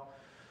as well,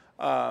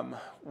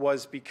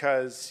 was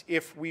because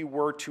if we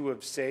were to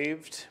have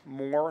saved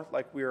more,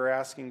 like we were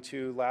asking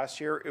to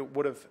last year, it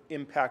would have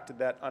impacted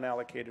that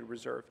unallocated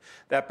reserve.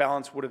 That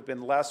balance would have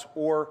been less,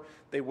 or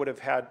they would have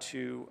had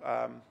to,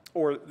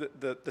 or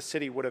the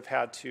city would have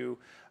had to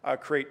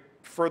create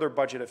further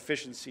budget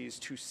efficiencies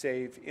to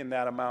save in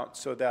that amount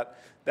so that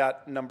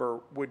that number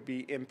would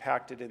be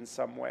impacted in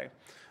some way.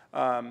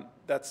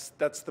 That's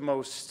the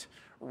most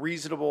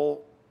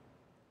reasonable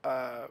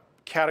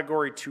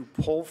category to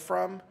pull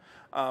from,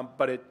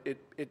 but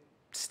it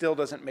still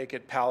doesn't make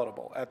it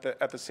palatable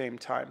at the same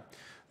time.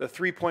 The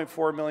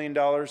 $3.4 million,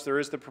 there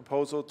is the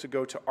proposal to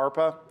go to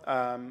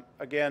ARPA.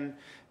 Again,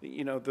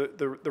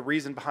 the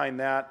reason behind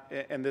that,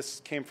 and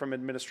this came from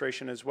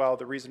administration as well,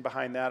 the reason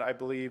behind that, I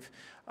believe,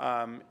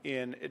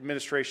 in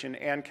administration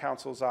and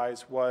council's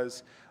eyes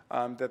was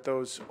that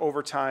those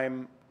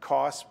overtime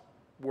costs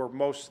were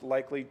most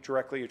likely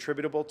directly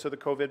attributable to the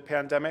COVID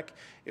pandemic.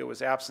 It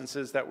was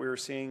absences that we were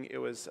seeing. It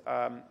was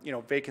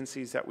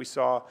vacancies that we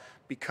saw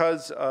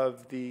because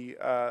of the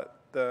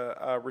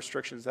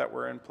restrictions that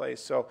were in place.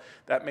 So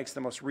that makes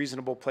the most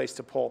reasonable place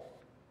to pull.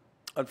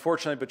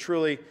 Unfortunately, but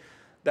truly,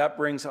 that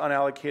brings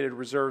unallocated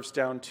reserves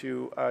down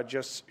to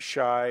just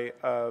shy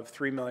of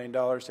 $3 million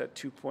at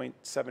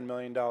 $2.7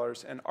 million,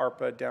 and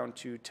ARPA down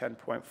to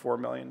 $10.4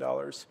 million.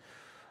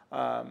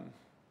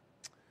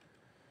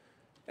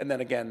 And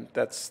then again,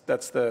 that's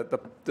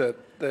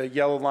the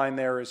yellow line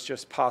there is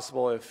just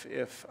possible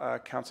if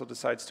council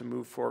decides to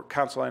move forward,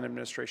 council and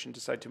administration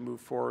decide to move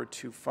forward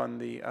to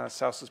fund the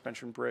South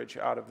Suspension Bridge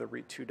out of the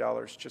REIT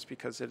 $2, just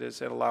because it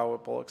is an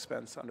allowable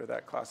expense under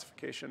that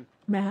classification.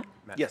 Matt?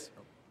 Yes.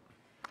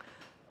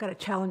 Got to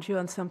challenge you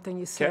on something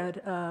you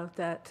said,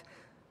 that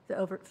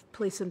the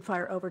police and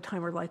fire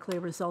overtime are likely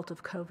a result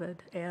of COVID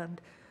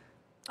and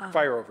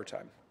Fire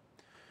overtime.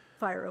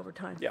 Fire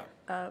overtime.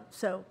 Yeah.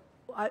 So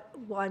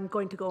I'm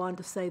going to go on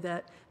to say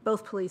that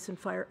both police and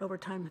fire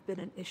overtime have been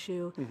an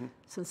issue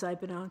since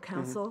I've been on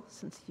council,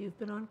 since you've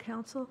been on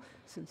council,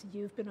 since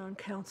you've been on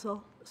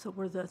council. So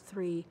we're the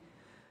three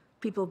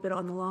people who've been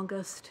on the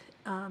longest.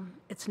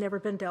 It's never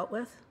been dealt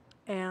with.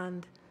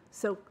 And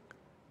so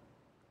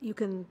you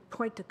can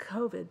point to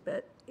COVID,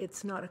 but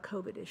it's not a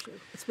COVID issue.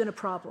 It's been a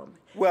problem.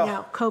 Well,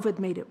 now, COVID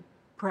made it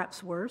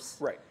perhaps worse.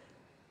 Right.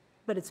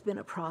 But it's been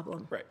a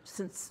problem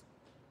since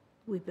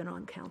we've been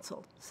on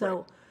council.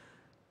 So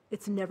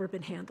it's never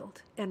been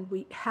handled. And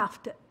we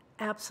have to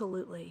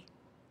absolutely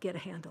get a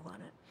handle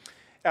on it.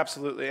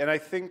 Absolutely. And I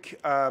think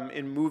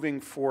in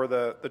moving for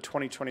the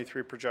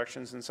 2023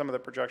 projections and some of the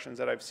projections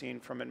that I've seen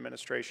from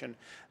administration,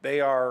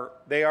 they are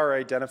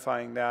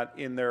identifying that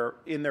in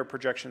their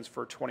projections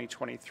for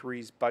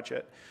 2023's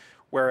budget.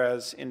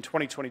 Whereas in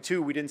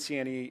 2022, we didn't see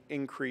any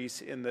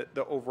increase in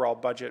the overall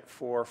budget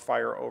for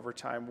fire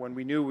overtime when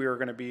we knew we were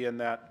going to be in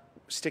that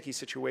sticky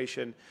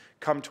situation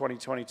come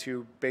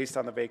 2022 based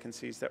on the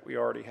vacancies that we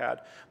already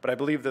had. But I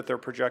believe that they're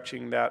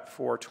projecting that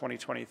for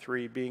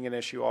 2023 being an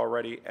issue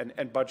already and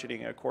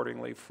budgeting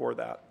accordingly for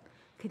that.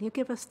 Can you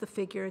give us the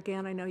figure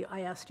again? I know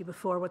I asked you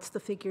before. What's the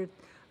figure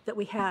that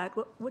we had?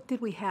 What did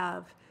we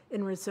have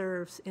in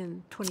reserves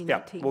in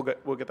 2019? Yeah,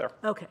 we'll get there.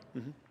 Okay.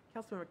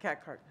 Councilmember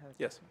Cathcart has.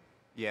 Yes.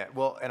 Yeah,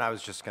 well, and I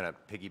was just going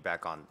to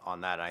piggyback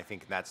on that, and I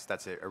think that's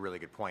a really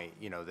good point,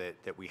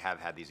 that we have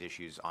had these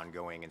issues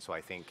ongoing, and so I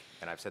think,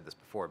 and I've said this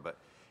before, but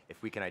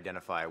if we can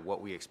identify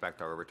what we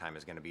expect our overtime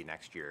is going to be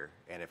next year,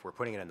 and if we're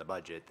putting it in the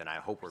budget, then I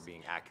hope we're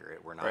being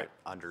accurate. We're not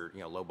under,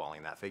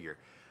 lowballing that figure.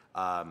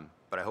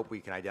 But I hope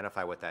we can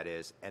identify what that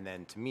is, and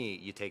then to me,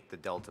 you take the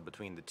delta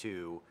between the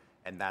two,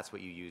 and that's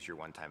what you use your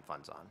one-time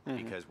funds on,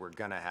 because we're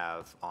going to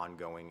have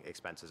ongoing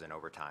expenses in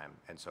overtime,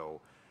 and so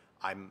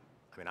I'm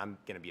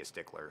going to be a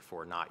stickler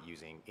for not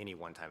using any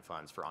one-time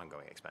funds for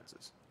ongoing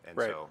expenses. And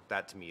so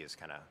that to me is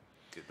kind of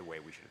the way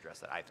we should address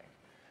that, I think.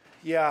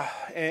 Yeah,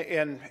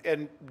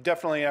 and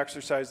definitely an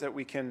exercise that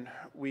we can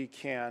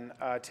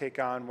take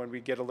on when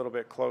we get a little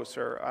bit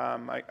closer.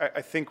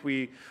 I think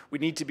we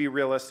need to be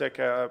realistic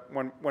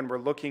when we're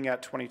looking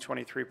at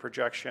 2023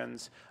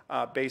 projections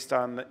based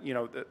on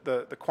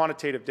the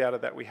quantitative data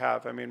that we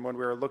have. I mean, when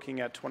we were looking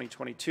at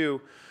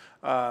 2022,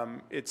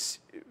 it's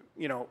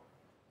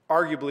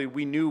arguably,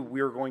 we knew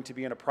we were going to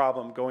be in a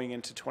problem going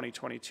into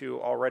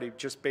 2022 already,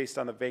 just based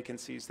on the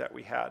vacancies that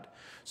we had.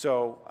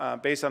 So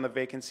based on the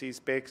vacancies,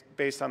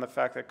 based on the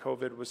fact that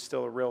COVID was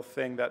still a real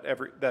thing that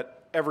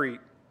every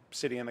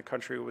city in the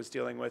country was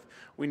dealing with,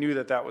 we knew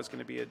that was going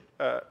to be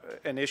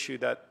an issue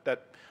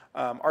that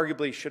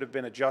arguably should have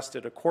been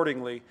adjusted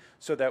accordingly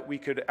so that we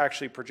could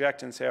actually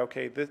project and say,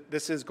 okay,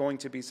 this is going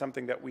to be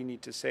something that we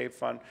need to save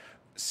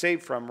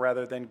from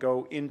rather than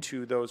go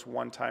into those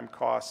one-time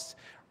costs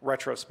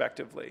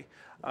retrospectively.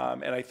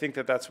 And I think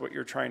that's what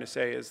you're trying to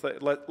say is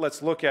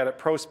let's look at it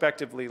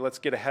prospectively, let's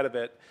get ahead of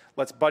it,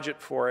 let's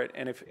budget for it,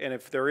 and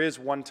if there is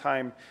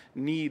one-time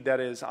need that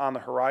is on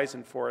the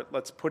horizon for it,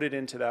 let's put it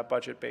into that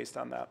budget based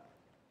on that.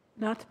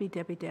 Not to be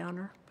Debbie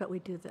Downer, but we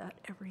do that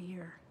every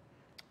year.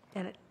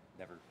 And it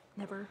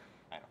never.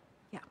 I know.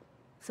 Yeah.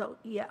 So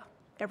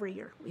every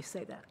year we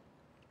say that.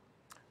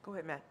 Go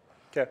ahead, Matt.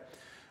 Okay.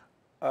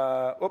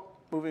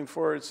 Moving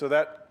forward, so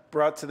that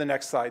brought to the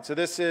next slide. So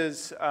this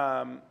is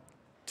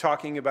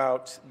talking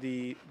about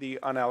the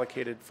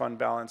unallocated fund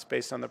balance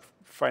based on the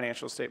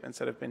financial statements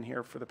that have been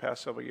here for the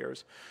past several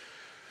years.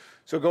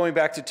 So going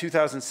back to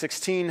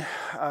 2016, we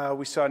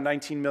saw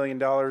 $19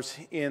 million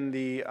in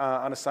the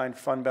unassigned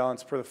fund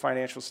balance per the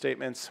financial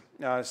statements,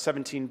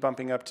 17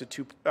 bumping up to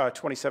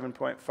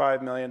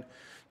 27.5 million,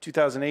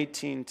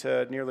 2018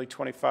 to nearly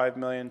 25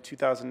 million,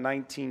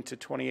 2019 to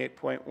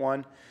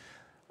 28.1.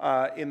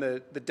 In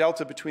the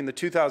delta between the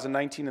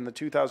 2019 and the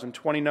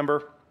 2020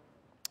 number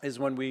is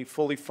when we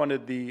fully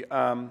funded the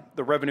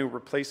revenue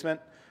replacement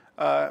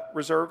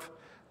reserve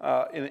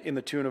in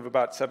the tune of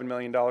about $7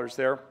 million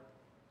there.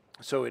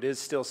 So it is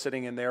still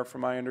sitting in there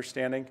from my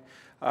understanding.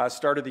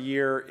 Started the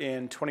year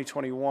in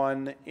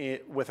 2021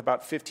 with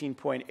about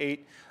 15.8.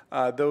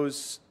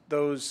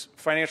 Those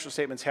financial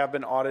statements have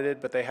been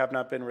audited, but they have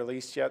not been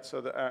released yet,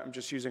 so I'm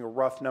just using a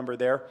rough number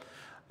there.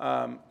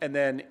 And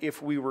then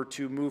if we were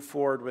to move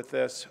forward with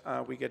this,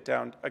 we get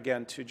down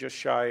again to just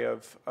shy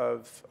of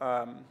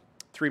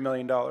 $3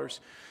 million.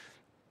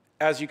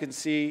 As you can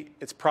see,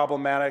 it's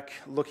problematic.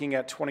 Looking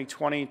at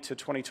 2020 to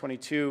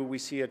 2022, we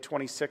see a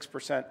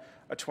 26%,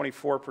 a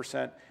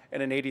 24%,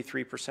 and an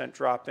 83%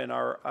 drop in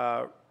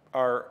our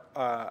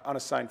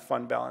unassigned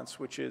fund balance,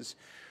 which is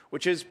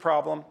a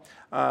problem.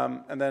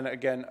 And then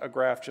again, a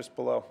graph just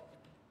below.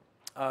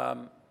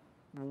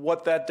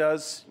 What that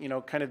does,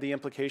 kind of the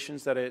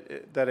implications that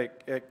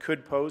it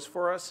could pose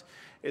for us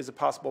is a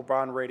possible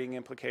bond rating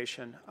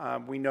implication.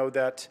 We know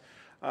that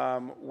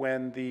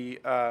when the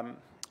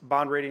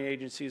bond rating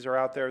agencies are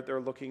out there, they're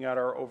looking at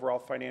our overall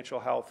financial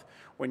health.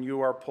 When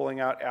you are pulling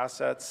out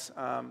assets,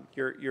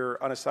 your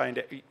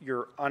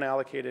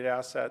unallocated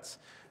assets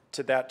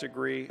to that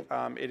degree,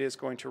 it is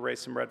going to raise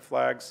some red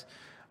flags.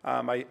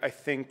 I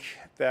think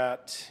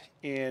that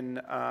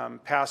in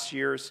past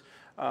years,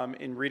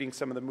 in reading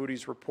some of the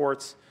Moody's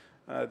reports,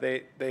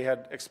 they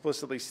had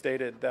explicitly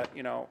stated that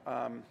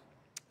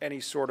any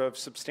sort of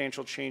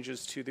substantial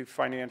changes to the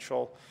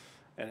financial,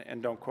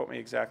 and don't quote me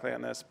exactly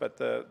on this, but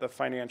the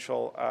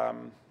financial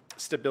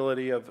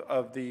stability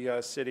of the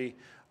city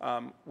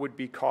would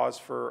be cause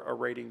for a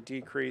rating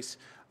decrease,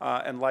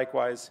 and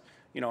likewise,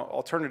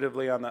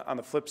 alternatively on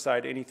the flip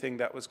side, anything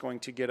that was going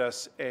to get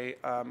us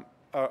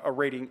a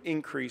rating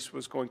increase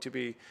was going to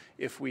be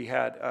if we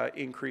had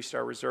increased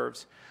our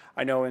reserves.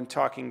 I know in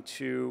talking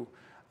to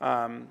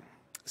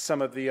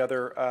some of the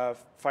other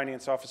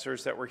finance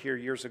officers that were here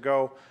years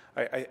ago,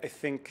 I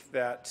think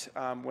that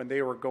when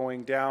they were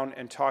going down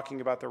and talking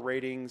about the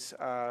ratings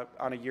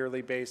on a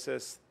yearly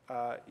basis,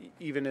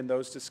 even in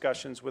those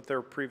discussions with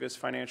their previous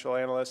financial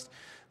analyst,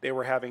 they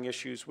were having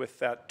issues with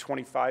that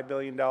 $25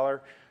 billion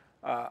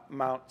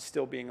amount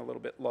still being a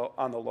little bit low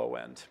on the low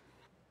end.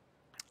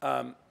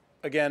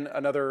 Again,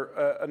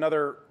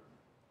 another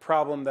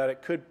problem that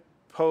it could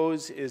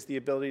pose is the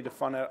ability to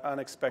fund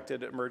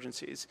unexpected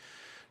emergencies.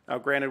 Now,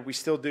 granted, we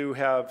still do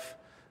have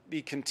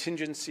the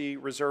contingency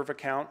reserve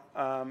account,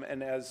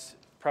 and as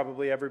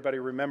probably everybody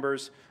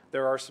remembers,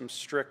 there are some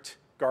strict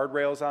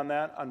guardrails on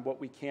that, on what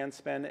we can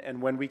spend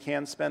and when we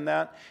can spend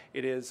that.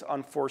 It is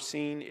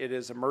unforeseen, it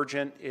is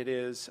emergent, it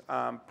is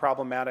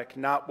problematic,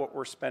 not what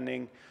we're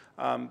spending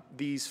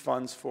these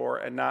funds for,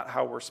 and not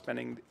how we're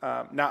spending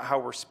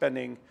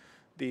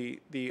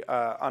the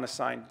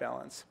unassigned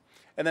balance.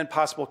 And then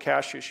possible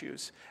cash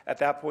issues. At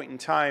that point in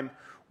time,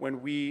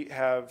 when we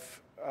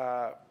have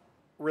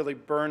really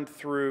burned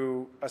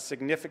through a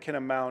significant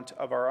amount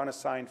of our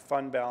unassigned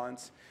fund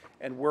balance,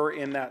 and we're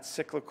in that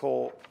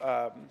cyclical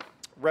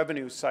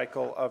revenue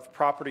cycle of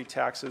property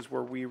taxes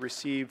where we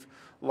receive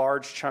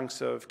large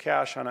chunks of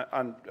cash on a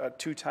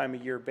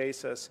 2-time-a-year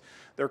basis,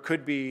 there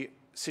could be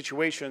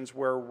situations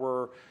where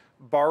we're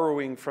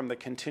borrowing from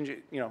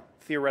the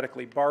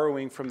theoretically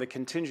borrowing from the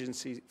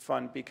contingency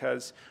fund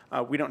because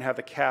we don't have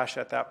the cash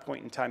at that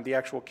point in time, the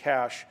actual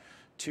cash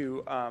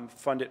to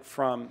fund it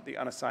from the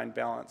unassigned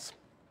balance.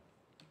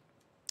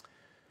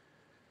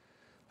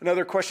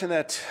 Another question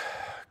that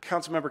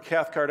Councilmember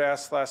Cathcart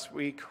asked last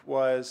week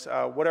was,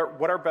 what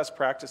are best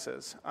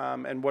practices,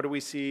 and what do we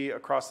see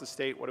across the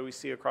state? What do we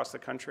see across the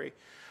country?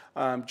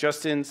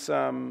 Just in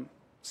some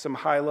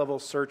high-level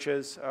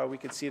searches, we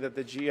could see that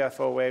the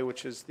GFOA,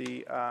 which is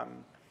the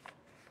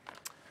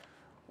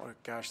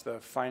the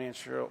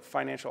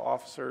financial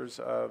officers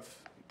of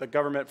the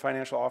Government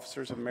Financial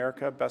Officers of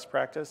America, best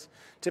practice,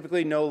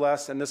 typically no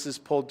less, and this is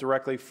pulled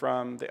directly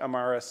from the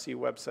MRSC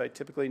website,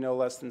 typically no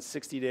less than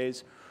 60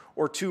 days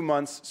or 2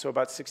 months, so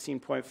about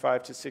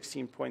 16.5 to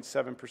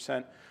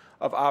 16.7%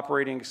 of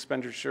operating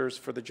expenditures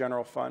for the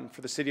general fund.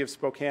 For the city of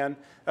Spokane,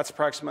 that's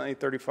approximately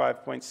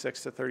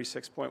 35.6 to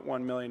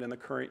 36.1 million in the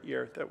current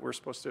year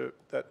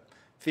that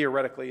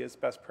theoretically is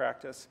best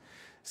practice.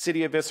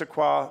 City of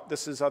Issaquah,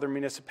 this is other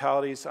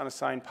municipalities,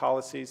 unassigned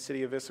policies.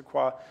 City of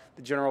Issaquah,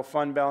 the general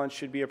fund balance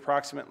should be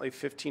approximately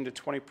 15 to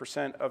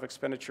 20% of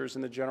expenditures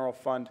in the general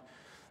fund.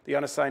 The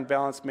unassigned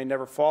balance may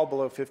never fall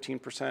below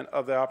 15%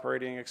 of the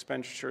operating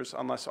expenditures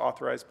unless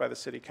authorized by the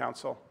City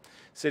Council.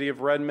 City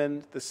of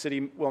Redmond, the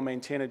city will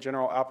maintain a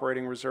general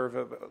operating reserve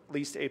of at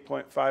least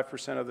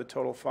 8.5% of the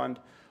total fund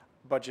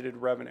budgeted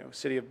revenue.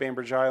 City of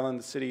Bainbridge Island,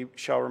 the city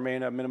shall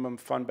remain a minimum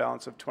fund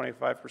balance of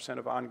 25%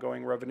 of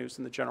ongoing revenues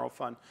in the general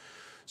fund.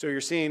 So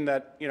you're seeing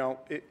that,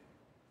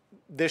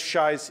 this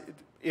shies,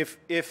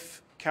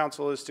 if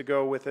council is to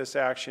go with this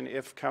action,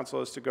 if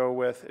council is to go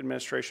with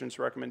administration's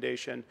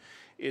recommendation,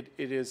 it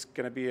is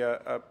going to be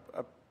a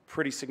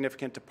pretty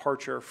significant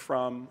departure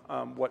from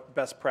what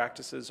best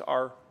practices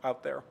are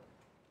out there.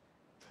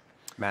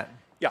 Matt?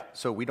 Yeah.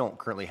 So we don't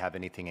currently have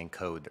anything in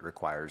code that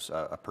requires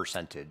a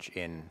percentage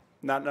in...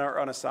 Not in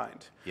our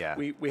unassigned. Yeah.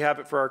 We have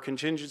it for our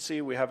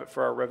contingency, we have it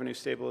for our revenue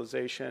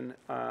stabilization,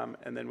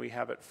 and then we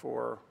have it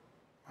for,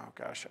 oh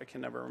gosh, I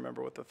can never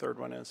remember what the third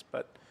one is,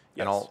 but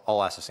yes. And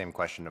I'll ask the same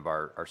question of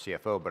our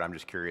CFO, but I'm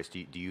just curious,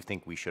 do you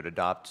think we should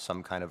adopt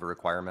some kind of a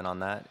requirement on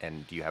that?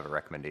 And do you have a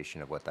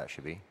recommendation of what that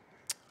should be?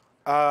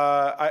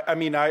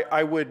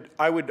 I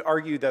would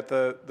argue that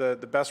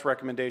the best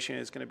recommendation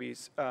is going to be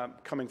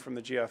coming from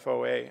the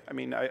GFOA. I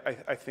mean,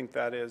 I think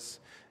that is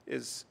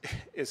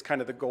kind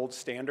of the gold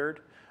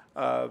standard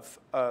of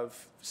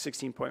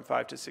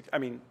 16.5 to 6. I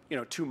mean,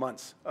 2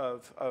 months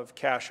of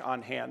cash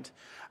on hand.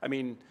 I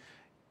mean,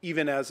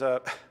 even as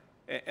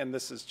and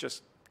this is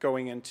just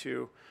going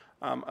into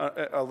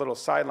a little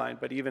sideline,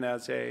 but even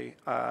as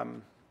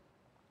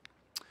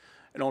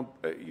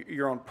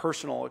your own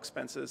personal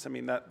expenses, I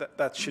mean,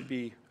 that should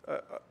be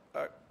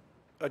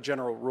a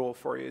general rule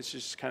for you, is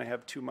just kind of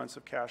have 2 months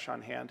of cash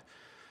on hand.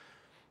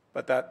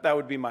 But that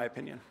would be my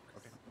opinion.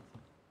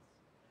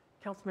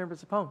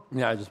 Councilmember Zepone.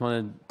 Yeah, I just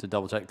wanted to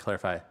double check,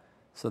 clarify.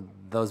 So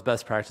those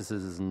best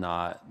practices is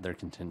not their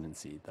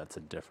contingency. That's a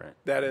different.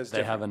 That is They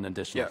different. have an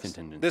additional Yes.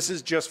 contingency. This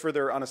is just for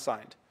their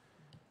unassigned.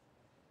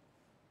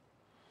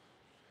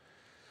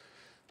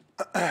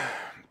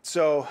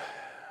 So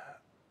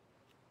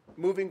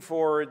moving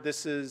forward,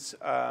 this is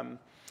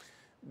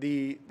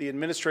the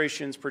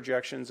administration's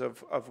projections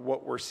of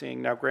what we're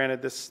seeing. Now,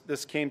 granted,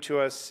 this came to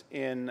us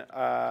in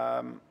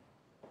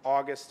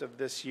August of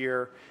this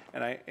year,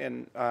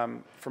 and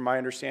from my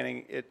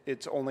understanding,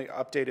 it's only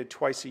updated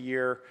twice a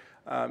year.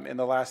 And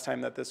the last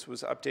time that this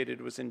was updated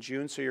was in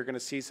June. So you're going to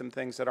see some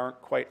things that aren't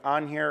quite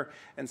on here,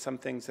 and some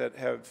things that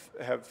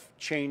have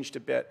changed a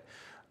bit.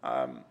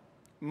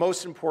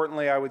 Most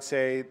importantly, I would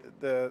say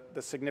the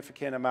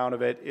significant amount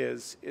of it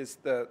is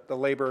the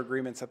labor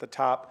agreements at the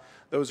top.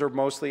 Those are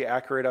mostly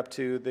accurate up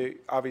to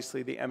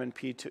obviously the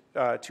M&P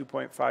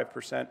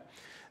 2.5%.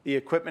 The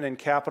equipment and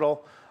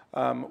capital,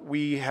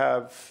 we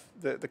have,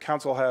 the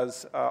council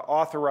has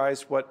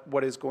authorized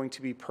what is going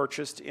to be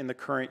purchased in the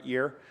current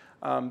year.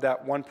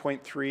 That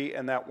 1.3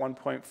 and that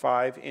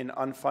 1.5 in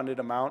unfunded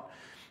amount.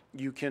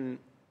 You can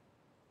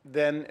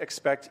then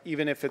expect,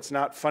 even if it's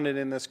not funded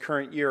in this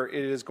current year,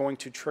 it is going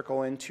to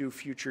trickle into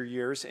future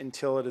years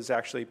until it is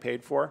actually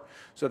paid for.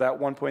 So that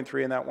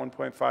 1.3 and that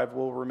 1.5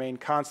 will remain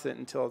constant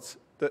until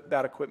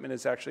that equipment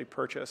is actually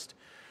purchased.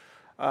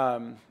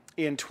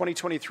 In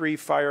 2023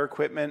 fire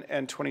equipment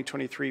and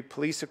 2023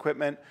 police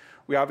equipment,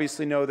 we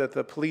obviously know that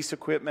the police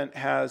equipment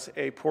has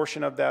a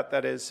portion of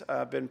that has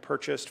been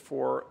purchased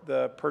for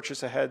the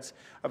purchase aheads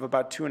of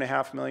about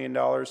 $2.5 million.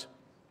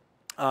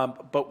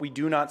 But we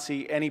do not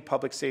see any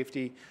public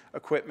safety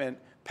equipment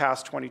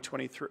past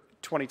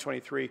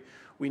 2023.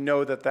 We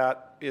know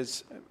that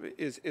is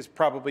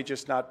probably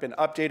just not been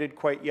updated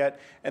quite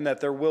yet, and that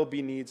there will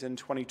be needs in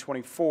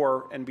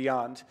 2024 and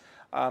beyond.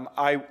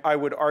 I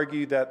would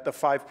argue that the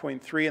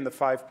 5.3 and the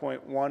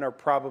 5.1 are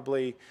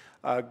probably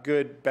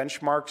good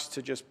benchmarks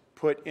to just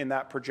put in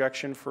that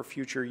projection for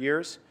future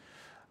years.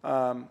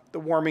 The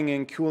warming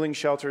and cooling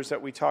shelters that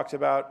we talked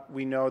about,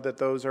 we know that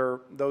those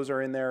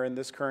are in there in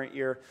this current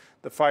year.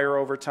 The fire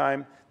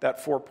overtime,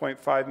 that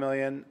 $4.5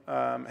 million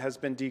has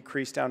been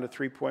decreased down to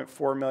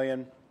 $3.4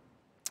 million.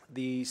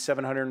 The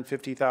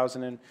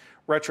 $750,000 in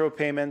retro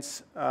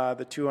payments,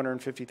 the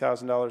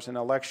 $250,000 in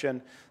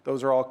election,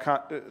 those are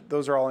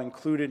all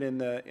included in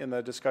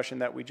the discussion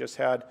that we just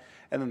had.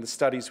 And then the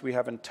studies we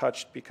haven't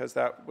touched because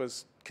that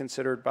was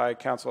considered by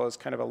council as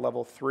kind of a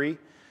level 3.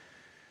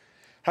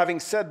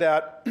 Having said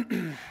that,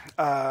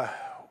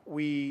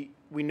 we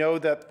know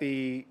that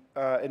the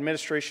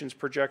administration's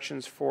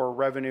projections for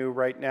revenue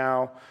right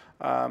now,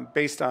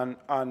 based on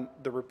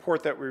the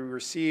report that we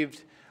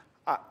received,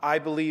 I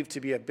believe to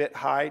be a bit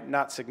high,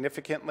 not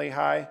significantly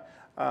high.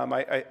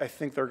 I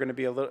think they're going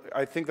to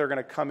I think they're going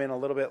to come in a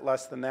little bit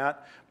less than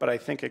that, but I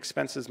think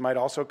expenses might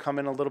also come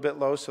in a little bit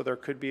low, so there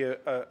could be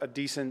a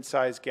decent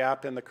sized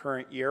gap in the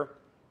current year.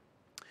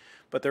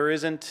 But there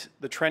isn't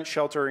the Trent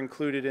shelter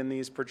included in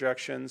these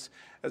projections,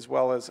 as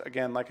well as,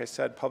 again, like I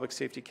said, public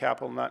safety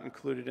capital not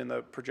included in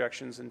the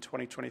projections in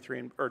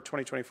 2023 or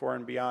 2024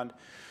 and beyond.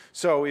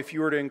 So if you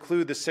were to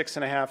include the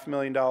 $6.5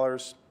 million,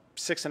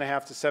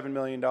 $6.5 to $7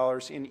 million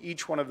in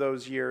each one of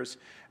those years,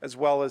 as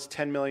well as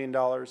 $10 million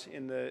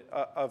in the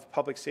of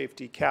public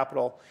safety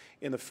capital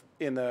in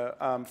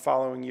the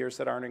following years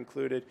that aren't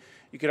included,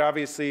 you could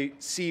obviously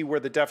see where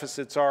the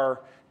deficits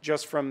are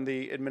just from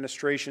the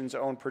administration's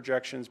own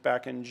projections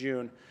back in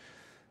June.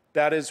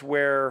 That is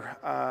where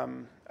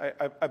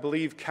I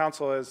believe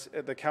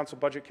the Council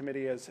Budget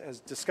Committee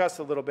has discussed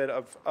a little bit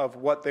of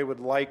what they would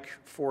like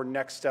for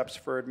next steps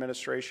for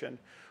administration.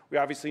 We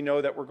obviously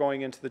know that we're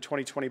going into the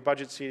 2020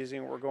 budget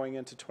season, we're going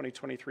into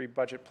 2023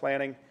 budget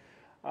planning.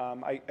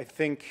 I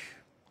think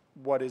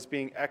what is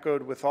being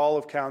echoed with all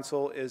of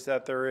council is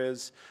that there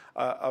is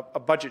a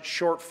budget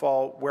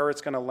shortfall. Where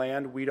it's going to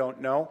land, we don't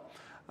know.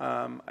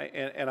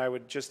 And I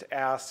would just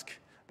ask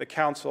the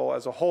council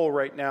as a whole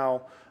right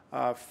now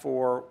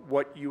for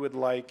what you would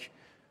like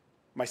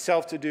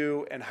myself to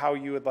do and how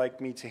you would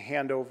like me to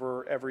hand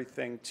over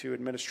everything to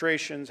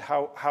administrations,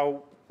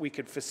 how we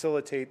could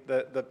facilitate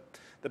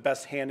the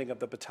best handing of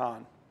the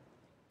baton.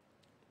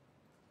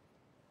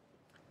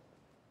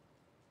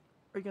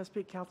 Are you going to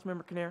speak,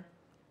 Councilmember Kinnear?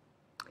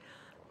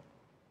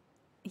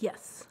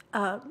 Yes.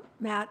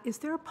 Matt, is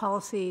there a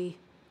policy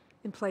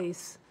in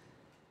place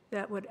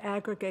that would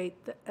aggregate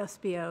the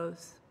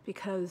SBOs?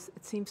 Because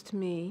it seems to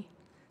me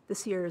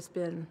this year has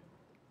been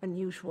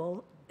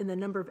unusual in the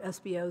number of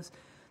SBOs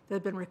that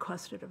have been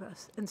requested of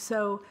us. And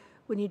so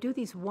when you do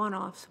these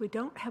one-offs, we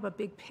don't have a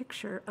big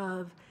picture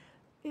of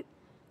it.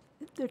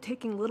 They're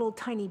taking little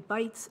tiny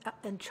bites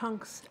and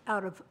chunks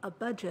out of a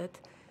budget,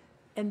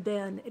 and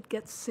then it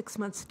gets 6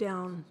 months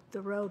down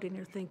the road and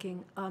you're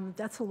thinking,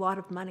 that's a lot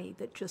of money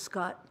that just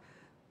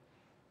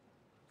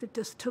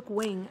took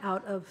wing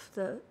out of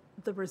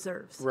the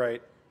reserves.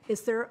 Right.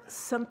 Is there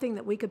something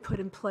that we could put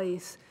in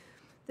place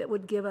that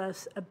would give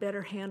us a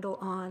better handle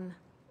on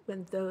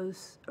when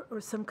those, or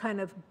some kind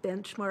of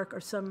benchmark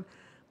or some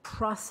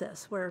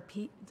process where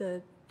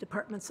the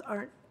departments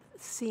aren't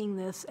seeing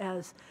this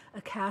as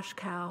a cash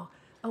cow.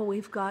 Oh,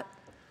 we've got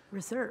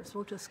reserves,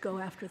 we'll just go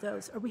after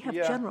those. Or we have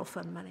general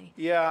fund money.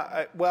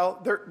 Yeah,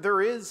 well,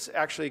 there is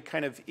actually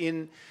kind of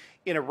in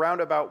a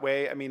roundabout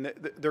way. I mean,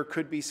 there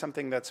could be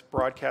something that's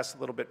broadcast a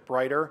little bit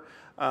brighter,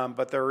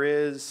 but there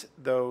is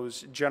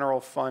those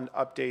general fund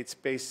updates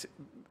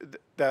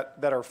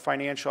that are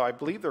financial. I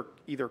believe they're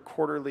either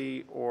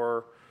quarterly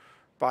or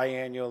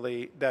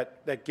biannually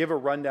that give a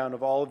rundown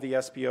of all of the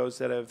SBOs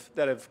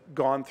that have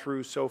gone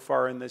through so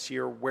far in this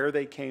year, where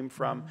they came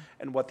from,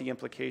 and what the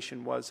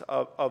implication was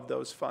of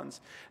those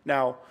funds.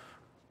 Now,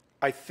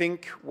 I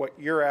think what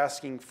you're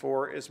asking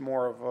for is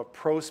more of a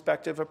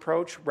prospective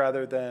approach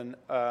rather than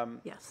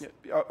yes.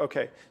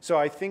 Okay, so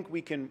I think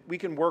we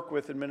can work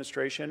with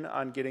administration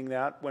on getting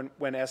that when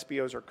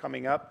SBOs are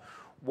coming up.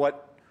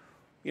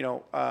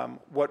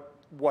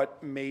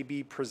 What may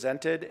be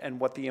presented and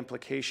what the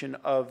implication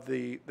of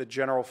the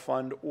general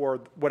fund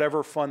or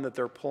whatever fund that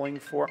they're pulling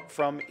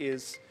from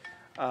is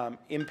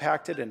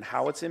impacted and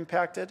how it's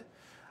impacted.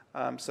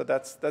 So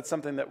that's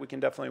something that we can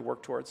definitely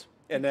work towards,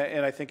 and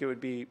I think it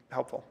would be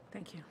helpful.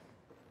 Thank you.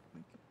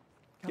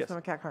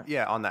 Councilmember Cathcart.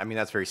 Yeah, on that, I mean,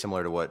 that's very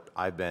similar to what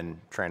I've been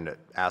trying to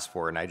ask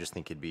for, and I just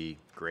think it'd be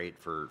great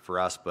for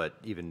us, but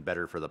even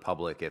better for the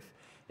public if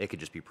it could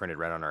just be printed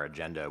right on our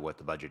agenda what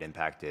the budget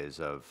impact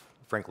is of,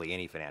 frankly,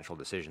 any financial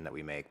decision that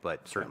we make,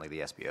 but certainly the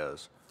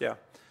SBOs. Yeah.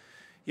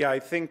 I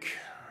think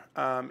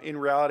in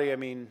reality, I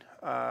mean,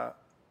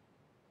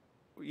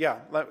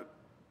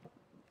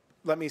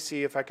 let me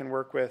see if I can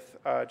work with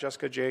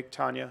Jessica, Jake,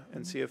 Tanya,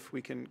 and see if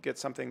we can get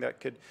something that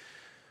could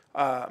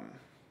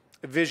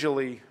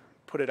visually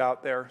put it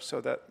out there so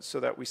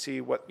that we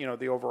see what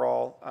the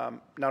overall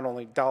not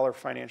only dollar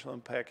financial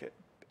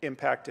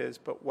impact is,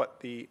 but what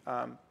the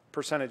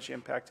percentage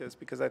impact is,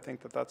 because I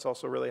think that's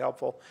also really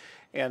helpful.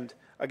 And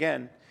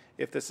again,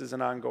 if this is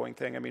an ongoing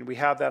thing, I mean, we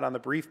have that on the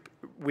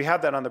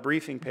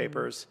briefing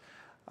papers,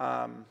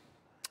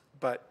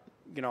 but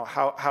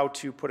how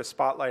to put a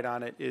spotlight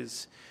on it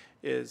is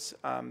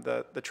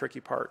the tricky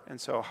part. And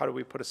so how do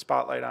we put a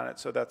spotlight on it?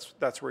 So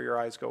that's where your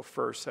eyes go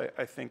first,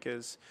 I think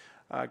is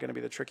going to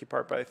be the tricky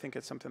part, but I think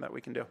it's something that we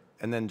can do.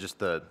 And then just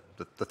the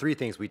three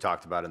things we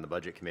talked about in the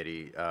budget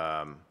committee,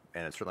 and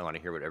I certainly want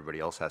to hear what everybody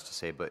else has to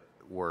say, but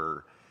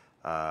we're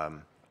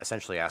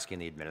essentially asking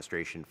the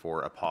administration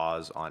for a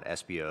pause on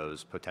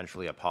SBOs,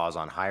 potentially a pause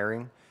on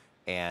hiring,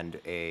 and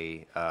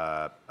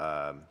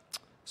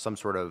some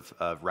sort of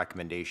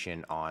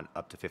recommendation on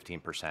up to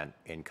 15%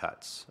 in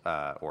cuts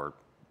or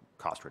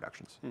cost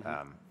reductions.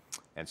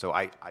 And so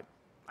I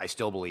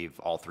still believe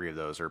all three of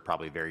those are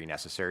probably very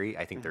necessary.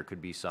 I think there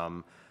could be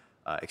some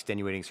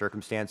extenuating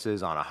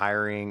circumstances on a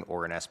hiring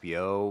or an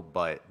SBO,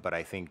 but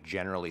I think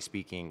generally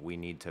speaking, we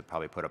need to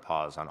probably put a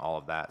pause on all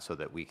of that so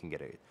that we can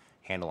get a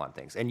handle on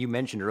things. And you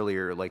mentioned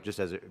earlier, like just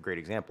as a great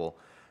example,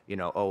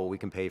 we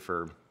can pay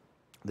for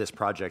this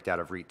project out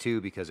of REIT 2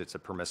 because it's a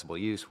permissible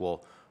use.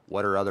 Well,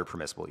 what are other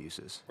permissible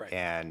uses? Right.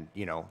 And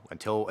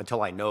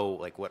until I know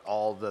like what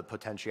all the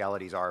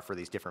potentialities are for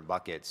these different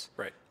buckets,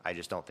 right, I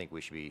just don't think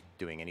we should be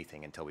doing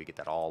anything until we get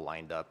that all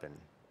lined up and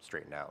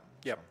straightened out.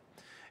 Yep.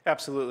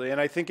 Absolutely,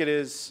 and I think it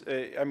is.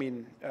 I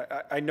mean,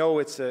 I know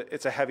it's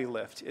a heavy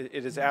lift.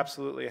 It is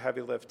absolutely a heavy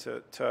lift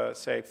to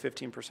say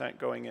 15%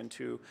 going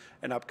into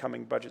an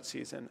upcoming budget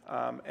season,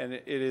 and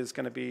it is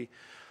going to be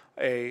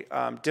a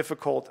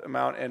difficult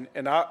amount.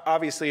 And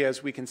obviously,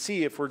 as we can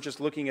see, if we're just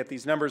looking at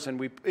these numbers and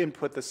we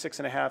input the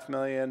 $6.5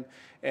 million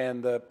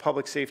and the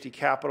public safety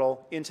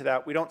capital into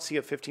that, we don't see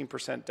a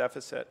 15%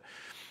 deficit.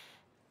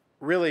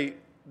 Really,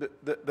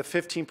 the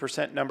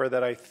 15% number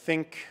that I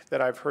think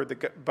that I've heard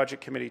the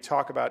budget committee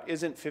talk about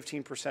isn't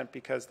 15%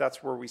 because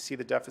that's where we see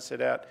the deficit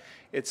at.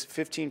 It's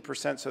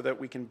 15% so that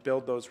we can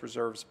build those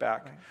reserves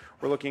back. Right.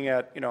 We're looking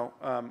at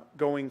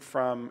going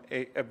from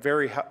a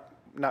very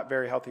not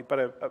very healthy,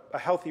 but a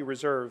healthy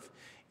reserve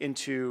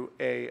into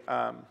an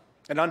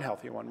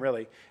unhealthy one,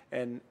 really.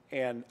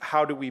 And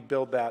how do we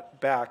build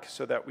that back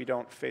so that we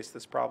don't face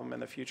this problem in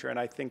the future? And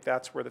I think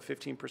that's where the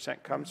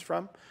 15% comes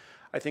from.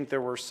 I think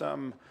there were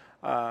some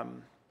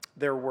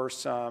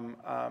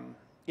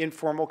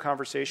informal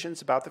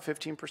conversations about the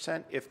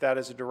 15%. If that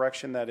is a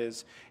direction that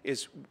is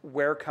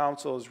where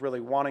council is really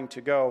wanting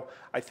to go,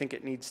 I think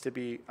it needs to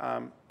be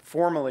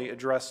formally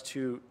addressed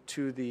to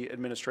the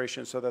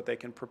administration so that they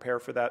can prepare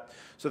for that,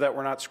 so that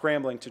we're not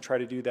scrambling to try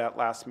to do that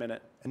last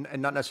minute.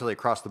 And not necessarily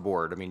across the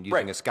board. I mean,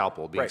 using a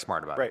scalpel, being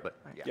smart about it. But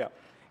yeah.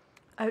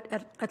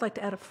 I'd like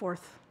to add a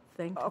fourth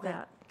thing to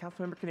that.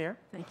 Councilmember Kinnear.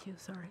 Thank you,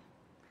 sorry.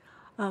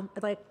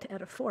 I'd like to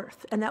add a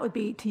fourth, and that would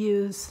be to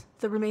use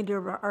the remainder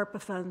of our ARPA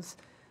funds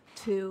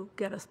to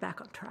get us back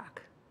on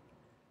track.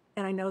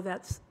 And I know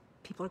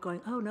people are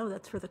going, oh no,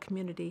 that's for the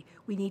community.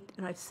 We need,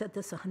 and I've said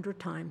this 100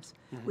 times,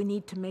 we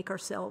need to make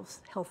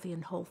ourselves healthy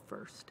and whole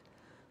first.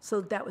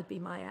 So that would be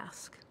my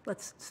ask.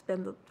 Let's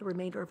spend the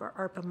remainder of our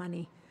ARPA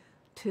money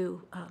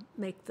to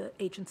make the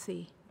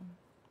agency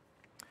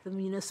the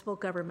municipal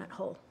government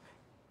whole.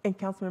 And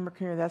Councilmember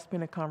Kinnear, that's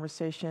been a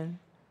conversation,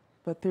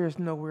 but there's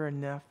nowhere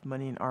enough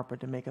money in ARPA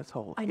to make us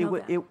whole. I know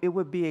that. It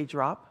would be a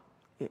drop,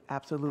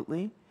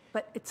 absolutely.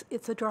 But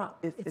it's a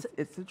drop.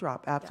 It's a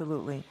drop,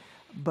 absolutely.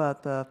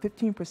 But the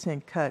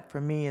 15% cut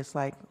for me is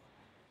like,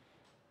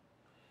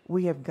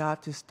 we have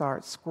got to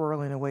start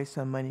squirreling away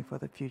some money for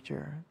the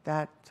future.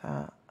 That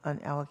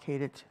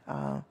unallocated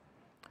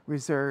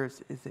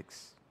reserves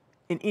is,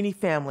 in any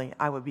family,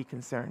 I would be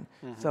concerned.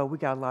 So we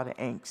got a lot of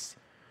angst.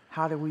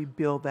 How do we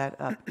build that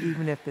up,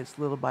 even if it's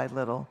little by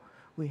little?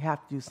 We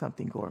have to do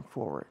something going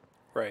forward.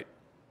 Right,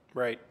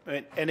 right.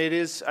 And it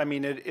is, I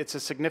mean, it's a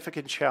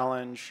significant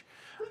challenge,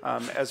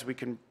 as we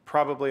can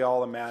probably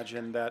all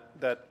imagine,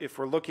 that if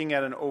we're looking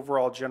at an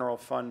overall general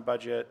fund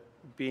budget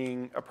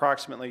being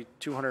approximately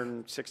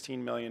 $216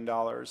 million,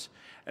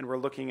 and we're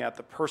looking at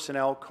the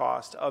personnel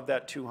cost of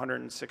that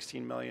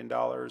 $216 million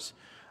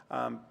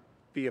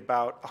be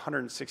about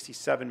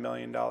 $167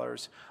 million,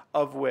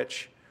 of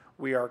which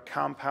we are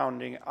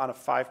compounding on a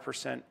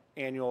 5%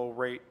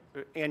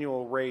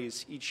 annual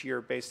raise each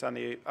year based on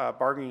the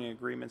bargaining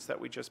agreements that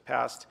we just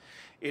passed.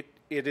 It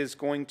is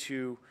going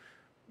to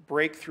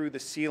break through the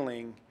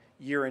ceiling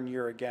year and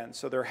year again.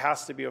 So there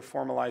has to be a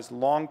formalized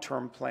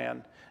long-term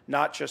plan,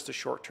 not just a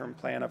short-term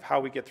plan of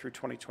how we get through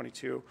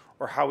 2022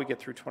 or how we get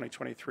through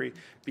 2023,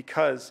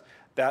 because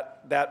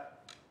that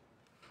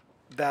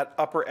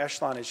upper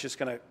echelon is just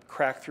going to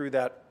crack through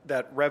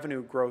that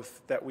revenue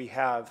growth that we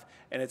have,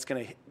 and it's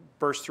going to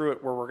burst through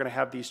it where we're going to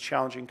have these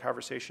challenging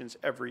conversations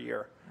every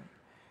year.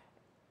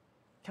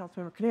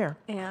 Councilmember Kinnear.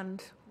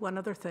 And one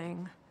other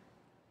thing,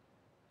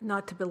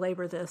 not to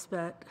belabor this,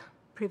 but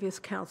previous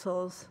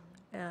councils,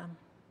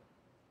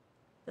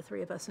 the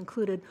three of us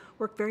included,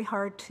 worked very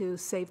hard to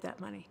save that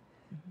money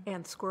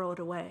and squirrel it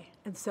away.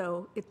 And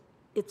so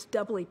it's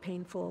doubly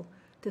painful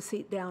to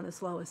see it down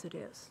as low as it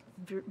is,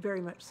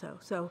 very much so.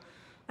 So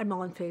I'm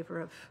all in favor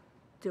of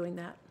doing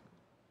that.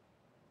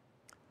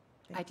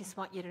 I just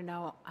want you to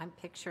know, I'm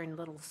picturing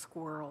little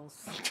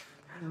squirrels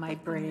in my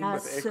brain.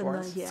 Yes,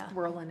 yeah.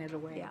 Squirreling it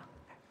away. Yeah.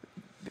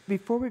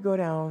 Before we go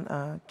down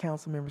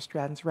Councilmember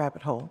Stratton's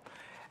rabbit hole,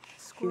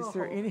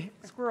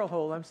 squirrel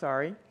hole, I'm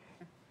sorry.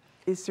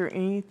 Is there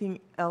anything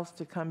else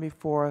to come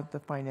before the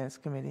Finance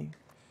Committee?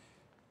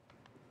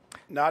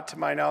 Not to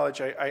my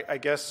knowledge. I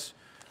guess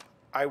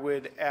I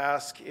would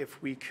ask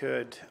if we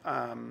could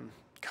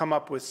come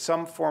up with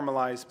some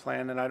formalized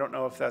plan, and I don't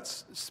know if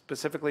that's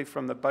specifically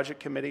from the Budget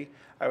Committee.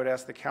 I would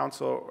ask the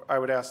council, I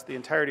would ask the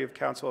entirety of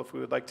council if we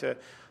would like to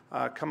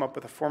come up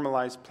with a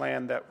formalized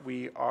plan that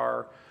we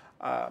are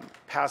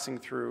passing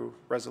through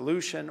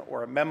resolution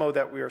or a memo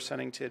that we are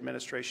sending to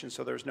administration,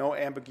 so there's no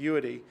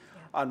ambiguity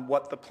on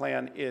what the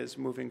plan is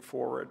moving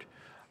forward.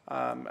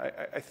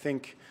 I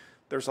think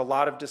there's a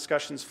lot of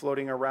discussions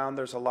floating around.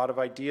 There's a lot of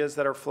ideas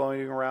that are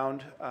floating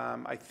around.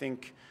 I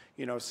think,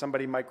 you know,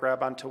 somebody might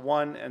grab onto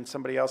one and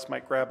somebody else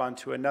might grab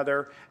onto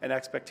another, and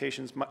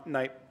expectations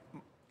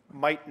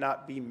might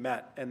not be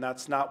met. And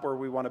that's not where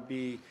we want to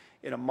be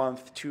in a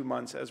month, 2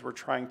 months, as we're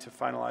trying to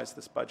finalize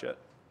this budget.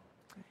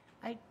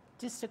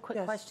 Just a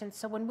quick question.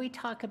 So when we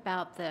talk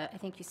about I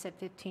think you said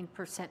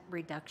 15%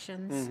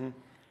 reductions,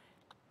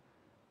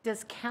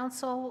 does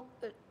council,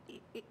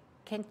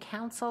 can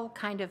council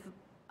kind of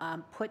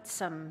put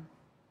some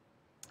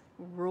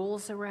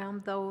rules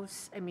around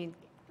those? I mean,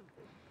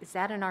 is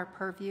that in our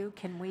purview?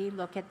 Can we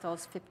look at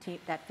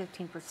that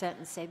 15%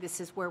 and say,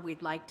 this is where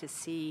we'd like to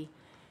see?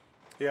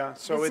 Yeah,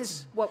 so this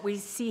is what we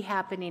see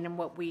happening and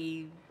what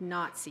we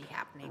not see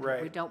happening,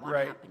 what we don't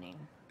want happening.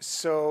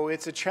 So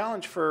it's a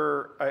challenge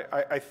for,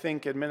 I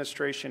think,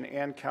 administration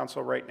and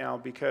council right now,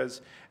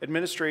 because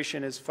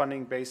administration is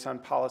funding based on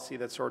policy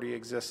that's already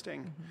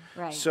existing.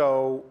 Right.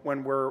 So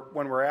when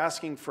we're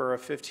asking for a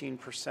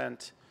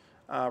 15%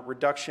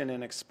 reduction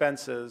in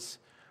expenses,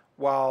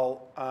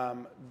 while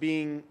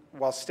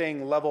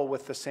staying level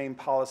with the same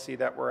policy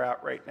that we're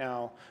at right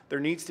now, there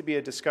needs to be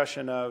a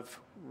discussion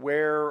of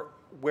where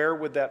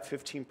would that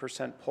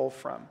 15% pull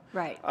from?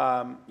 Right.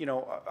 You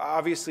know,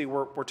 obviously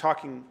we're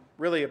talking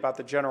really about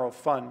the general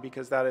fund,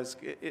 because that is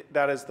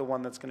the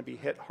one that's going to be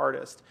hit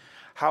hardest.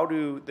 How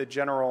do the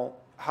general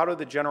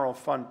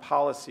fund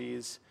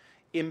policies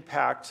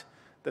impact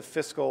the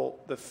fiscal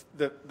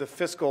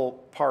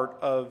part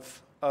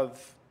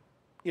of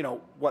you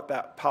know what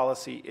that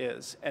policy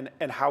is, and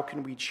how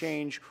can we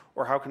change,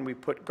 or how can we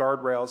put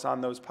guardrails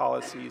on those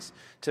policies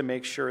to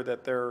make sure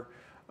that they're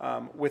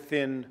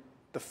within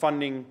the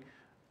funding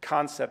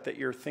concept that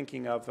you're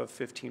thinking of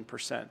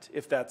 15%,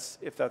 if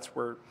that's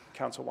where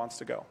council wants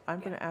to go. I'm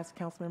going to ask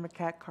Councilmember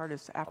Cathcart,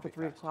 it's after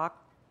 3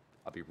 o'clock.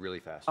 I'll be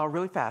really fast. Oh,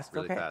 really fast,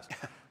 Really okay. fast.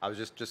 I was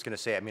just going to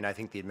say, I mean, I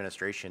think the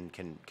administration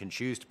can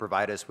choose to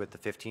provide us with the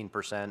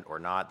 15% or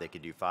not. They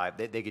could do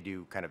 5%. They could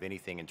do kind of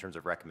anything in terms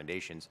of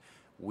recommendations.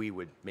 We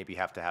would maybe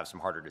have to have some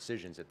harder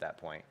decisions at that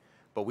point.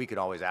 But we could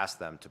always ask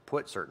them to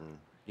put certain,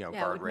 you know,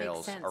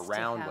 guardrails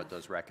around what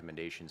those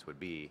recommendations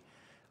would be.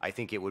 I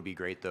think it would be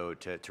great, though,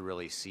 to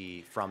really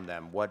see from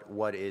them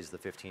what is the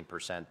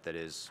 15% that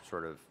is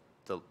sort of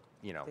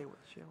you know, They would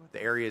share with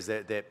the areas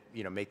that,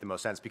 you know, make the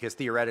most sense, because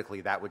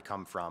theoretically that would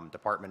come from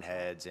department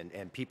heads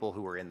and people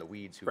who are in the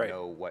weeds who Right.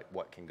 know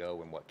what can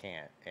go and what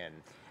can't. And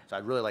so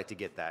I'd really like to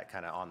get that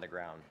kind of on the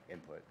ground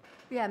input.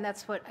 Yeah, and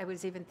that's what I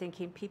was even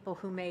thinking, people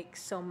who make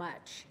so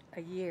much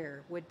a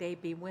year, would they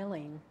be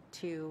willing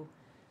to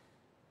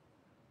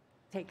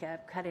take a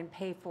cut and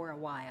pay for a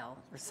while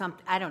or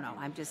something? I don't know,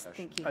 I'm just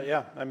thinking.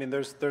 Yeah, I mean,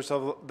 there's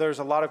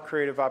a lot of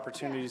creative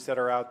opportunities that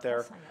are out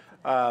there.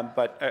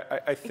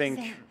 But I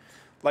think,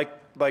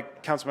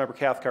 like Councilmember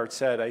Cathcart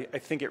said, I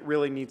think it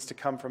really needs to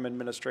come from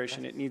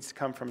administration. It needs to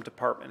come from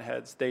department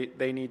heads.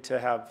 They need to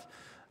have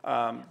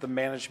the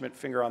management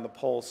finger on the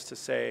pulse to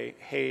say,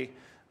 hey,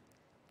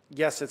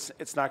 yes,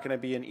 it's not going to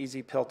be an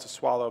easy pill to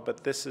swallow,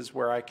 but this is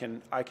where I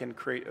can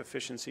create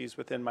efficiencies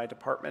within my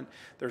department.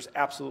 There's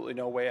absolutely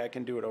no way I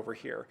can do it over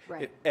here.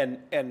 Right.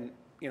 And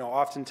you know,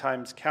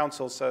 oftentimes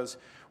council says,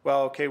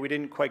 well, okay, we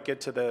didn't quite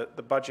get to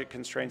the budget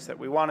constraints that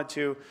we wanted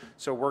to,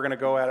 so we're going to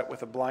go at it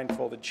with a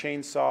blindfolded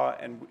chainsaw,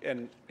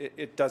 and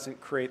it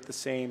doesn't create the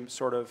same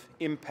sort of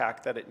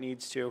impact that it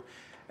needs to.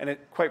 And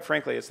quite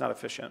frankly, it's not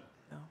efficient.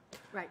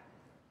 Right.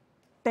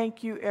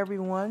 Thank you,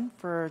 everyone,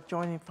 for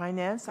joining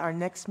Finance. Our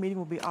next meeting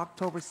will be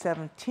October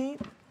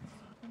 17th.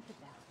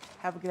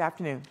 Have a good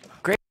afternoon.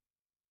 Great.